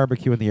Texas saying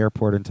barbecue in the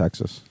airport in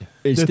Texas.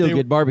 It's that still they-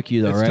 good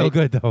barbecue, though, It's right? still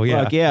good though.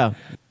 Yeah. Fuck yeah.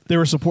 there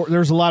was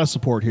a lot of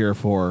support here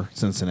for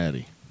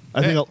Cincinnati.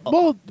 I think.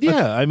 Well,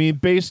 yeah. I mean,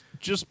 based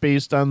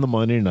on the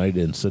Monday night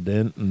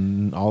incident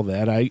and all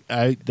that,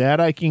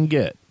 I can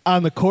get.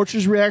 On the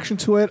coach's reaction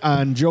to it,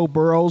 on Joe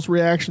Burrow's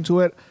reaction to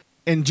it,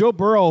 and Joe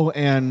Burrow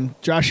and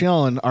Josh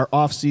Allen are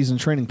off-season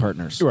training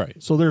partners. Right.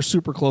 So they're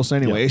super close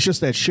anyway. Yeah. It's just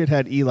that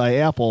shithead Eli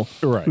Apple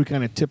Right. who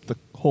kind of tipped the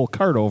whole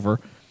cart over.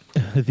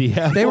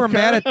 They were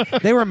mad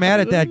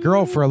at that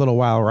girl for a little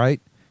while,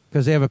 right?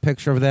 Because they have a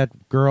picture of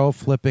that girl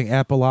flipping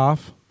Apple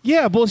off,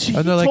 Yeah, but and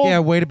they're like, "Yeah,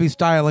 way to be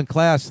style in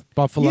class,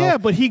 Buffalo." Yeah,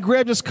 but he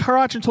grabbed his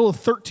crotch and told a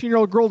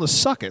 13-year-old girl to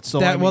suck it. So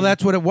Well,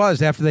 that's what it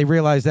was. After they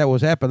realized that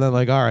was happening, they're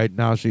like, "All right,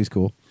 now she's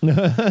cool." Did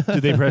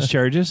they press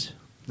charges?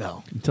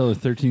 no, You tell a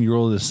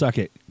 13-year-old to suck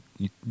it.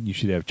 You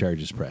should have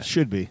charges pressed.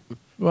 should be.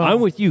 Well,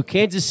 I'm with you.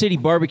 Kansas City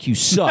barbecue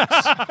sucks.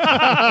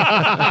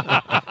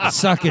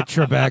 Suck it,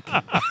 Trebek.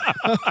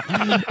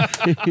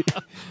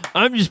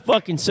 I'm just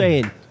fucking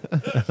saying.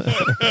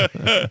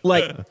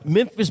 Like,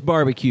 Memphis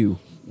barbecue,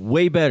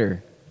 way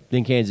better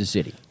than Kansas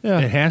City. yeah.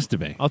 It has to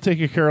be. I'll take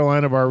a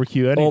Carolina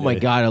barbecue any Oh, my day.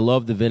 God. I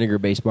love the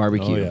vinegar-based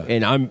barbecue. Oh, yeah.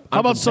 And I'm How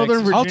about from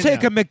Southern Texas. Virginia? I'll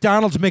take a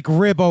McDonald's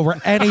McRib over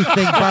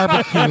anything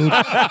barbecued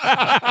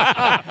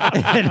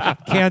in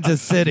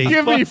Kansas City.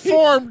 Give me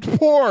formed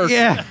pork.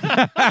 Yeah,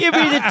 Give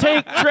me the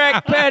tank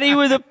track patty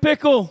with a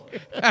pickle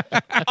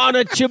on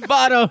a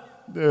ciabatta.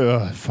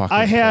 Ugh,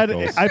 fucking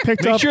pickles. I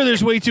picked Make up sure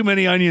there's way too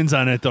many onions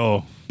on it,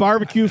 though.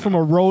 barbecue from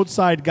a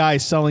roadside guy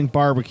selling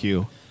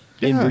barbecue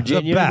In the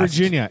Virginia. best.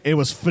 Virginia. It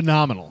was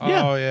phenomenal.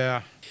 Oh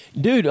yeah.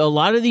 Dude, a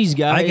lot of these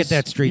guys. I get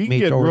that You street can meat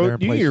get, over there. In you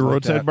can places get like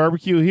roadside that.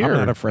 barbecue here. I'm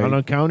not afraid. On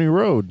a county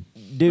road.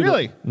 Dude,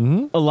 Really?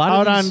 a lot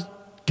Out of these, on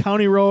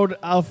County Road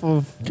off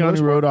of County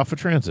road off of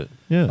Transit.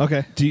 Yeah.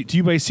 Okay. Do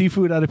you buy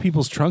seafood out of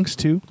people's trunks,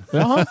 too?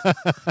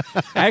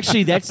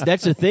 Actually, that's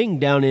a thing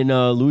down in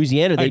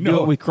Louisiana. They do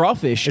know. it with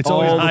crawfish It's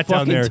all always the hot down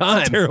fucking there. time.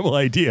 It's a terrible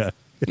idea.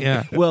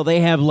 Yeah. Well, they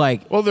have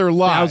like Well, they're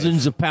live.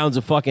 thousands of pounds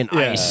of fucking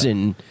ice,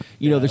 and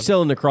they're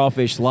selling the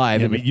crawfish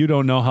live. Yeah, and but you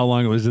don't know how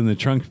long it was in the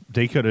trunk.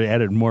 They could have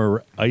added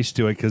more ice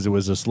to it because it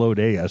was a slow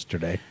day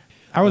yesterday.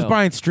 I was Well,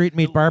 buying street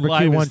meat barbecue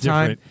live is one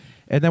time, different.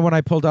 and then when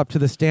I pulled up to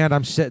the stand,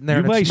 I'm sitting there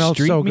You and buy it smells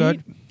street so meat?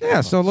 good. Yeah,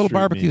 so a little street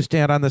barbecue meat.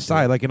 stand on the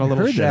side, like in a little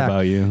heard that shack.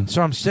 about you.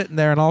 So I'm sitting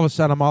there, and all of a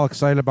sudden, I'm all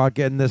excited about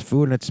getting this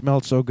food, and it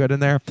smelled so good in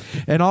there.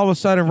 And all of a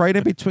sudden, right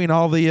in between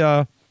all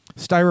the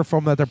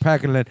styrofoam that they're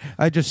packing it in,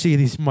 I just see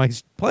these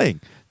mice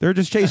playing. They're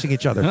just chasing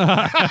each other. They're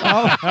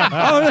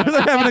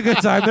having a good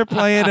time. They're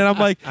playing, and I'm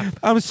like,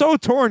 I'm so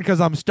torn because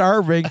I'm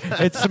starving.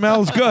 It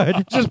smells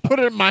good. Just put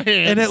it in my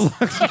hands. And it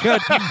looks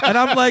good. And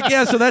I'm like,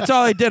 yeah, so that's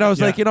all I did. I was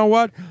like, you know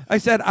what? I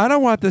said, I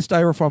don't want this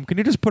styrofoam. Can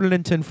you just put it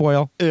in tin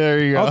foil?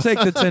 There you go. I'll take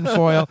the tin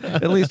foil.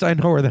 At least I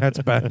know where that's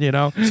been, you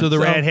know? So the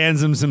rat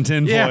hands him some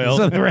tin Yeah, foil.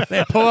 so the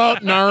rat- Pull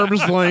out an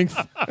arm's length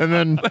and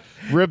then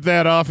rip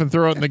that off and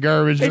throw it in the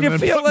garbage. and you then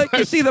feel put like,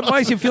 you see the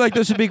mice, you feel like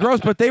this would be gross,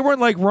 but they weren't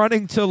like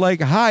running to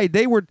like hide.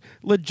 They were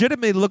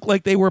legitimately looked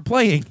like they were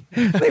playing.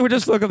 They were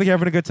just looking like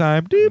having a good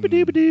time.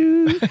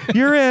 Doo-ba-doo-ba-doo.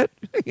 You're it.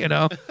 You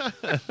know?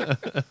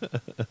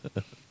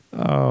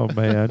 Oh,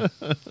 man.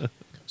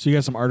 So you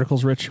got some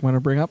articles, Rich, you want to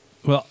bring up?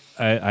 Well,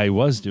 I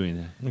was doing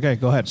that. Okay,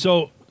 go ahead.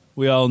 So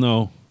we all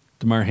know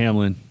Damar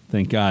Hamlin,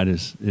 thank God,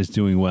 is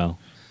doing well.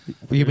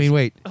 You mean,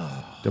 wait.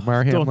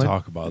 DeMar Hamlin. Don't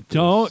talk about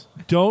this.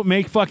 Don't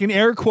make fucking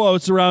air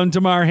quotes around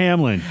DeMar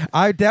Hamlin.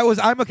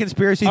 I'm a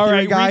conspiracy All theory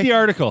right, guy. read the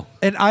article.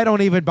 And I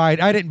don't even buy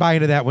it. I didn't buy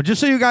into that one.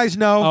 Just so you guys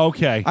know.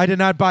 Okay. I did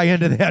not buy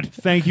into that.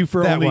 Thank you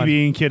for that only one.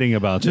 being kidding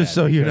about Just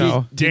that. so you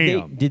know.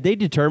 Damn. Did they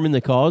determine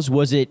the cause?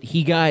 Was it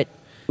he got?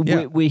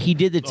 Yeah. He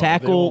did the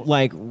tackle won't.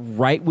 like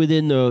right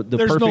within the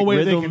There's perfect no way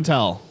rhythm. they can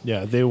tell.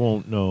 Yeah, they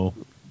won't know.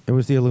 It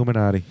was the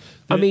Illuminati.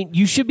 I mean,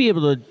 you should be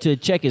able to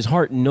check his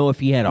heart and know if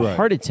he had a Right.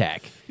 heart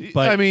attack.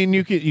 But- I mean,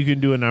 you can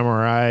do an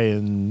MRI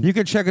and You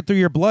can check it through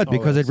your blood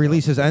because that it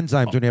releases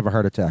enzymes when you have a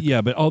heart attack.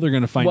 Yeah, but all they're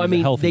going to find Well, I is mean,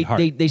 a healthy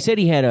heart. they said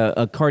he had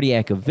a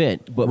cardiac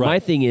event, but my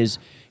Right. thing is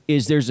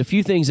there's a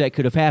few things that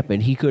could have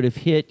happened. He could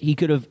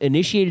have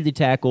initiated the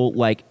tackle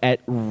like at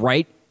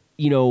right,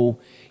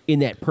 in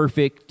that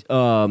perfect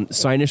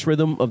sinus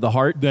rhythm of the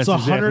heart. That's It's a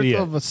exactly hundredth it.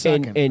 of a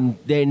second. and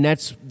then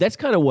that's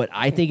kind of what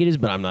I think it is,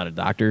 but I'm not a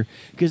doctor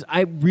because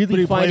I really but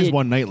he find plays it.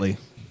 one nightly.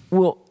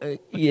 Well,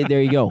 yeah,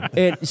 there you go.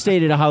 And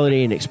stayed at a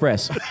Holiday Inn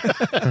Express.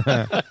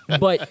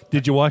 But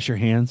Did you wash your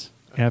hands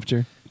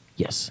after?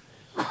 yes,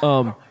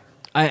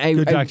 I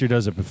Good doctor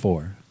does it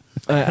before.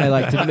 I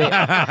like to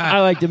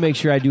I like to make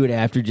sure I do it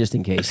after just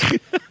in case.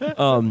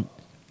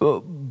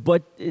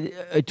 But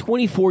a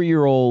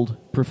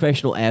 24-year-old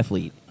professional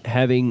athlete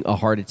having a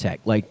heart attack,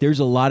 like there's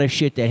a lot of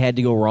shit that had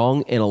to go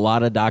wrong, and a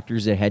lot of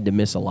doctors that had to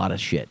miss a lot of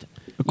shit.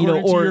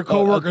 According to or your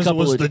coworkers, it couple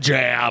was of- the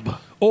jab.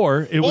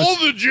 Or it was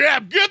the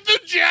jab! Get the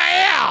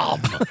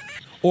jab!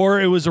 or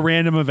it was a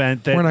random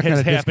event that We're not going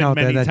has to happened discount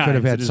many that. That times. could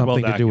have had It is well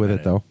something to do with it,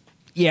 documented. though.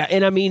 Yeah,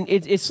 and I mean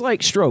it's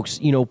like strokes.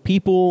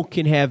 People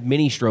can have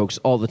mini strokes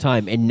all the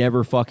time and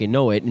never fucking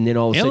know it, and then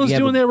all of a sudden Alan's you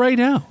have doing that right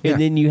now. and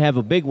then you have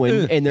a big one,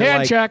 and they're Hand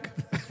like, check.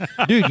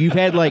 dude, you've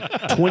had like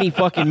 20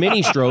 fucking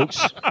mini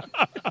strokes.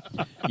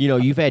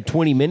 You've had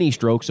 20 mini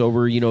strokes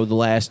over, the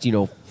last,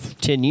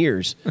 10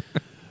 years.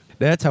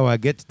 That's how I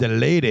get to the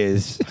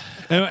ladies.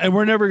 And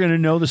we're never going to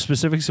know the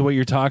specifics of what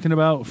you're talking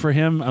about for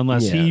him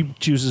unless Yeah. he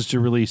chooses to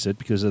release it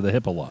because of the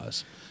HIPAA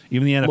laws.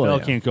 Even the NFL Well,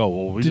 yeah. can't go,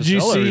 well, we Did just you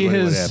tell see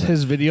everybody what happened.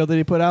 his video that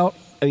he put out?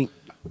 I mean,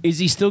 is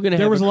he still going to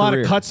have There was a lot of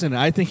career? cuts in it.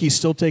 I think he's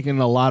still taking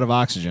a lot of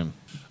oxygen.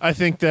 I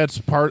think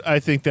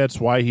that's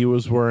why he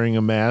was wearing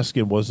a mask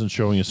and wasn't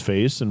showing his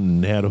face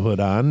and had a hood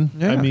on.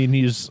 Yeah. I mean,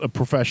 he's a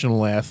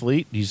professional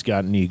athlete. He's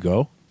got an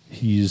ego.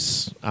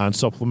 He's on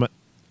supplement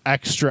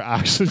extra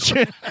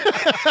oxygen,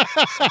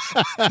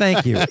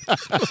 Thank you.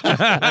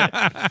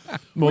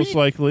 most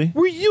likely.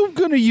 Were you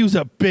going to use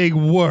a big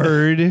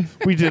word?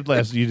 We did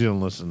last. You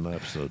didn't listen to the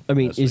episode. I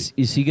mean, last is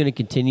week. he going to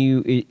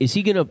continue? Is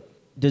he going to?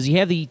 Does he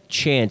have the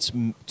chance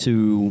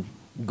to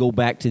go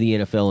back to the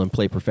NFL and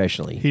play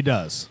professionally? He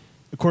does,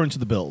 according to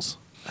the Bills.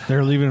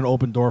 They're leaving an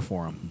open door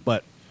for him.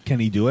 But can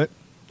he do it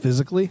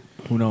physically?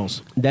 Who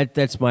knows?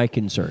 That's my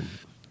concern.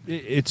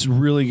 It's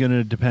really going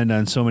to depend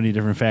on so many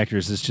different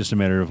factors. It's just a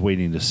matter of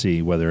waiting to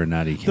see whether or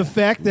not he can. The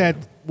fact that,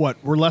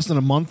 we're less than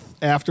a month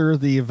after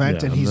the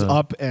event Yeah, and he's no.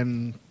 up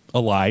and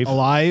alive.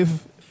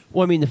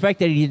 Well, I mean, the fact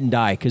that he didn't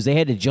die because they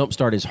had to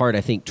jumpstart his heart,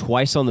 I think,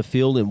 twice on the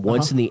field and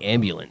once in the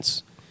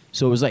ambulance.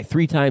 So it was like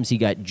 3 times he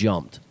got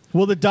jumped.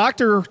 Well, the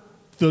doctor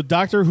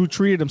who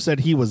treated him said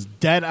he was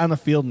dead on the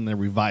field and they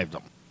revived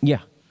him. Yeah.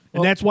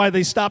 And that's why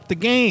they stopped the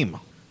game,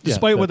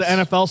 despite what the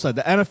that's- NFL said.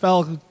 The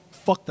NFL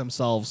fucked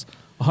themselves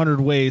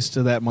 100 ways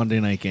to that Monday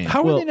night game.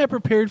 How Well- are they not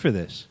prepared for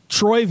this?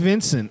 Troy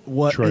Vincent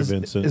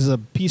Vincent. is a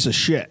piece of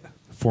shit.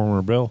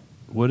 Former Bill.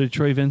 What did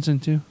Troy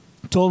Vincent do?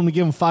 Told him to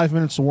give him 5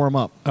 minutes to warm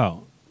up.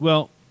 Oh,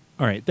 well,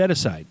 all right. That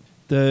aside,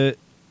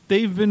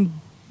 they've been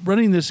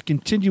running this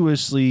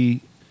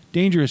continuously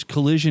dangerous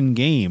collision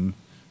game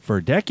for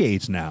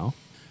decades now.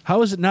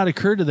 How has it not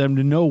occurred to them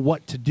to know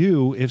what to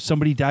do if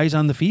somebody dies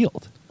on the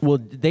field? Well,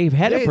 they've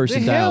had a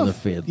person die on the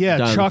field. Yeah,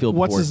 die on the Chuck, field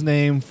what's before. his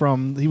name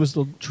he was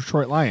the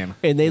Detroit Lion.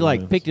 And they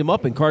picked him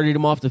up and carted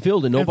him off the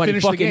field, and nobody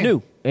finished the fucking game.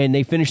 knew. And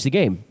they finished the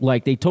game.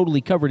 Like they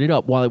totally covered it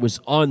up while it was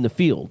on the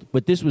field.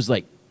 But this was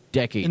like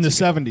decades In the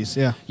ago. 70s,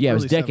 yeah. Yeah, it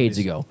was Early decades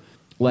 70s. ago.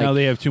 Like, Now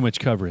they have too much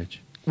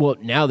coverage. well,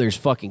 now there's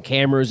fucking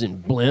cameras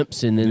and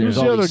blimps, and then Who's there's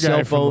the all other these guy cell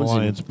from the phones.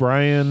 Lions? And,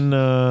 Brian.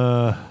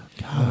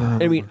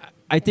 I mean,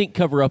 I think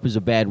cover up is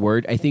a bad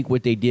word. I think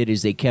what they did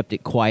is they kept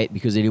it quiet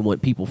because they didn't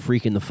want people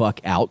freaking the fuck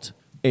out,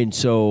 and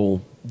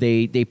so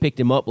they picked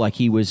him up like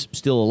he was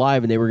still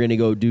alive, and they were going to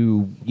go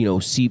do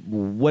see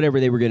whatever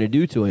they were going to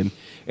do to him,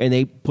 and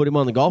they put him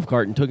on the golf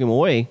cart and took him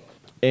away,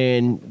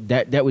 and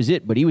that was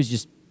it. But he was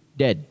just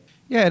dead.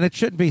 Yeah, and it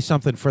shouldn't be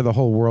something for the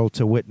whole world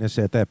to witness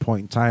at that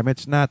point in time.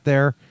 It's not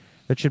there.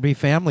 It should be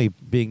family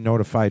being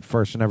notified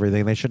first and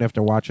everything. They shouldn't have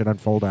to watch it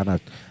unfold on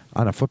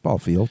a football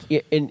field.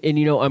 Yeah, and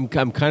I'm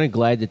kind of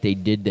glad that they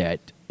did that.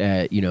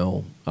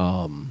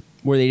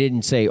 Where they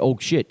didn't say, "Oh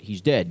shit,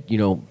 he's dead."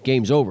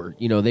 Game's over.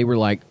 They were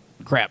like,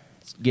 "Crap,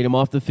 let's get him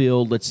off the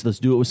field. Let's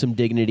do it with some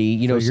dignity."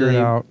 Figure so it they,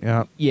 out.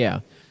 Yeah. Yeah.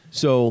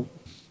 So,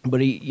 but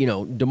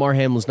DeMar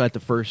Hamlin's not the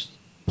first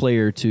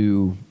player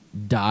to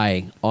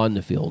die on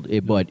the field.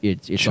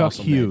 It's Chuck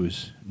awesome,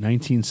 Hughes,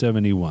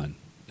 1971,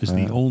 is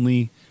the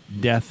only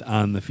death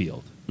on the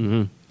field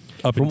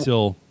up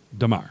until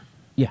DeMar.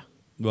 Yeah.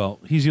 Well,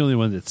 he's the only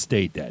one that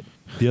stayed dead.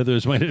 The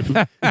others might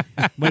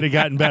have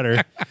gotten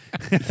better.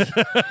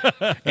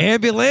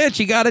 Ambulance,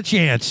 you got a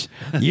chance.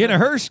 You in a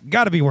hearse,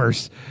 got to be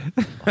worse.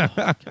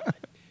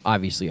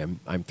 Obviously,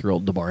 I'm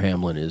thrilled DeMar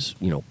Hamlin is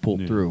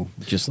pulled through.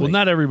 Just Well, like,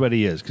 not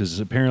everybody is, because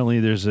apparently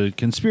there's a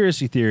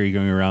conspiracy theory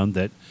going around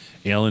that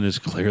Allyn is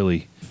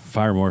clearly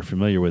far more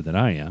familiar with than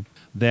I am,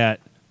 that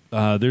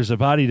there's a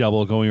body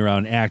double going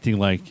around acting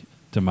like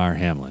DeMar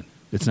Hamlin.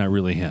 It's not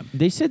really him.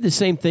 They said the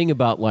same thing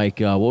about what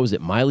was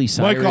it, Miley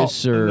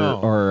Cyrus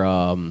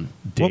or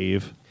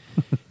Dave.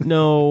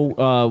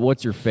 no,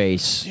 what's her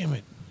face? Damn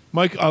it.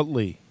 Mike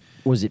Utley.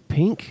 Was it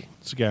Pink?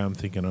 That's the guy I'm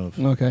thinking of.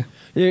 Okay.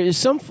 There's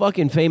some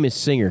fucking famous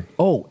singer.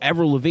 Oh,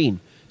 Avril Lavigne,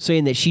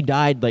 saying that she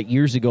died like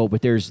years ago,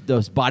 but there's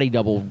those body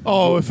double if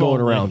going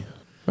only. around.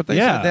 But they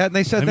Yeah. said that, and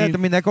they said I that. mean- I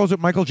mean, that goes with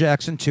Michael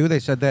Jackson too. They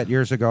said that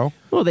years ago.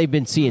 Well, they've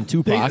been seeing They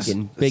Tupac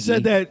and Biggie.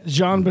 said that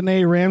Jean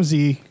Benet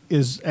Ramsey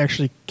is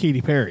actually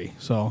Katy Perry.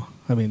 So,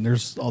 I mean,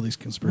 there's all these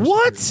conspiracy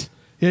What? theories.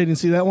 Yeah, you didn't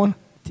see that one?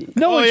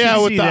 No one should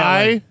with see the that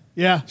eye. one.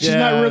 Yeah, she's Yeah,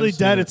 not really I've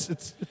seen dead.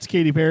 it. It's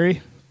Katy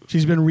Perry.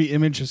 She's been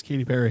re-imaged as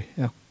Katy Perry.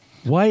 Yeah,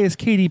 Why is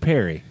Katy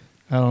Perry?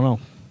 I don't know.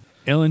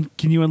 Ellen,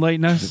 can you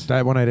enlighten us?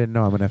 That one I didn't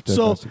know. I'm gonna have to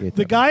So investigate.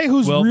 the that guy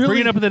who's Well, really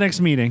bring it up at the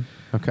next meeting.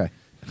 one. Okay.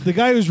 the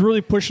guy who's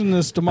really pushing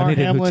this I DeMar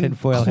needed a Hamlin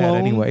tinfoil hat clone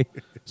anyway.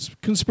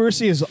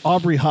 conspiracy is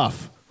Aubrey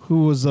Huff,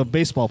 who was a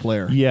baseball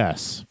player.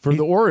 Yes, for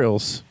the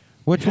Orioles.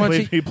 Which He one?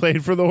 played, he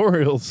played for the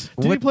Orioles.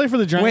 Did he play for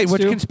the Giants? Wait,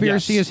 which too?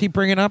 conspiracy Yes. is he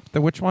bringing up?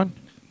 The which one?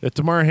 That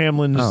DeMar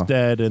Hamlin is Oh.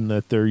 dead and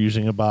that they're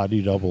using a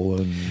body double.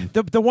 And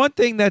The one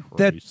thing that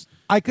Christ.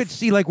 I could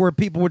see, like, where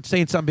people would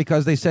say something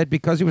because they said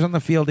because he was on the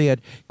field he had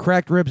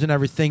cracked ribs and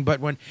everything, but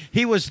when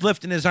he was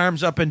lifting his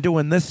arms up and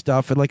doing this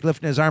stuff and like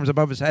lifting his arms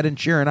above his head and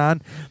cheering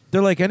on,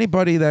 they're like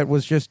anybody that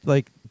was just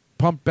like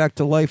pumped back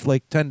to life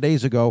like 10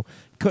 days ago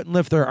couldn't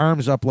lift their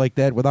arms up like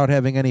that without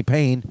having any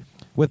pain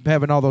with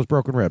having all those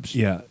broken ribs.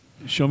 Yeah.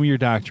 Show me your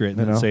doctorate and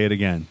You then know? say it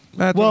again.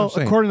 That's what I'm Well,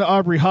 saying. according to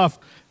Aubrey Huff,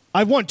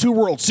 I've won 2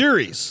 World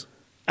Series.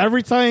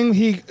 Every time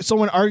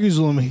someone argues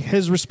with him,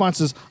 his response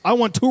is, "I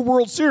won 2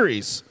 World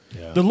Series."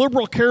 Yeah. The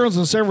liberal Karens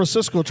in San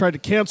Francisco tried to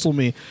cancel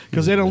me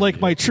because they don't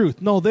like my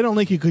truth. No, they don't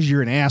like you because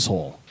you're an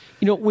asshole.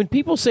 when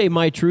people say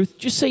my truth,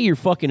 just say your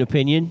fucking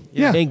opinion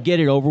Yeah. and get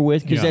it over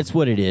with, because Yeah. that's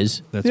what it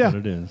is. That's Yeah. what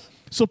it is.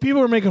 So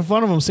people are making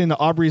fun of him, saying that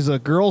Aubrey's a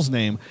girl's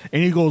name,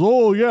 and he goes,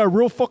 "Oh yeah,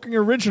 real fucking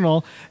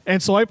original."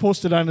 And so I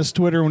posted on his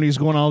Twitter when he was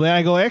going all that.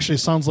 I go, "Actually, it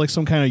sounds like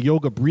some kind of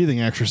yoga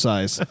breathing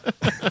exercise."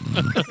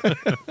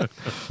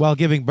 While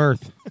giving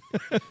birth.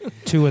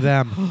 2 of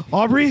them.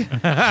 Aubrey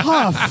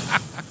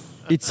Huff.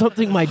 It's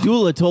something my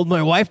doula told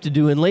my wife to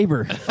do in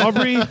labor.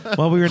 Aubrey.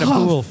 While we were in a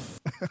pool.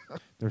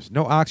 There's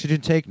no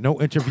oxygen take, no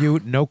interview,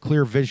 no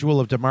clear visual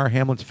of DeMar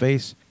Hamlin's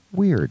face.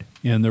 Weird.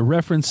 And they're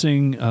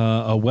referencing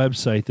a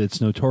website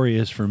that's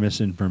notorious for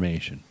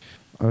misinformation.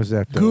 What was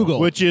that? Google.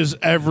 which is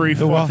every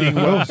fucking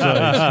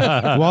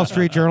website.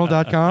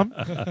 WallStreetJournal.com?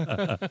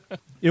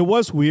 It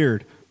was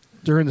weird.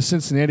 During the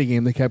Cincinnati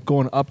game, they kept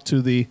going up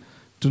to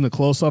doing the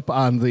close up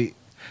on the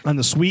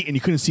suite, and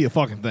you couldn't see a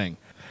fucking thing.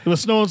 It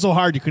was snowing so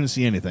hard you couldn't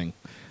see anything.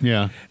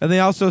 Yeah. And they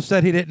also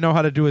said he didn't know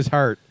how to do his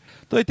heart.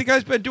 Like, the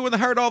guy's been doing the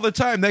heart all the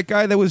time. That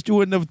guy that was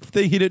doing the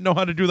thing, he didn't know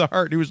how to do the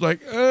heart. He was like,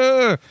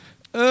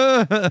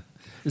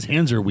 His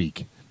hands are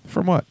weak.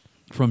 From what?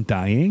 From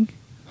dying?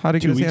 How to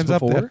get 2 his weeks hands up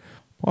before? there?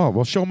 Oh,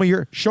 well, show me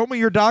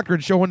your doctrine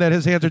showing that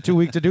his hands are too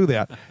weak to do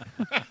that.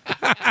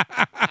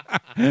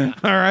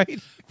 All right.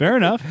 Fair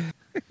enough.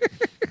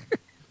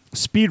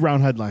 Speed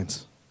round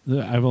headlines.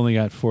 I've only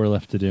got 4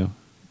 left to do.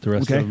 The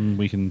rest Okay. of them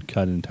we can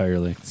cut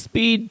entirely.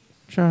 Speed.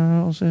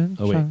 Charles and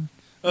Oh, wait. Charles.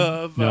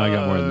 Of No, I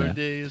got more than our that.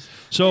 days.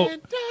 So,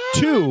 And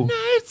two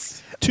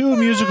nights.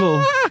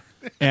 musical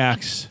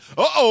acts.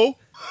 Uh-oh.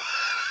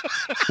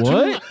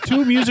 What?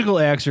 2 musical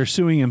acts are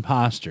suing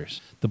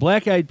imposters. The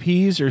Black Eyed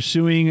Peas are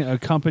suing a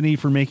company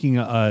for making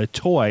a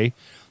toy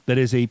that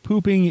is a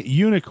pooping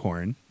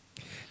unicorn.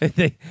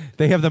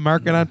 They have the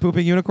market on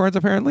pooping unicorns,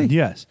 apparently?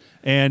 Yes.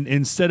 And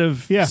instead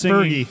of Yeah,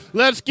 singing, Fergie.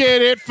 Let's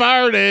get it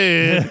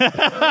farted.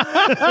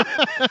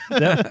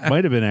 that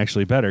might have been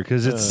actually better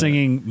because it's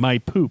singing my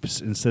poops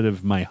instead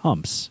of my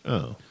humps.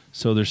 Oh.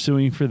 So they're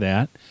suing for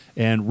that.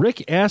 And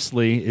Rick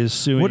Astley is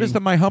suing. What is the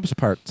My Humps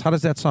part? How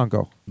does that song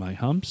go? My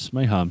humps,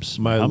 my humps,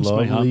 My humps,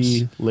 lovely my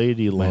humps,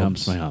 lady my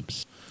lumps. humps, my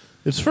humps.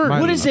 It's Fergie. My-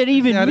 What does that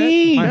even Is that it?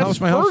 mean? My That's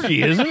humps, my humps.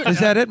 Fergie, isn't it? Is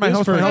that it? My It's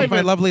humps, my Fergie. humps,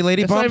 my lovely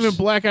lady It's not bumps? even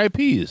Black Eyed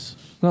Peas.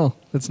 No,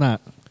 it's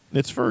not.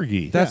 It's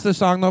Fergie. That's the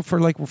song, though, for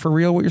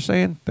real, what you're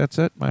saying? That's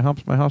it? My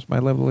humps, my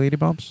lovely lady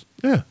bumps?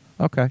 Yeah.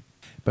 Okay.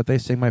 But they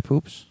sing my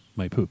poops?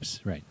 My poops,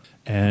 right.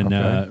 And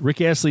Okay. Rick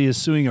Astley is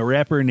suing a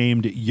rapper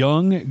named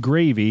Young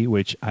Gravy,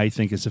 which I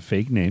think is a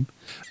fake name,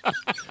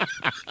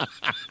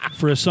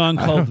 for a song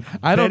called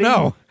I don't Betty-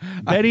 know.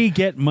 Betty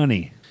Get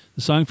Money.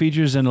 The song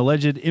features an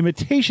alleged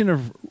imitation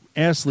of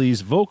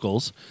Astley's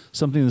vocals,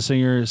 something the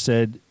singer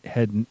said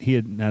he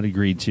had not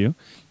agreed to.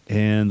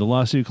 And the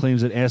lawsuit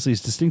claims that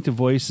Astley's distinctive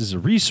voice is a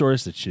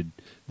resource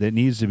that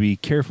needs to be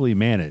carefully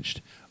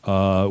managed.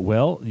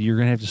 Well, you're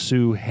going to have to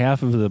sue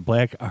half of the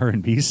black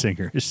R&B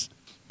singers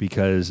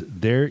because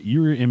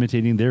you were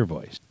imitating their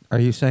voice. Are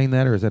you saying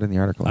that, or is that in the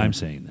article? I'm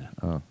saying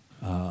that.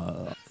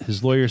 Oh.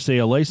 His lawyers say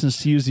a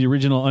license to use the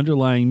original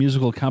underlying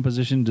musical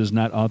composition does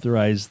not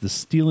authorize the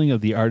stealing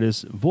of the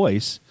artist's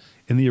voice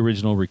in the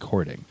original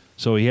recording.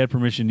 So he had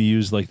permission to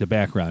use like the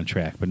background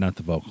track, but not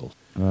the vocals.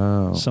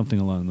 Oh. Something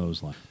along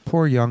those lines.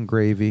 Poor young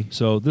Gravy.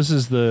 So this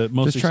is the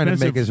most Just trying to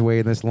make his way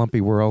in this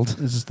lumpy world.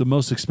 This is the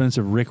most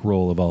expensive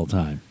Rickroll of all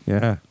time.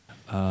 Yeah.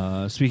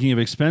 Speaking of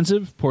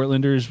expensive,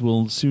 Portlanders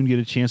will soon get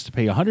a chance to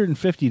pay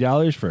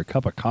 $150 for a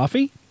cup of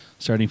coffee.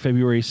 Starting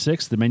February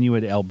 6th, the menu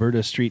at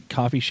Alberta Street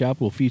Coffee Shop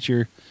will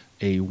feature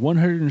a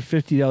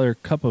 $150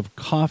 cup of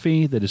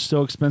coffee that is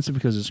so expensive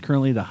because it's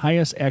currently the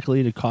highest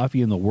accoladed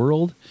coffee in the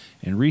world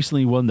and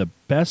recently won the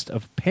Best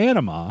of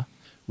Panama,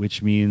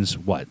 which means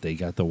what? They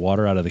got the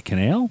water out of the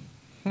canal?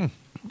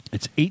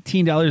 It's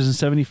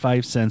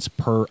 $18.75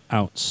 per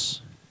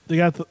ounce. They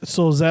got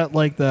so is that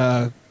like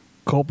the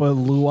Copa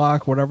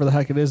Luwak, whatever the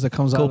heck it is that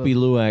comes out of Kopi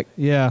Luwak,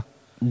 Yeah.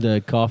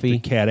 the coffee. The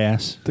cat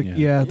ass.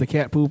 The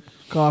cat poop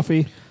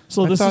coffee.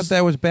 So I this thought is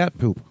that was bat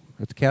poop.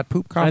 It's cat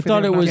poop coffee. I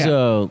thought there? it was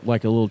Not-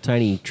 like a little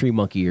tiny tree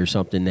monkey or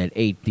something that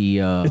ate the.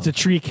 it's a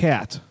tree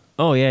cat.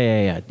 Oh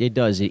yeah. It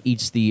does. It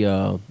eats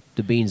the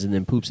beans and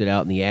then poops it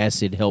out, and the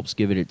acid helps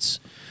give it its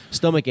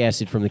stomach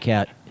acid from the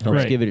cat helps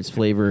Right. give it its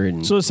flavor.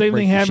 And So the same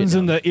break thing happens shit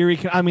in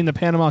down. the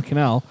Panama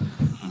Canal.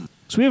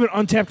 So we have an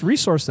untapped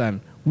resource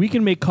then. We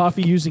can make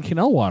coffee using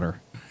canal water.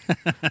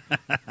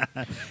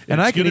 and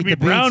I It's can going to eat be the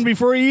brown beans.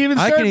 before you even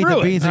I start can eat the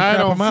brewing. beans and I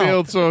crap don't 'em out.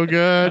 feel so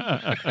good.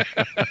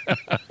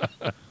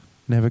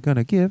 Never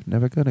gonna give.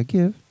 Never gonna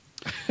give.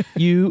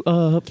 You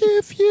up,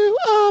 Give you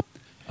up.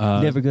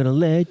 never gonna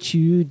let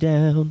you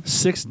down.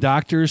 6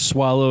 doctors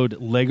swallowed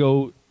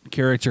Lego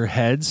character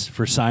heads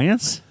for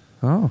science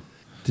Oh.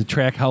 to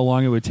track how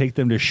long it would take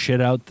them to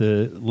shit out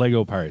the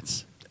Lego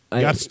parts.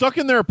 Got stuck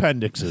in their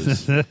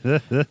appendixes.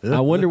 I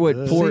wonder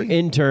what poor See?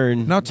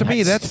 intern. Now, to got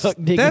me, that's stuck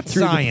digging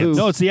through the science. poop.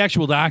 No, it's the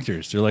actual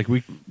doctors. They're like,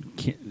 we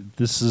can't.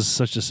 This is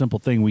such a simple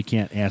thing. We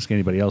can't ask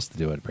anybody else to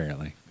do it.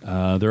 Apparently,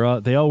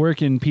 they all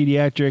work in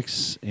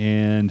pediatrics,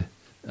 and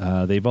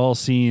they've all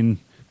seen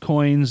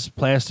coins,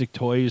 plastic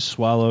toys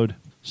swallowed.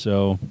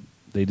 So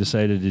they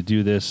decided to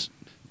do this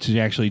to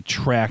actually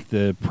track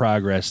the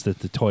progress that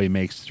the toy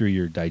makes through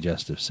your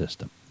digestive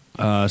system.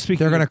 Speaking,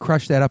 They're going to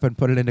crush that up and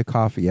put it into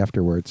coffee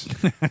afterwards.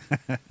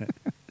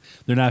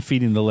 they're not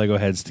feeding the Lego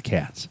heads to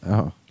cats.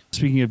 Oh.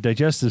 Speaking of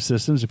digestive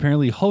systems,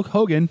 apparently Hulk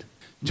Hogan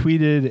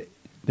tweeted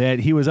that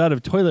he was out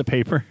of toilet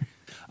paper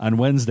on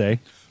Wednesday.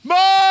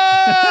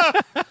 Ma!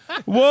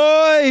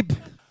 Wipe!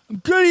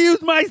 I'm gonna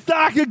use my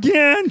sock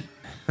again.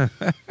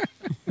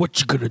 What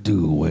you gonna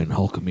do when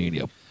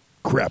Hulkamania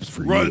craps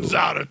for Runs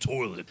out of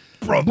toilet.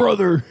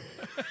 brother?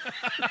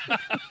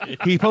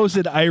 He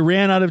posted, "I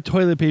ran out of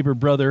toilet paper,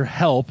 brother.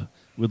 Help!"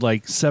 with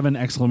like 7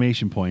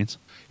 exclamation points.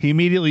 He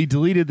immediately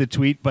deleted the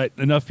tweet, but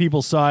enough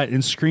people saw it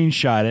and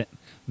screenshot it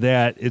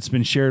that it's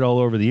been shared all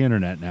over the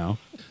internet now.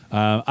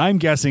 I'm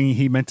guessing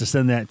he meant to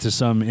send that to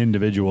some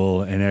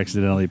individual and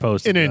accidentally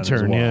posted An it on his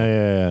intern, wall.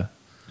 yeah.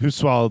 Who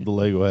swallowed the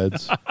Lego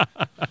heads?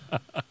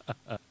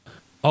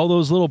 All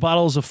those little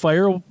bottles of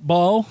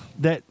Fireball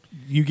that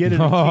you get in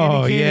a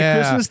candy cane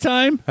at Christmas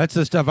time, That's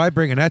the stuff I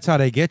bring, and that's how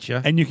they get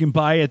you. and you can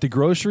buy at the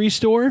grocery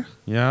store.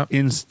 Yeah.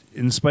 In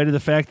spite of the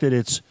fact that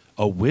it's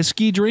a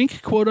whiskey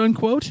drink, quote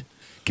unquote,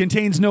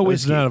 contains no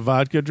It's whiskey. not a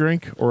vodka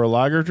drink or a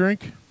lager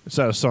drink. Is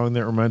that a song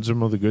that reminds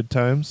them of the good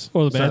times?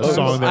 Or the Is bad that a times?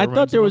 song that I thought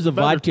reminds there them was a of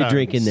the better vodka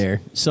drink in times?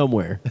 there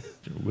somewhere.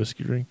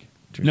 Whiskey drink?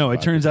 No,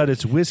 it turns out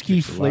it's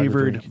whiskey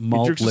flavored He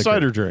malt drinks a liquor.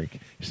 cider drink.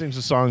 He sings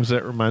the songs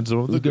that reminds him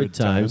of the good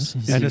times.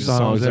 And the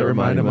songs that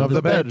remind him of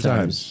the bad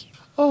times.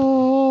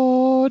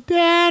 Oh,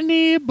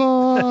 Danny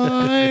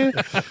boy.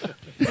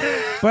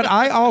 But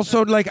I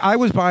also, I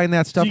was buying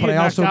that stuff, Do you but I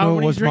get also knocked out knew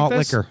when it you was drink malt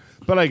this? liquor.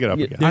 But I get up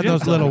Yeah, again. On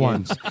those little Yeah.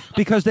 ones.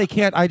 Because they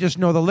can't, I just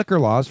know the liquor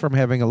laws from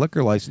having a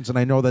liquor license, and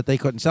I know that they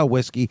couldn't sell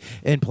whiskey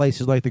in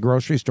places like the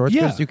grocery stores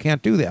because Yeah. you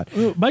can't do that.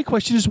 My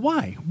question is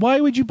why? Why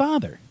would you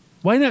bother?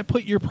 Why not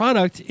put your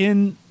product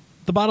in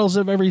the bottles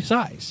of every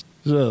size?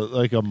 Is it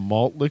like a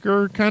malt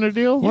liquor kind of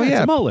deal? Well, it's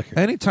a malt liquor.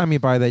 Anytime you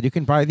buy that, you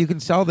can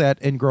sell that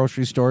in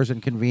grocery stores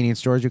and convenience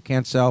stores. You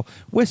can't sell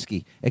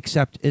whiskey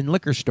except in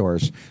liquor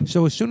stores.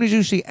 So as soon as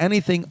you see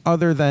anything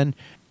other than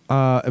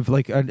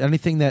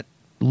anything that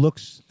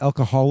looks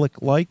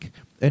alcoholic like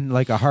and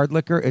like a hard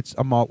liquor, it's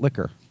a malt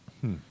liquor.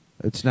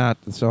 It's not.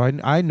 So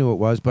I knew it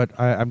was, but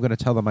I'm going to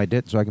tell them I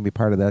did, so I can be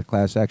part of that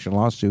class action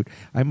lawsuit.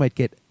 I might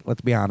get,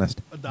 let's be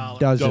honest,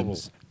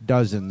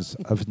 dozens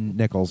of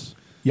nickels.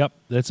 Yep,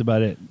 that's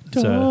about it.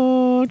 It's,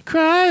 Don't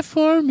cry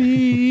for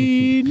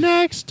me,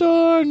 next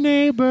door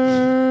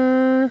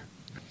neighbor.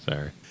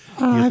 Sorry.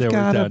 I've that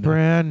got worked a out now.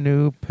 brand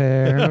new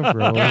pair of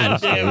roller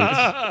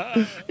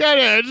skates.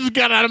 Yeah, it just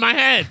got out of my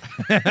head.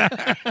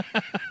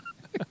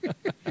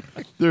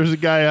 There's a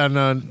guy on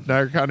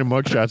Niagara County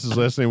Mugshots. His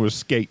last name was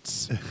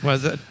Skates.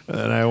 Was it?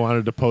 And I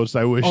wanted to post,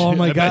 I wish Oh,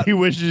 my I bet God. he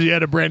wishes he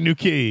had a brand new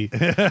key.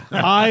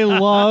 I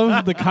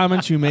love the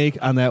comments you make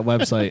on that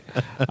website,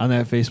 on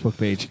that Facebook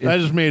page. I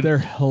just made They're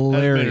I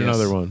hilarious. just made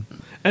another one.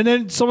 And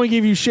then someone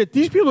gave you shit.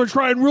 These people are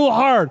trying real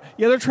hard.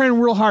 Yeah, they're trying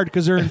real hard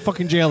because they're in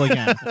fucking jail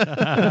again.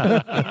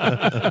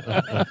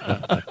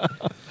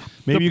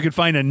 Maybe you could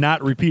find a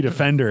not repeat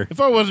offender.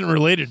 If I wasn't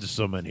related to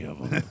so many of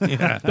them.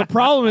 The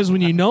problem is when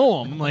you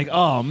know them, like,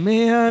 oh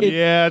man.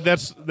 Yeah,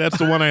 that's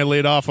the one I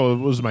laid off of.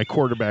 Was my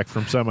quarterback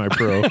from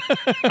semi-pro.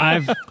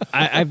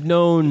 I've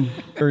known,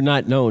 or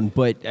not known,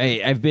 but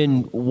I've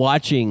been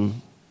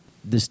watching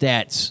the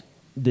stats,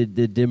 the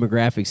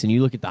demographics, and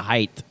you look at the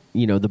height,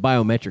 the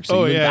biometrics.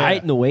 So you look at the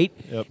height and the weight,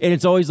 and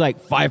it's always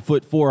like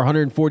 5'4",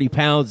 140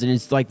 pounds, and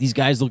it's like these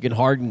guys looking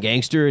hard and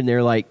gangster, and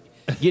they're like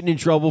getting in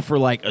trouble for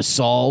like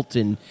assault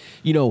and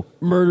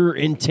murder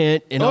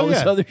intent and all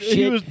this other shit.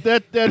 He was,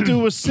 that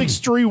dude was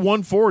 6'3",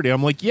 140.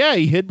 I'm like, yeah,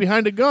 he hid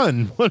behind a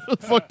gun. What the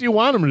fuck do you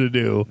want him to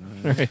do?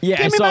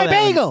 Yeah, Give me my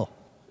bagel.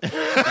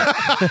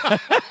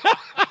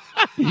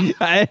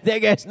 That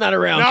guy's not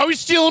around. Now he's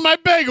stealing my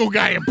bagel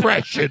guy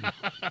impression.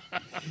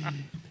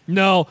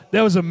 No,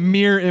 that was a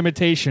mere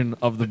imitation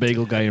of the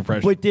bagel guy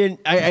impression. But then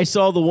I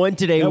saw the one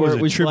today where was it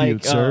a was tribute,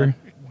 like sir.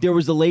 There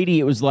was a lady.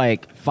 It was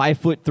like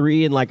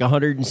 5'3" and like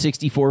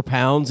 164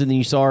 pounds, and then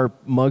you saw her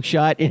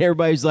mugshot, and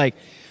everybody's like,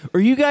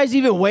 "Are you guys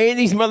even weighing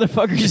these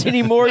motherfuckers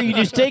anymore? You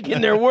just taking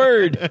their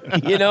word?"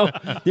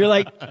 They're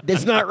like,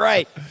 "That's not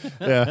right."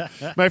 Yeah,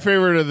 my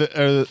favorite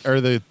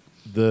are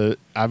the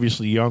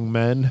obviously young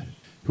men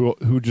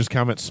who just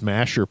comment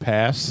smash or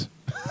pass.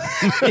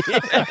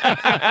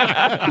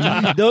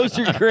 Those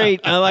are great.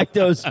 I like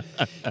those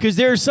because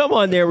there's some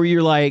on there where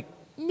you're like,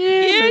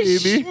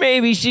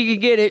 maybe she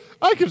could get it.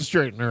 I could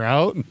straighten her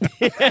out. And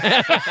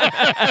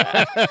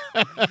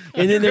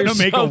then there's Gonna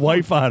make a some,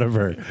 wife out of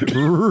her.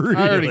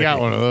 I already got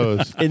one of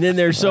those. and then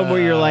there's some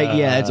where you're like,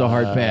 yeah, that's a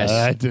hard pass.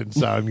 That didn't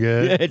sound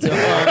good. It's a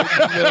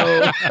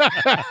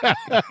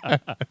hard no.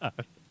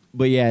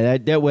 But yeah,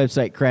 that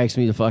website cracks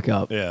me the fuck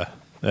up. Yeah,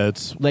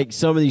 that's Like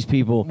some of these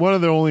people, one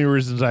of the only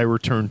reasons I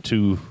returned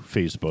to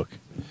Facebook.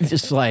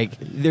 just like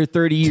they're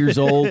 30 years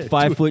old,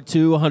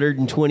 5'2",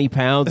 120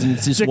 pounds, and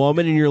it's this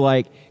woman, and you're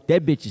like,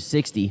 that bitch is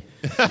 60.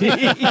 And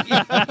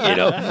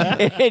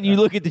you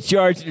look at the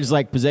charts, and there's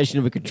like possession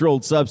of a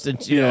controlled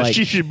substance. You're like,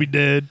 She should be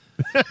dead.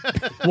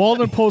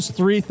 Walden posts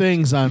 3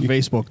 things on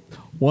Facebook.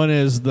 One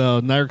is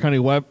the Niagara County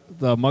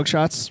the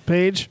mugshots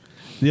page.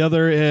 The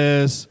other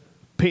is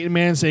Peyton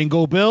Manning saying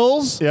 "Go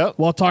Bills"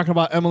 while talking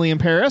about Emily in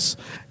Paris.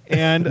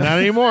 And Not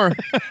anymore.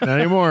 Not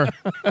anymore.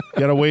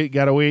 Gotta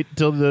wait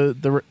till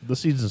the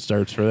season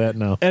starts for that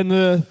now. and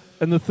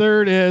the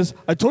third is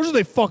I told you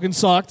they fucking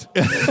sucked.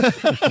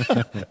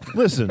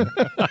 Listen.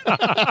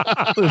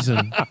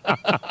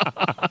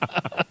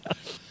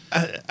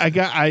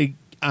 I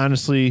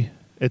honestly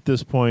at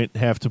this point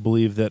have to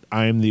believe that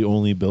I'm the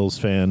only Bills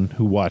fan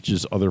who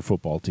watches other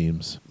football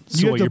teams.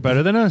 So you're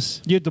better than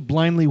us? You have to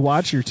blindly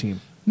watch your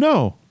team.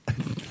 No.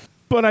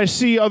 But I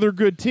see other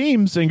good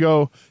teams and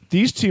go,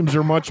 these teams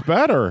are much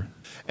better.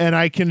 And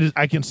I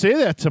can say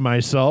that to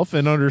myself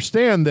and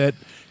understand that,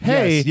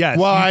 hey, Yes,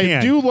 while you I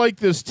can. do like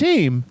this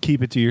team,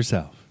 Keep it to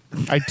yourself.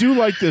 I do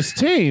like this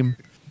team,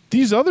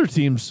 these other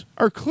teams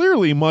are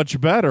clearly much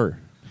better.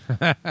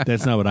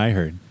 That's not what I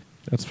heard.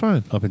 That's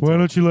fine. Up until,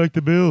 don't you like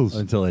the Bills?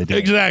 until I did.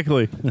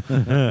 Exactly.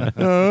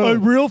 A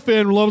real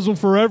fan loves them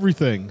for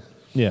everything.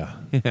 Yeah.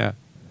 Yeah.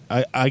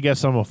 I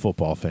guess I'm a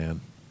football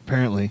fan.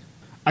 Apparently.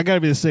 I got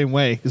to be the same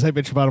way because I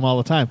bitch about them all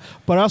the time.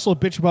 But I also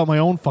bitch about my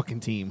own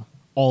fucking team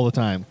all the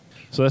time.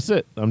 So that's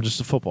it. I'm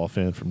just a football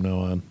fan from now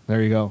on.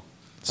 There you go.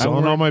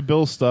 Selling all my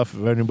Bills stuff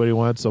if anybody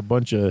wants a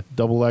bunch of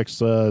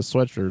XX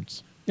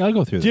sweatshirts. Yeah, I'll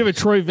go through Do you have a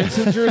Troy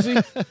Vincent jersey?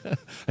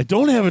 I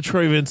don't have a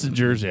Troy Vincent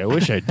jersey. I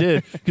wish I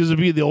did because it'd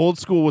be the old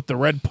school with the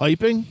red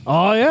piping.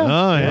 Oh, yeah.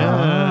 Oh,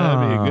 yeah.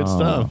 That'd be good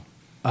stuff.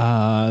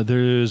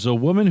 There's a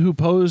woman who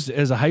posed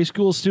as a high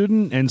school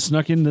student and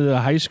snuck into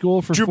the high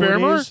school for Drew 4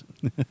 Barrymore? days.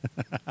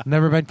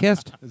 Never been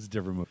kissed? It's a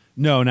different movie.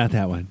 No, not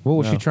that one. What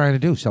was No. she trying to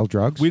do? Sell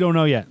drugs? We don't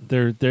know yet.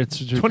 They're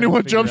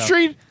 21 Jump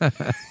Street?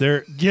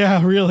 They're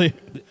Yeah, really.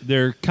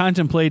 they're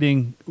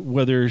contemplating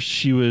whether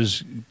she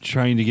was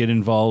trying to get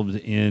involved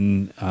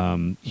in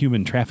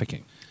human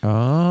trafficking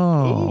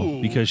Oh.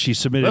 because she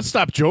submitted. Let's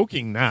stop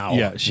joking now.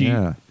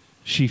 Yeah,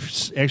 she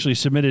actually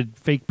submitted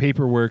fake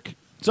paperwork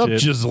What's up, to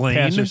Ghislaine?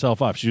 pass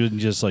herself off. She didn't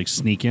just like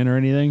sneak in or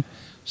anything.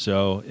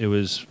 So it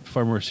was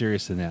far more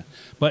serious than that.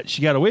 But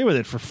she got away with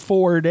it for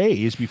 4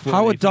 days before.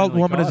 How they adult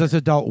finally woman caught is her. this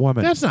adult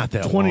woman? That's not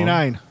that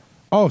 29.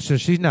 Oh, so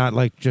she's not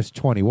like just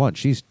 21.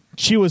 She's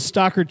She was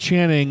Stockard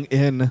Channing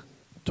in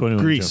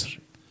 21 Grease. Jump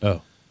Street.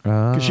 Oh.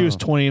 because she was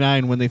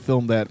 29 when they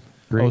filmed that.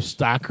 Oh,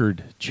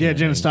 Stockard. Yeah,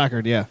 Jenna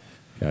Stockard, yeah.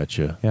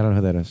 Gotcha. Yeah, I don't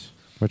know who that is.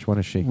 Which one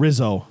is she?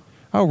 Rizzo.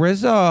 Oh,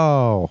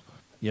 Rizzo.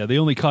 Yeah, they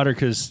only caught her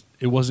because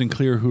it wasn't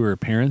clear who her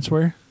parents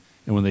were.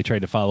 And when they tried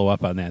to follow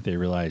up on that, they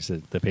realized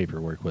that the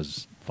paperwork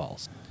was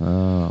false.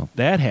 Oh.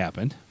 That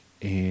happened,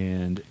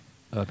 and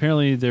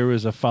apparently there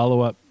was a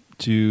follow-up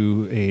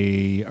to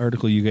a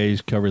article you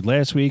guys covered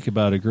last week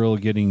about a girl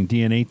getting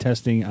DNA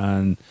testing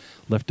on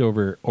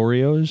leftover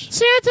Oreos.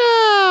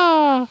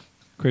 Santa!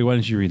 Craig, why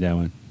don't you read that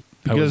one?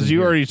 Because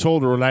you already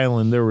told Rhode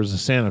Island there was a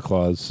Santa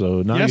Claus,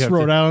 so now Yes, you have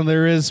Rhode Island,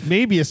 there is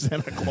maybe a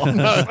Santa Claus.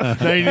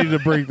 now you need to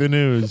break the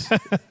news.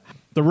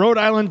 The Rhode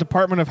Island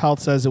Department of Health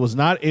says it was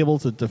not able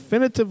to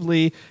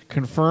definitively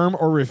confirm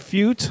or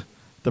refute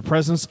the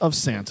presence of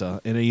Santa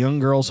in a young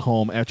girl's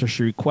home after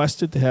she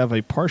requested to have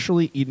a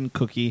partially eaten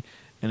cookie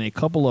and a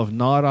couple of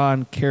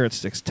gnawed-on carrot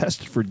sticks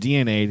tested for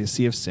DNA to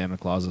see if Santa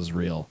Claus is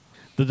real.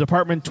 The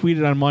department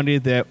tweeted on Monday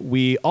that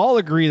we all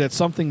agree that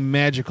something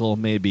magical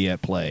may be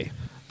at play.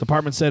 The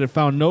department said it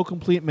found no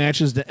complete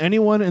matches to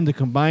anyone in the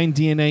combined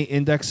DNA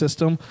index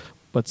system,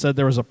 but said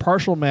there was a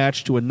partial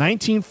match to a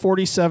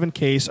 1947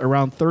 case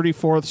around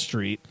 34th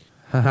Street.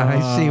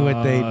 I see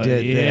what they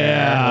did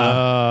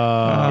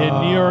there.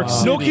 In New York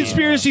City. No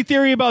conspiracy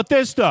theory about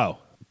this, though.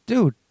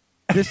 Dude,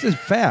 this is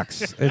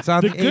facts. It's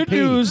on The the good AP.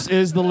 news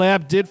is the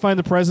lab did find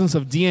the presence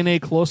of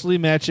DNA closely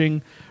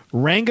matching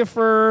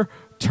Rangifer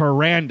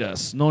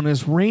tarandus, known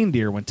as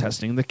reindeer, when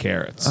testing the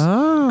carrots.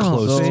 Oh,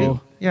 Close see? to.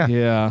 Yeah.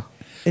 Yeah.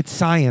 It's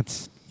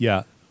science.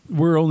 Yeah.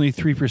 We're only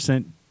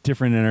 3%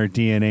 different in our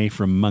DNA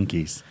from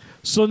monkeys.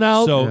 So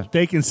now, So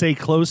they can say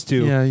close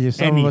to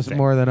Some of us anything.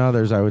 more than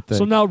others, I would think.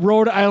 so now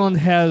Rhode Island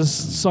has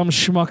some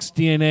schmuck's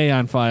DNA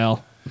on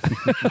file.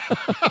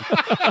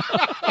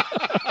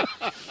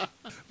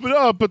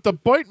 But the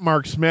bite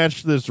marks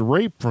matched this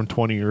rape from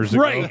 20 years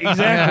ago. Right,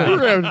 exactly.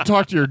 We're going to have to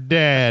talk to your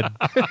dad.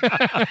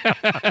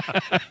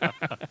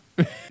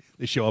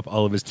 They show up,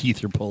 all of his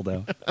teeth are pulled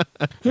out.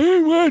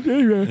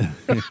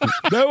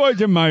 That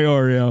wasn't my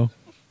Oreo.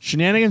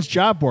 Shenanigans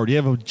job board. Do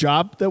you have a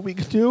job that we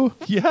could do?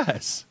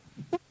 Yes.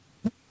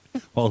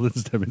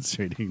 Walden's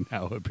demonstrating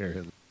now,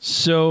 apparently.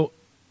 So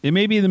it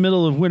may be in the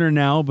middle of winter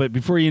now, but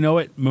before you know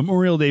it,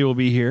 Memorial Day will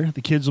be here.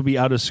 The kids will be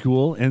out of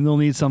school, and they'll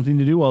need something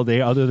to do all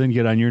day other than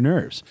get on your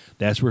nerves.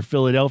 That's where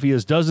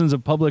Philadelphia's dozens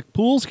of public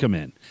pools come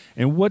in.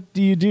 And what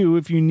do you do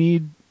if you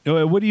need?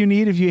 What do you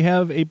need if you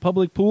have a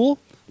public pool?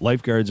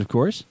 Lifeguards, of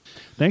course.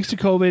 Thanks to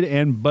COVID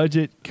and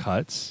budget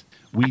cuts,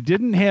 we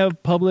didn't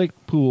have public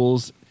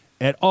pools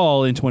at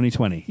all in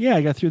 2020. Yeah,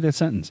 I got through that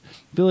sentence.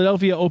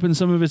 Philadelphia opened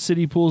some of its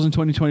city pools in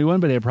 2021,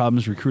 but had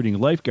problems recruiting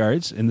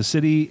lifeguards, and the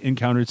city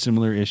encountered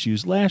similar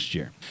issues last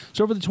year.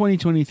 So for the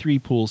 2023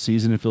 pool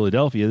season in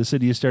Philadelphia, the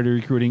city has started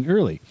recruiting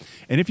early.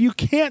 And if you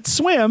can't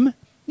swim,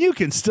 you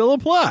can still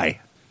apply.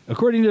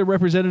 According to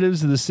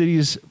representatives of the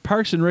city's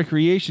Parks and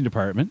Recreation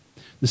Department,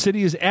 the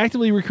city is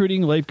actively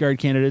recruiting lifeguard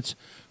candidates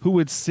who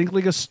would sink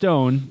like a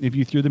stone if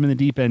you threw them in the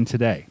deep end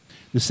today.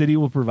 The city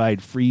will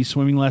provide free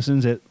swimming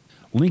lessons at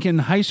Lincoln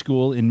High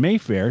School in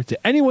Mayfair to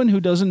anyone who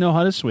doesn't know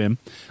how to swim,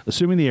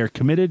 assuming they are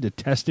committed to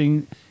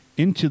testing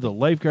into the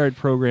lifeguard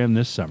program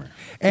this summer.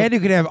 And you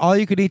can have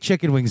all-you-can-eat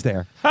chicken wings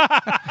there.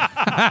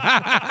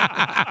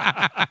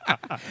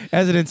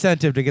 As an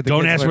incentive to get the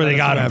Don't kids ask to where learn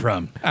they how got to them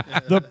swim.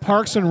 from. The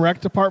Parks and Rec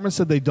department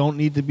said they don't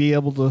need to be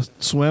able to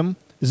swim.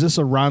 Is this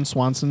a Ron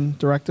Swanson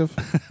directive?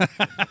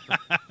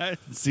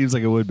 Seems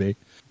like it would be.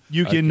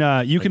 You can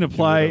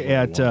apply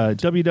at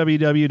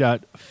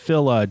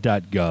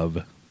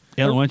www.phila.gov.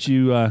 Allyn, why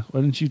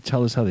don't you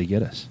tell us how they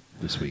get us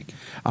this week?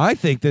 I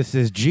think this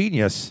is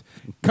genius.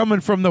 Coming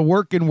from the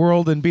working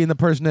world and being the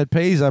person that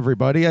pays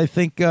everybody, I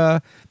think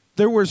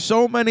there were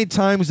so many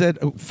times that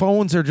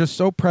phones are just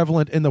so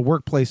prevalent in the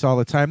workplace all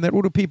the time that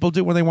what do people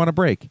do when they want to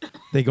break?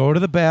 They go to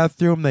the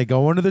bathroom, they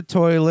go into the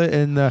toilet,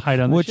 and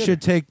Hide on the which shitter.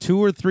 should take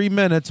 2 or 3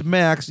 minutes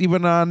max,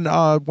 even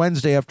on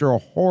Wednesday after a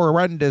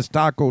horrendous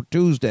Taco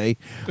Tuesday.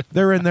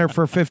 They're in there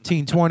for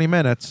 15, 20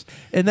 minutes.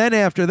 And then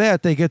after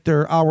that, they get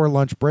their hour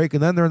lunch break,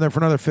 and then they're in there for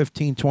another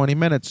 15, 20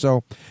 minutes.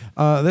 So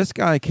this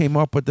guy came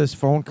up with this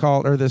phone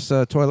call or this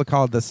toilet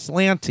called the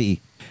Slanty.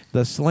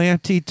 The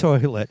Slanty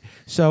toilet.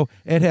 So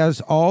it has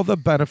all the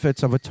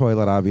benefits of a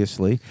toilet,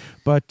 obviously,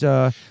 but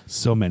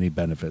So many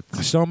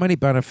benefits. so many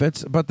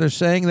benefits. But they're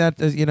saying that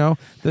the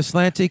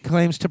Slanty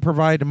claims to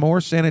provide a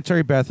more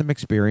sanitary bathroom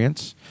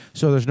experience.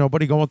 So there's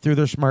nobody going through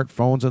their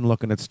smartphones and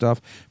looking at stuff.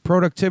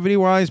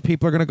 Productivity-wise,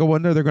 people are going to go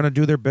in there. They're going to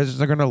do their business.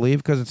 They're going to leave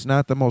because it's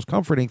not the most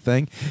comforting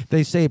thing.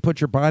 They say put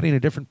your body in a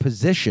different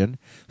position,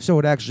 so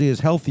it actually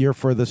is healthier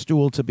for the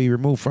stool to be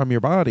removed from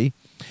your body.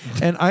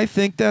 And I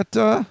think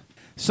that.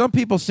 Some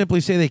people simply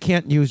say they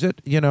can't use it,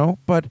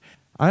 but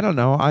I don't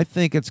know. I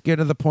think it's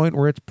getting to the point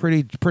where it's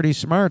pretty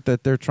smart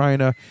that they're trying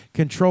to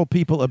control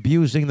people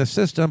abusing the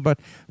system. But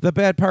the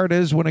bad part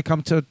is when it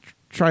comes to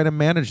trying to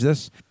manage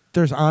this,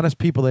 there's honest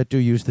people that do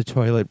use the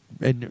toilet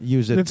and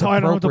use it That's how I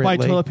don't have to buy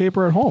appropriately. toilet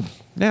paper at home.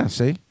 Yeah,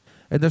 see?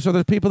 And there's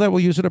people that will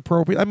use it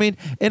appropriately. I mean,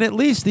 and at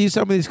least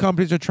some of these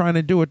companies are trying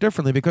to do it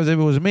differently, because if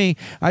it was me,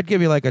 I'd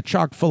give you like a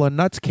chock full of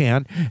nuts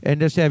can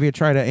and just have you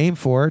try to aim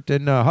for it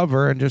and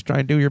hover and just try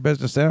and do your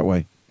business that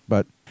way.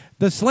 But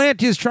the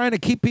Slanty is trying to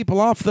keep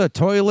people off the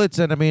toilets,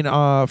 and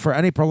for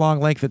any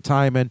prolonged length of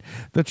time. And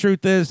the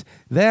truth is,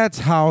 that's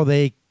how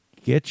they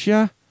get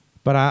you.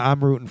 But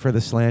I'm rooting for the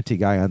Slanty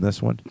guy on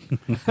this one.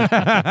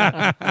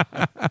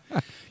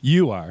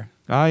 You are.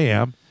 I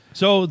am.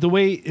 So the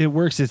way it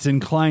works, it's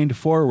inclined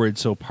forward,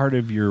 so part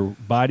of your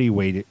body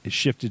weight is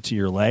shifted to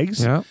your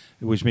legs, Yeah.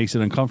 which makes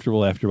it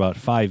uncomfortable after about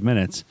 5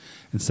 minutes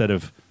instead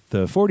of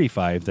the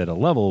 45 that a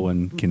level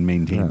one can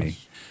maintain me.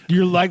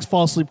 Your legs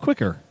fall asleep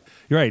quicker.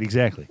 You're right,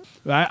 exactly.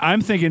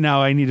 I'm thinking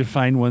now I need to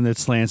find one that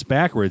slants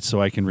backwards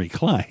so I can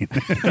recline.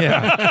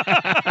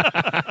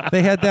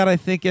 They had that, I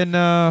think, in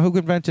who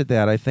invented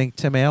that? I think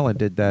Tim Allyn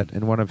did that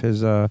in one of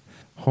his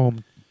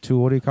home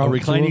tool. What do you call A it?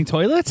 reclining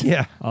Tool? toilet?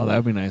 Yeah. Oh,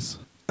 that'd be nice.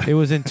 It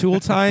was in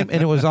Tool Time,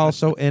 and it was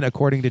also in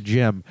According to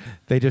Jim.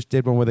 They just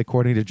did one with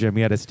According to Jim.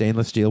 He had a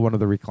stainless steel one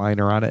with a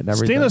recliner on it and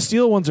everything. Stainless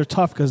steel ones are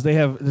tough because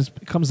this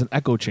becomes an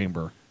echo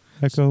chamber.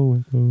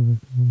 Echo.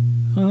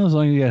 Well, as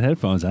long as you got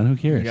headphones on, who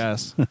cares?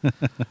 Yes.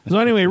 So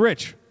anyway,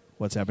 Rich,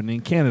 what's happening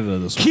in Canada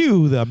this week?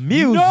 Cue the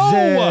music.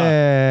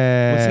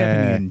 What's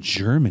happening in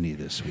Germany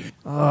this week?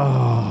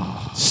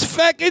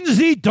 Svecken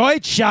Sie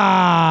Deutsche.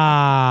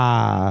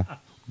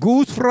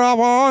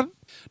 Gutsfrauen.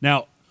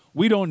 Now,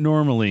 we don't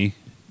normally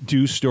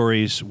do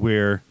stories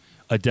where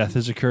a death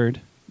has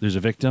occurred. There's a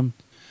victim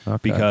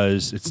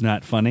because it's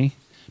not funny.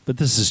 But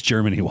this is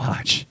Germany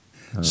Watch.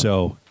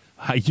 So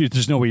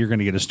there's no way you're going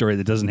to get a story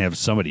that doesn't have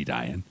somebody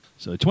dying.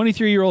 So a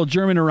 23-year-old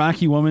German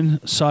Iraqi woman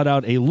sought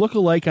out a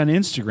lookalike on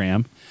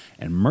Instagram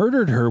and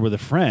murdered her with a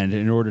friend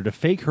in order to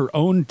fake her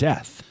own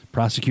death.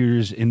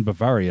 Prosecutors in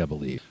Bavaria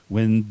believe.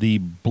 When the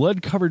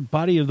blood-covered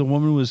body of the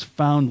woman was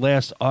found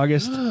last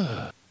August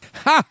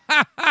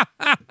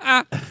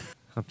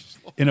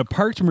in a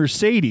parked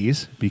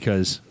Mercedes,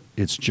 because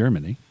it's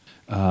Germany,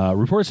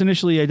 reports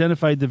initially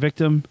identified the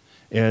victim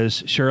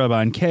as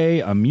Sharaban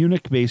K., a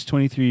Munich-based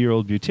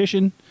 23-year-old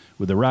beautician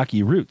with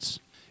Iraqi roots.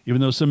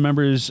 Even though some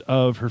members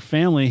of her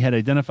family had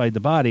identified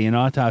the body, an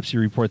autopsy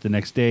report the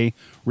next day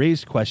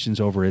raised questions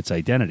over its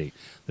identity.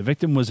 The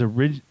victim was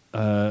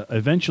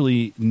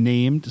eventually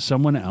named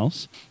someone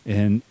else,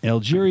 an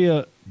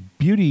Algeria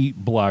beauty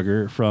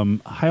blogger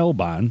from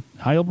Heilbronn,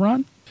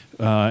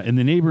 in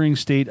the neighboring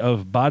state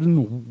of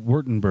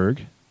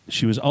Baden-Württemberg.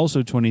 She was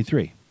also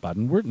 23.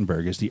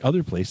 Baden-Württemberg is the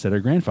other place that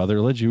her grandfather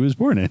allegedly was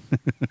born in.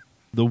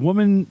 The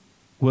woman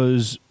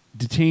was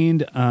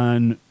detained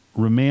on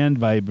remand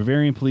by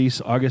Bavarian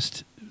police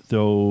August,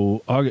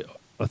 though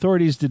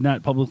authorities did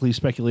not publicly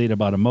speculate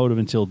about a motive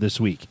until this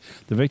week.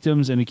 The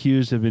victims and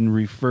accused have been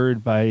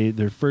referred by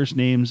their first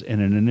names and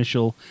an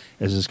initial,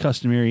 as is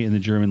customary in the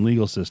German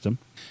legal system.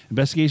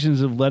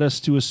 Investigations have led us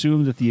to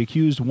assume that the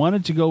accused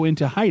wanted to go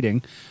into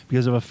hiding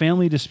because of a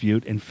family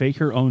dispute and fake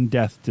her own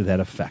death to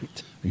that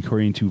effect,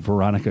 according to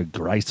Veronica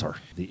Greiser,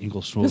 the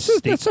Ingolstadt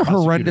State That's a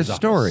horrendous Prosecutor's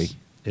story. Office.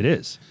 It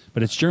is,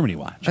 but it's Germany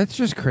Watch. That's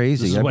just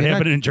crazy. This is what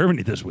happened in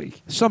Germany this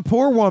week. Some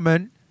poor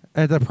woman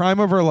at the prime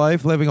of her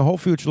life, living a whole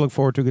future to look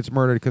forward to, gets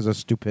murdered because of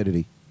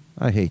stupidity.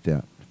 I hate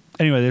that.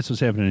 Anyway, that's what's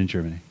happening in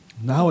Germany.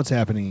 Now what's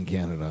happening in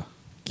Canada?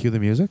 Cue the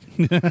music.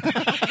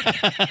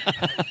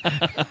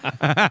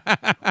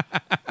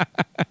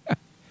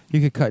 You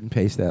could cut and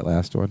paste that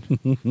last one.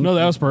 No,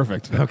 that was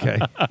perfect. Okay.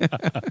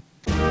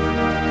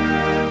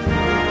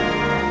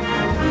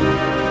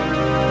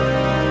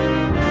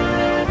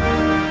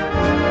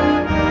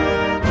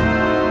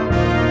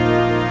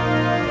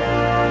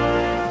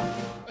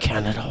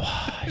 Canada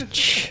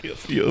Watch.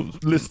 Your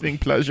listening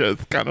pleasure is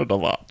Canada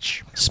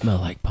Watch. Smell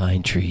like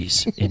pine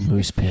trees in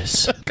moose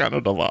piss.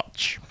 Canada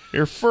Watch.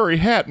 Your furry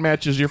hat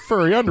matches your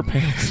furry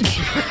underpants.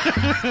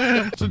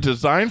 It's a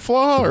design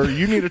flaw, or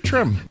you need a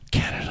trim?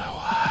 Canada Watch.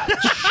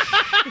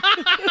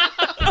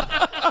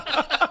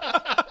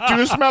 Do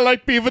you smell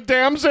like beaver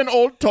dams and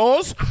old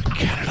toes?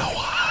 Canada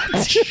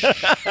Watch.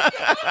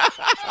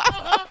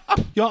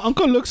 Your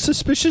uncle looks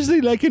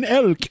suspiciously like an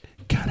elk.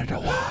 Canada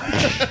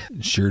Watch.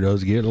 Sure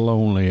does get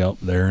lonely up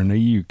there in the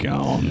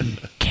Yukon.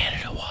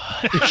 Canada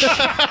Watch.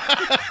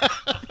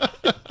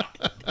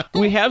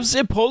 We have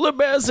the polar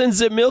bears and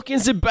the milk in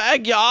the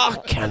bag, y'all.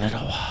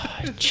 Canada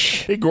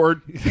Watch. Hey,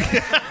 Gord.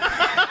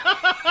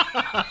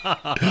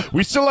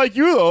 We still like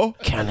you, though.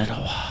 Canada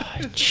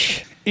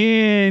Watch.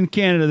 In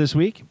Canada this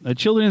week, a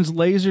children's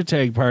laser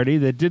tag party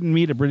that didn't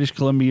meet a British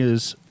Columbian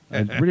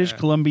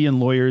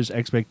lawyer's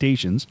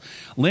expectations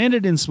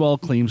landed in small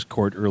claims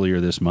court earlier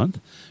this month,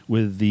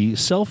 with the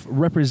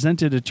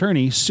self-represented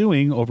attorney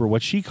suing over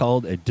what she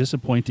called a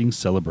disappointing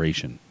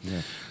celebration.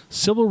 Yeah.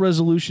 Civil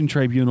Resolution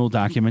Tribunal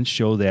documents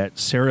show that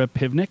Sarah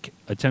Pivnik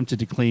attempted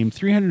to claim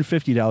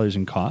 $350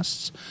 in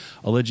costs,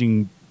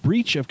 alleging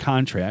breach of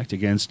contract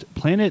against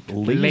Planet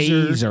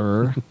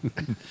Laser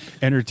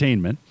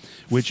Entertainment,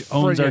 which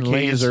owns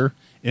arcades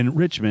in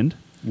Richmond,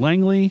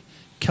 Langley,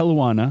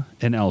 Kelowna,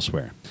 and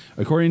elsewhere.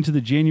 According to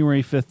the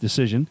January 5th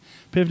decision,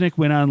 Pivnik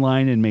went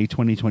online in May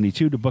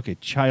 2022 to book a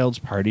child's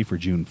party for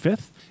June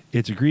 5th.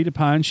 It's agreed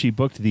upon she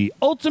booked the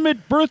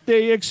ultimate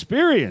birthday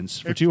experience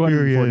for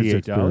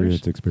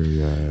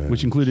 $248,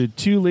 which included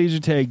 2 laser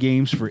tag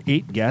games for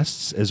 8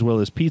 guests, as well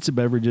as pizza,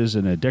 beverages,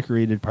 and a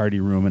decorated party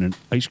room and an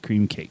ice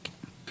cream cake.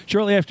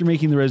 Shortly after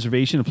making the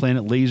reservation, a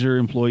Planet Laser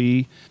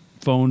employee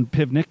phoned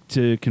Pivnik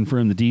to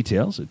confirm the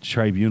details. A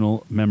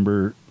tribunal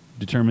member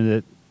determined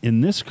that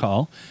in this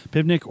call,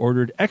 Pivnik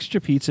ordered extra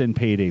pizza and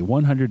paid a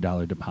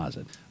 $100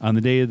 deposit. On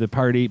the day of the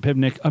party,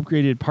 Pivnik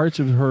upgraded parts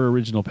of her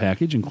original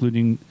package,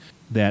 including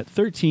that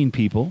 13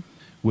 people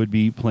would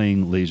be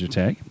playing laser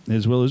tag,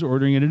 as well as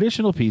ordering an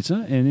additional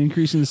pizza and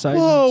increasing the size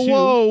Whoa, of two,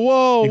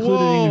 whoa,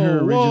 including in her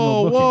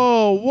original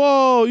booking.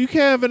 whoa! You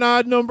can't have an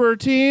odd number of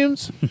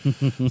teams.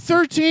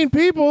 13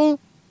 people.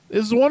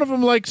 Is one of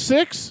them like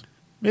 6?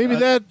 Maybe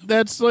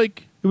that's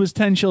like It was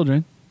 10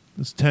 children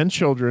it's 10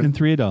 children and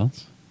 3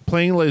 adults.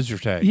 playing laser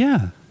tag.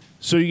 Yeah.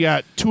 So you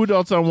got 2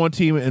 adults on one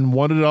team and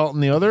 1 adult on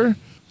the other.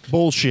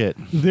 Bullshit.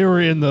 They were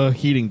in the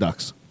heating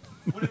ducts.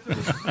 What if it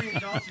was 3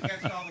 adults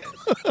against all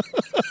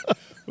the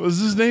What was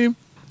his name?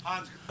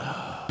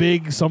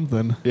 Big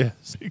something. Yeah,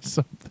 speak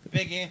something.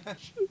 Big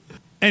Ash?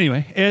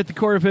 Anyway, at the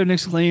core of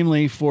Pivnik's claim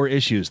lay 4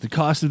 issues: the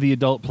cost of the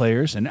adult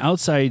players, an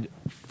outside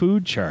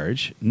food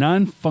charge,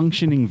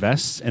 non-functioning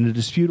vests, and a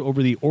dispute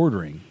over the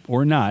ordering,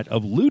 or not,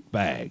 of loot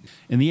bag.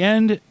 In the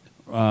end,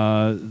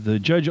 the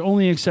judge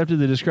only accepted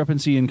the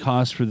discrepancy in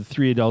cost for the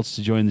 3 adults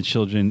to join the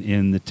children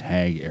in the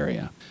tag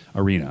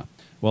arena.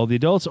 While the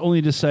adults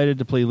only decided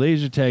to play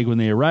laser tag when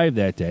they arrived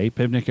that day,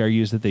 Pivnik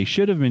argues that they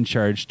should have been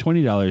charged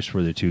 $20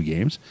 for the 2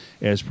 games,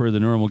 as per the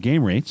normal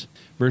game rates,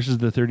 versus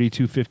the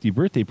 $32.50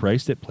 birthday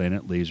price that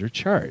Planet Laser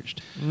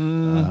charged.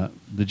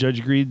 The judge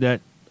agreed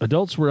that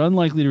adults were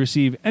unlikely to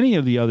receive any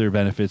of the other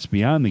benefits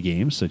beyond the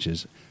games, such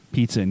as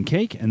pizza and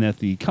cake, and that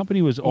the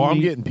company was Oh, I'm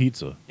only getting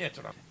pizza.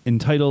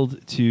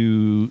 entitled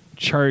to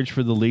charge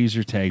for the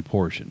laser tag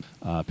portion.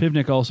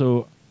 Pivnik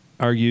also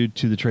argued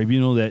to the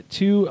tribunal that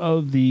 2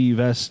 of the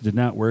vests did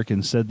not work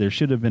and said there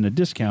should have been a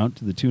discount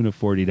to the tune of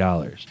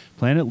 $40.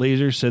 Planet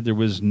Laser said there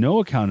was no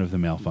account of the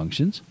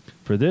malfunctions.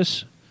 For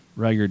this,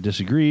 Reiger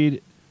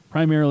disagreed,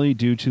 primarily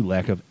due to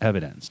lack of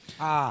evidence.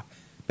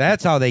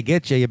 That's how they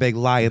get you, you big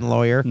lying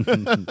lawyer.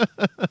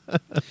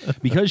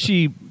 Because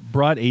she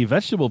brought a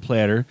vegetable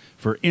platter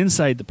for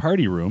inside the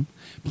party room,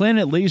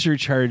 Planet Laser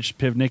charged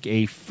Pivnik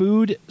a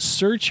food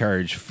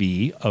surcharge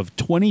fee of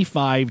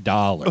 $25.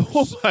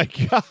 Oh my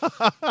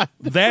god!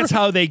 That's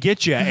how they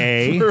get you,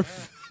 eh? For a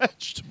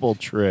vegetable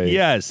tray.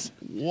 Yes.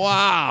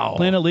 Wow.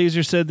 Planet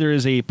Laser said there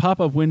is a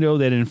pop-up window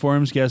that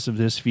informs guests of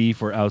this fee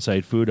for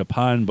outside food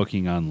upon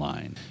booking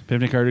online.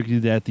 Pivnik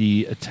argued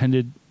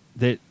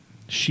that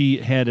she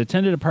had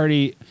attended a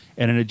party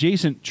at an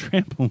adjacent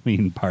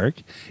trampoline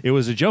park. It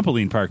was a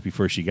jumpaline park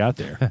before she got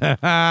there.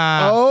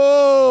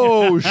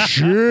 Oh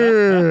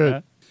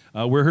shit!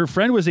 Where her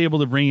friend was able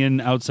to bring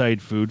in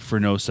outside food for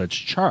no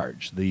such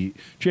charge. The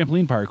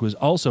trampoline park was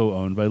also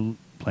owned by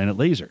Planet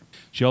Laser.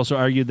 She also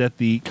argued that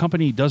the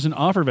company doesn't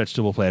offer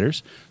vegetable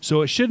platters,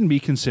 so it shouldn't be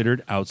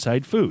considered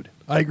outside food.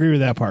 I agree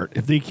with that part.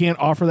 If they can't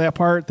offer that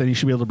part, then you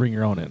should be able to bring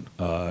your own in.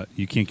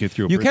 You can't get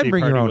through a You can birthday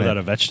bring your party own without in.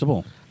 a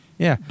vegetable.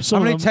 Yeah. How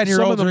many 10-year-olds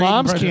Some of the are eating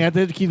moms presents? can't.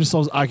 They keep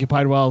themselves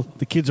occupied while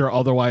the kids are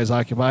otherwise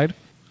occupied.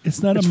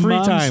 It's not It's a free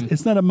mom's, time.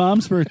 It's not a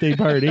mom's birthday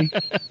party.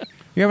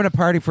 You're having a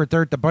party for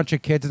a bunch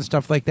of kids and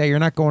stuff like that. You're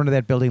not going to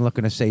that building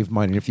looking to save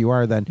money. If you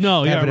are, then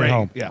have it at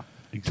home. Yeah.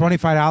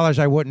 $25.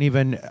 I wouldn't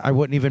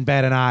even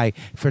bat an eye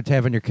for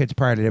having your kids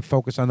party. To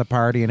focus on the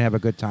party and have a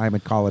good time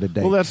and call it a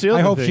day. Well, that's the other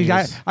I hope thing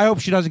is- I hope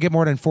she doesn't get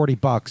more than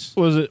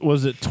 $40.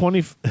 Was it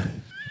 20? Do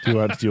you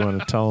want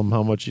to tell them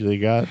how much they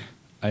got?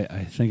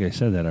 I think I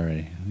said that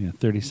already. Yeah,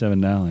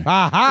 $37.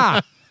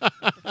 Aha!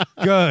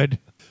 Good.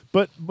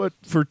 But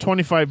for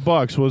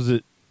 $25, was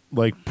it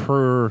like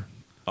per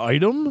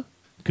item?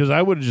 Because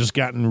I would have just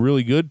gotten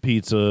really good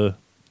pizza,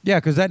 Yeah,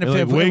 because then and if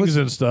like it wings was,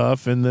 and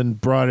stuff, and then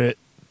brought it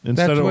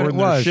instead that's of what it ordering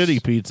their was.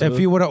 shitty pizza. If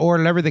you would have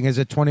ordered everything, is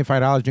it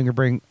 $25? You can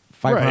bring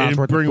 $5 right, and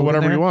worth bring of food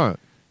whatever in there? you want.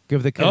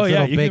 Give the kids Oh,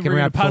 yeah. little You can bacon bring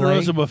a wrap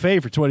Ponderosa filet. buffet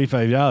for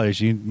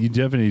 $25. You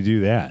definitely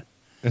do that.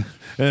 And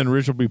then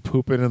Rich will be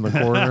pooping in the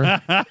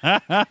corner.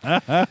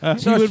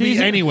 So would be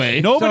she's-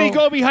 anyway. Nobody So-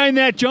 go behind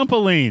that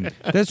jumpaline.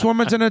 This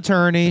woman's an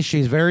attorney.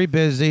 She's very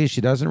busy. She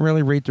doesn't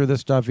really read through the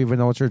stuff, even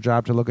though it's her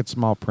job to look at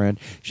small print.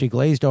 She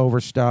glazed over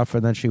stuff,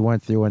 and then she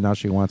went through, and now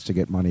she wants to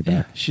get money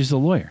back. She's a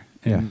lawyer.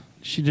 And Yeah.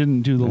 she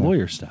didn't do the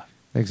lawyer stuff.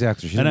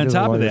 Exactly. She And doesn't on do the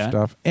top of lawyer that-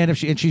 stuff. And if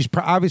she's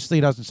obviously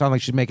doesn't sound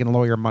like she's making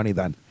lawyer money.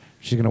 Then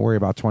she's going to worry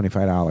about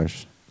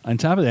 $25. On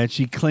top of that,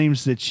 she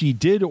claims that she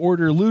did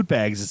order loot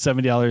bags at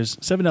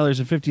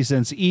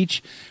 $7.50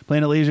 each.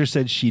 Planet Laser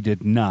said she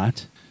did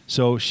not.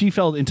 So she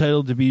felt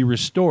entitled to be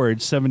restored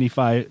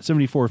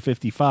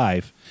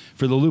 $74.55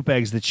 for the loot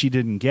bags that she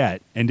didn't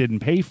get and didn't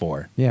pay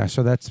for. Yeah,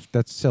 so that's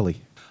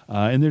silly.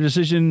 In their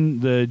decision,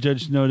 the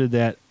judge noted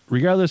that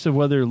regardless of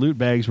whether loot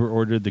bags were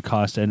ordered, the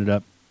cost ended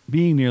up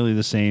being nearly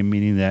the same,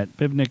 meaning that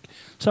Pivnik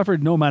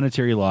suffered no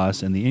monetary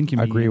loss and the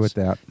inconvenience Agree with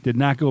that. did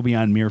not go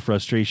beyond mere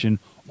frustration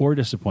or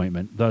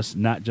disappointment, thus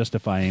not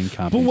justifying But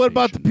compensation. what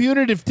about the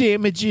punitive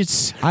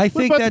damages? I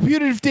think what about that- the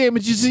punitive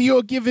damages that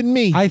you're giving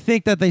me? I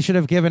think that they should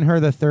have given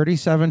her the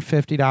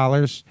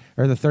 $37.50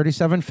 or the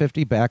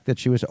 $37.50 back that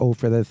she was owed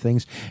for the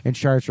things and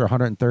charged her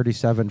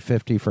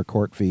 $137.50 for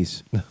court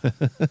fees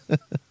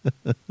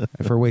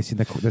for wasting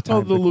the time.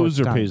 Oh, the court's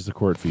loser time. pays the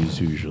court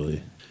fees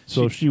usually.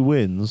 So if she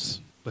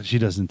wins, But she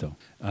doesn't,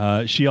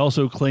 though. She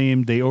also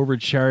claimed they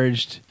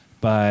overcharged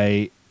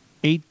by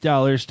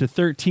 $8 to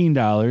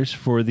 $13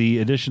 for the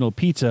additional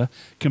pizza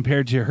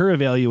compared to her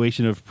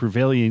evaluation of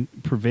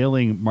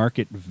prevailing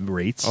market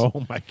rates.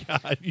 Oh my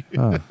God,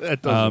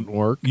 that doesn't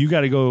work. You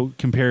got to go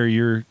compare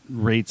your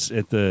rates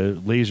at the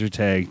laser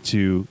tag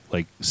to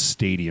like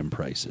stadium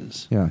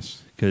prices.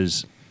 Yes.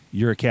 Because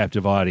you're a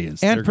captive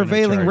audience. And They're gonna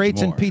prevailing charge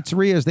rates in more.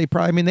 pizzerias, they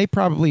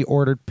probably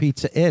ordered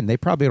pizza in. They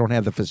probably don't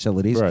have the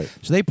facilities. Right.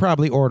 So they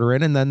probably order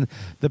in, and then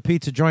the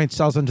pizza joint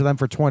sells them to them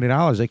for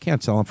 $20. They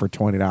can't sell them for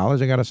 $20.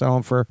 They got to sell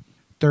them for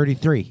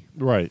 $33.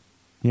 Right.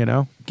 You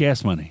know?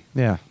 Gas money.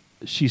 Yeah.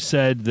 She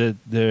said that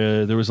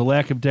there was a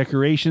lack of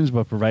decorations,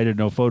 but provided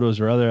no photos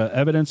or other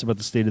evidence about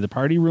the state of the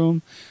party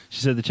room. She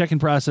said the check-in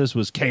process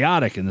was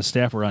chaotic and the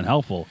staff were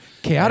unhelpful.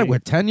 Chaotic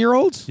with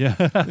 10-year-olds? Yeah.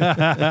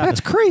 That's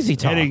crazy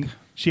talk.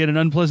 She had an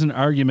unpleasant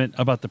argument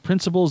about the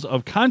principles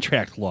of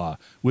contract law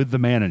with the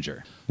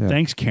manager. Yeah.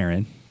 Thanks,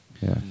 Karen.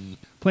 Yeah.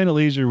 Planet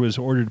Laser was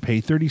ordered to pay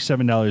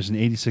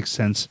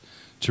 $37.86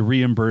 to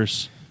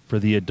reimburse for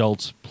the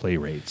adults' play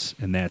rates,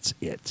 and that's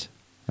it.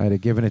 I'd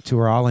have given it to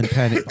her all in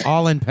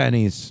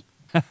pennies.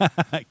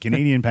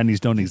 Canadian pennies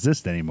don't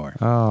exist anymore.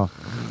 Oh,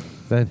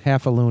 that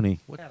half a loony.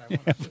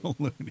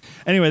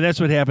 Anyway, that's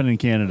what happened in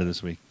Canada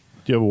this week.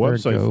 Do you have a They're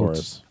website for goats.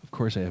 us? Of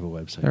course, I have a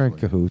website. They're in for it.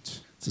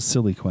 cahoots. It's a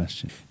silly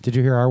question. Did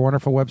you hear our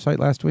wonderful website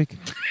last week?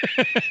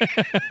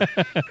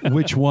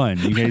 Which one?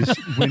 You guys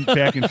went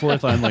back and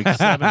forth on like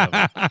 7 of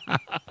them.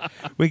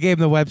 We gave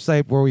them the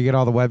website where we get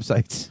all the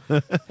websites.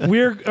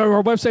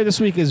 Our website this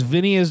week is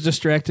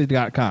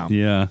vinnyisdistracted.com.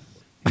 Yeah.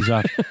 He's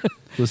off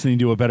listening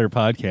to a better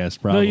podcast,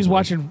 probably. No, he's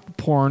watching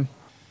porn.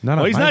 None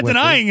Well, of he's my not website.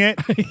 denying it.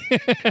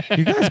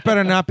 You guys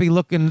better not be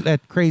looking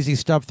at crazy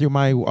stuff through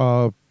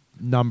my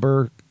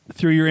number.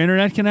 Through your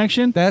internet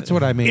connection? That's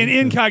what I mean. In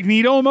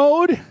incognito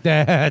mode?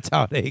 That's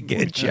how they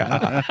get you.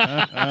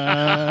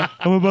 I'm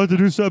about to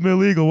do something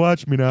illegal.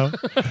 Watch me now.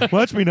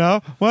 Watch me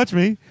now. Watch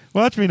me.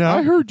 Watch me now.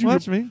 I heard you.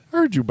 Watch me. I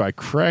heard you buy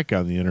crack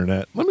on the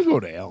internet. Let me go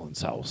to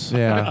Allyn's house.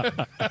 Yeah.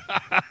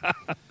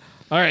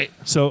 All right.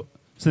 So,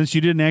 since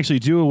you didn't actually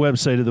do a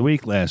website of the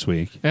week last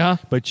week, Yeah.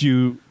 but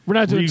you We're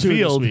not doing two this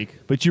revealed, week.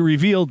 but you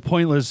revealed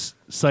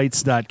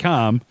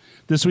pointlesssites.com,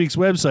 this week's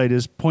website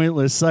is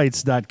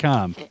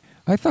pointlesssites.com.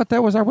 I thought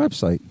that was our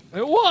website.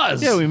 It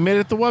was. Yeah, we made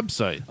it the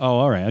website. Oh,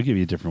 all right. I'll give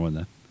you a different one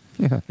then.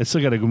 Yeah. I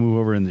still got to go move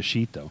over in the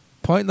sheet, though.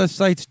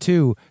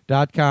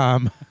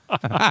 Pointlesssites2.com.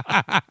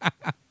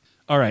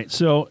 All right.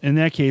 So, in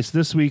that case,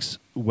 this week's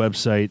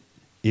website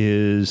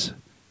is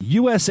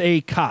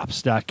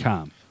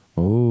usacops.com.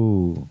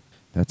 Oh,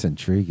 that's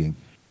intriguing.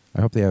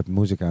 I hope they have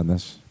music on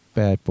this.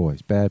 Bad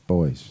boys. Bad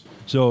boys.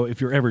 So,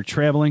 if you're ever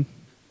traveling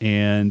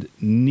and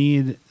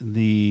need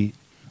the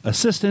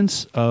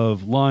assistance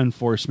of law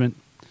enforcement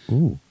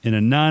Ooh. in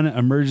a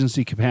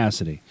non-emergency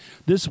capacity,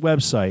 this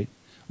website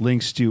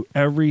links to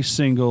every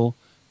single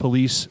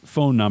police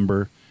phone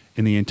number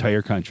in the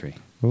entire country.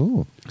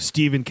 Ooh.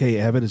 Stephen K.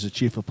 Abbott is the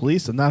chief of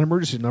police. The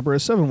non-emergency number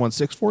is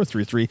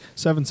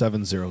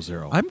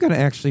 716-433-7700. I'm going to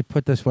actually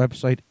put this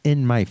website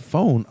in my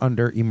phone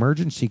under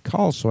emergency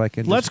calls so I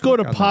can. Let's just go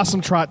to click on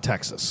Possum Trot,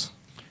 Texas.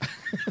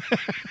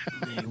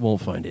 You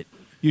won't find it.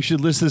 You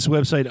should list this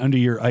website under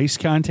your ICE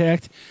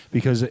contact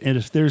because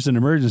if there's an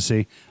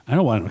emergency, I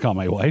don't want to call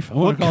my wife. I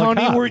want What to call a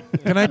county cop. were?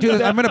 that. Can I do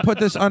this? I'm going to put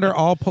this under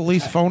all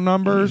police phone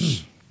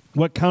numbers.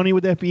 What county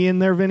would that be in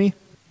there, Vinny?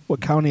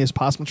 What county is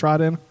Possum Trot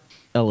in?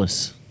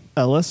 Ellis.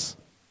 Ellis.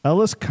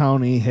 Ellis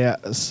County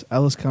has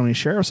Ellis County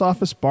Sheriff's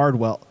Office,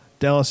 Bardwell,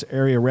 Dallas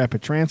Area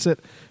Rapid Transit,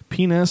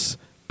 Penis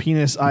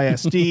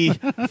ISD,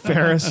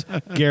 Ferris,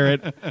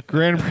 Garrett,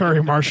 Grand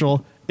Prairie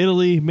Marshal,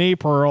 Italy,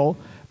 Maypearl,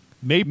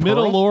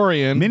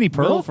 Midlothian, Mini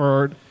Pearl?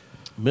 Milford.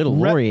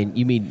 Midlothian.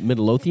 You mean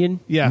Midlothian?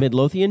 Yeah.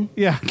 Midlothian?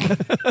 Yeah.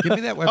 Give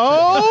me that website.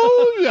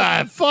 Oh,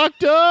 I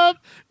fucked up.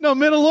 No,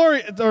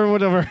 Midlothian or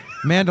whatever.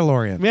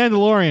 Mandalorian.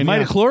 Mandalorian. Yeah.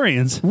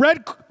 Midichlorians.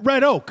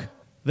 Red Oak.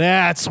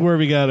 That's where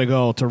we got to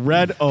go, to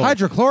Red Oak.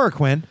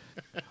 Hydrochloroquine.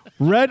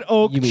 Red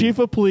Oak, You mean- Chief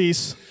of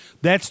Police.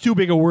 That's too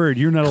big a word.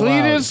 You're not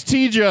allowed. Cletus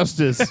T.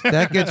 Justice.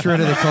 That gets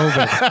rid of the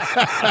COVID.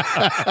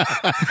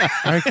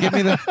 All right, give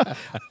me the.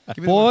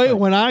 Boy,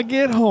 when I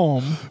get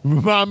home,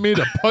 Remind me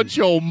to punch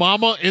your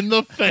mama in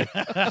the face.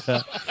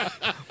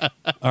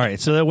 All right.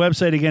 So that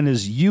website again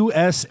is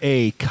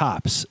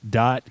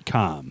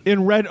usacops.com.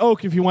 in Red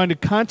Oak, if you want to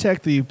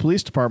contact the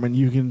police department,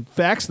 you can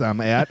fax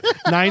them at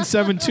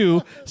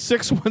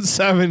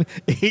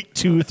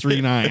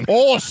 972-617-8239.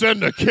 Or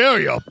send a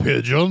carrier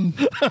pigeon.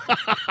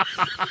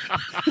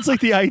 It's like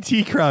the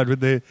IT crowd when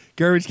the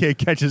garbage can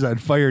catches on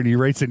fire and he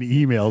writes an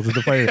email to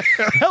the fire.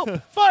 Help!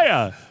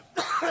 Fire!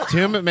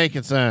 Tim at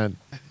Makinson.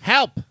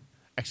 Help!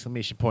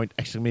 Exclamation point,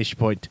 exclamation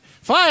point.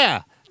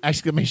 Fire!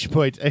 Exclamation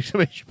point,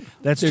 exclamation point.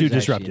 That's There's too actually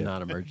disruptive. a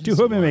non-emergency To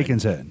whom it line. making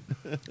sense.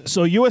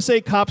 So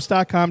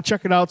usacops.com.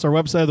 Check it out. It's our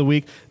website of the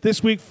week.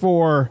 This week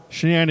for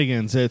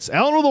Shenanigans, it's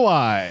Allyn with a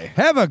Y,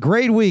 Have a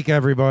great week,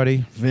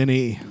 everybody.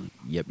 Vinny,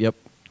 Yep.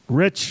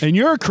 Rich, And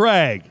you're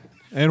Craig.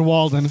 and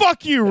Walden.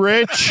 Fuck you,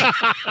 Rich.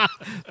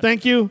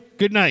 Thank you.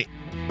 Good night.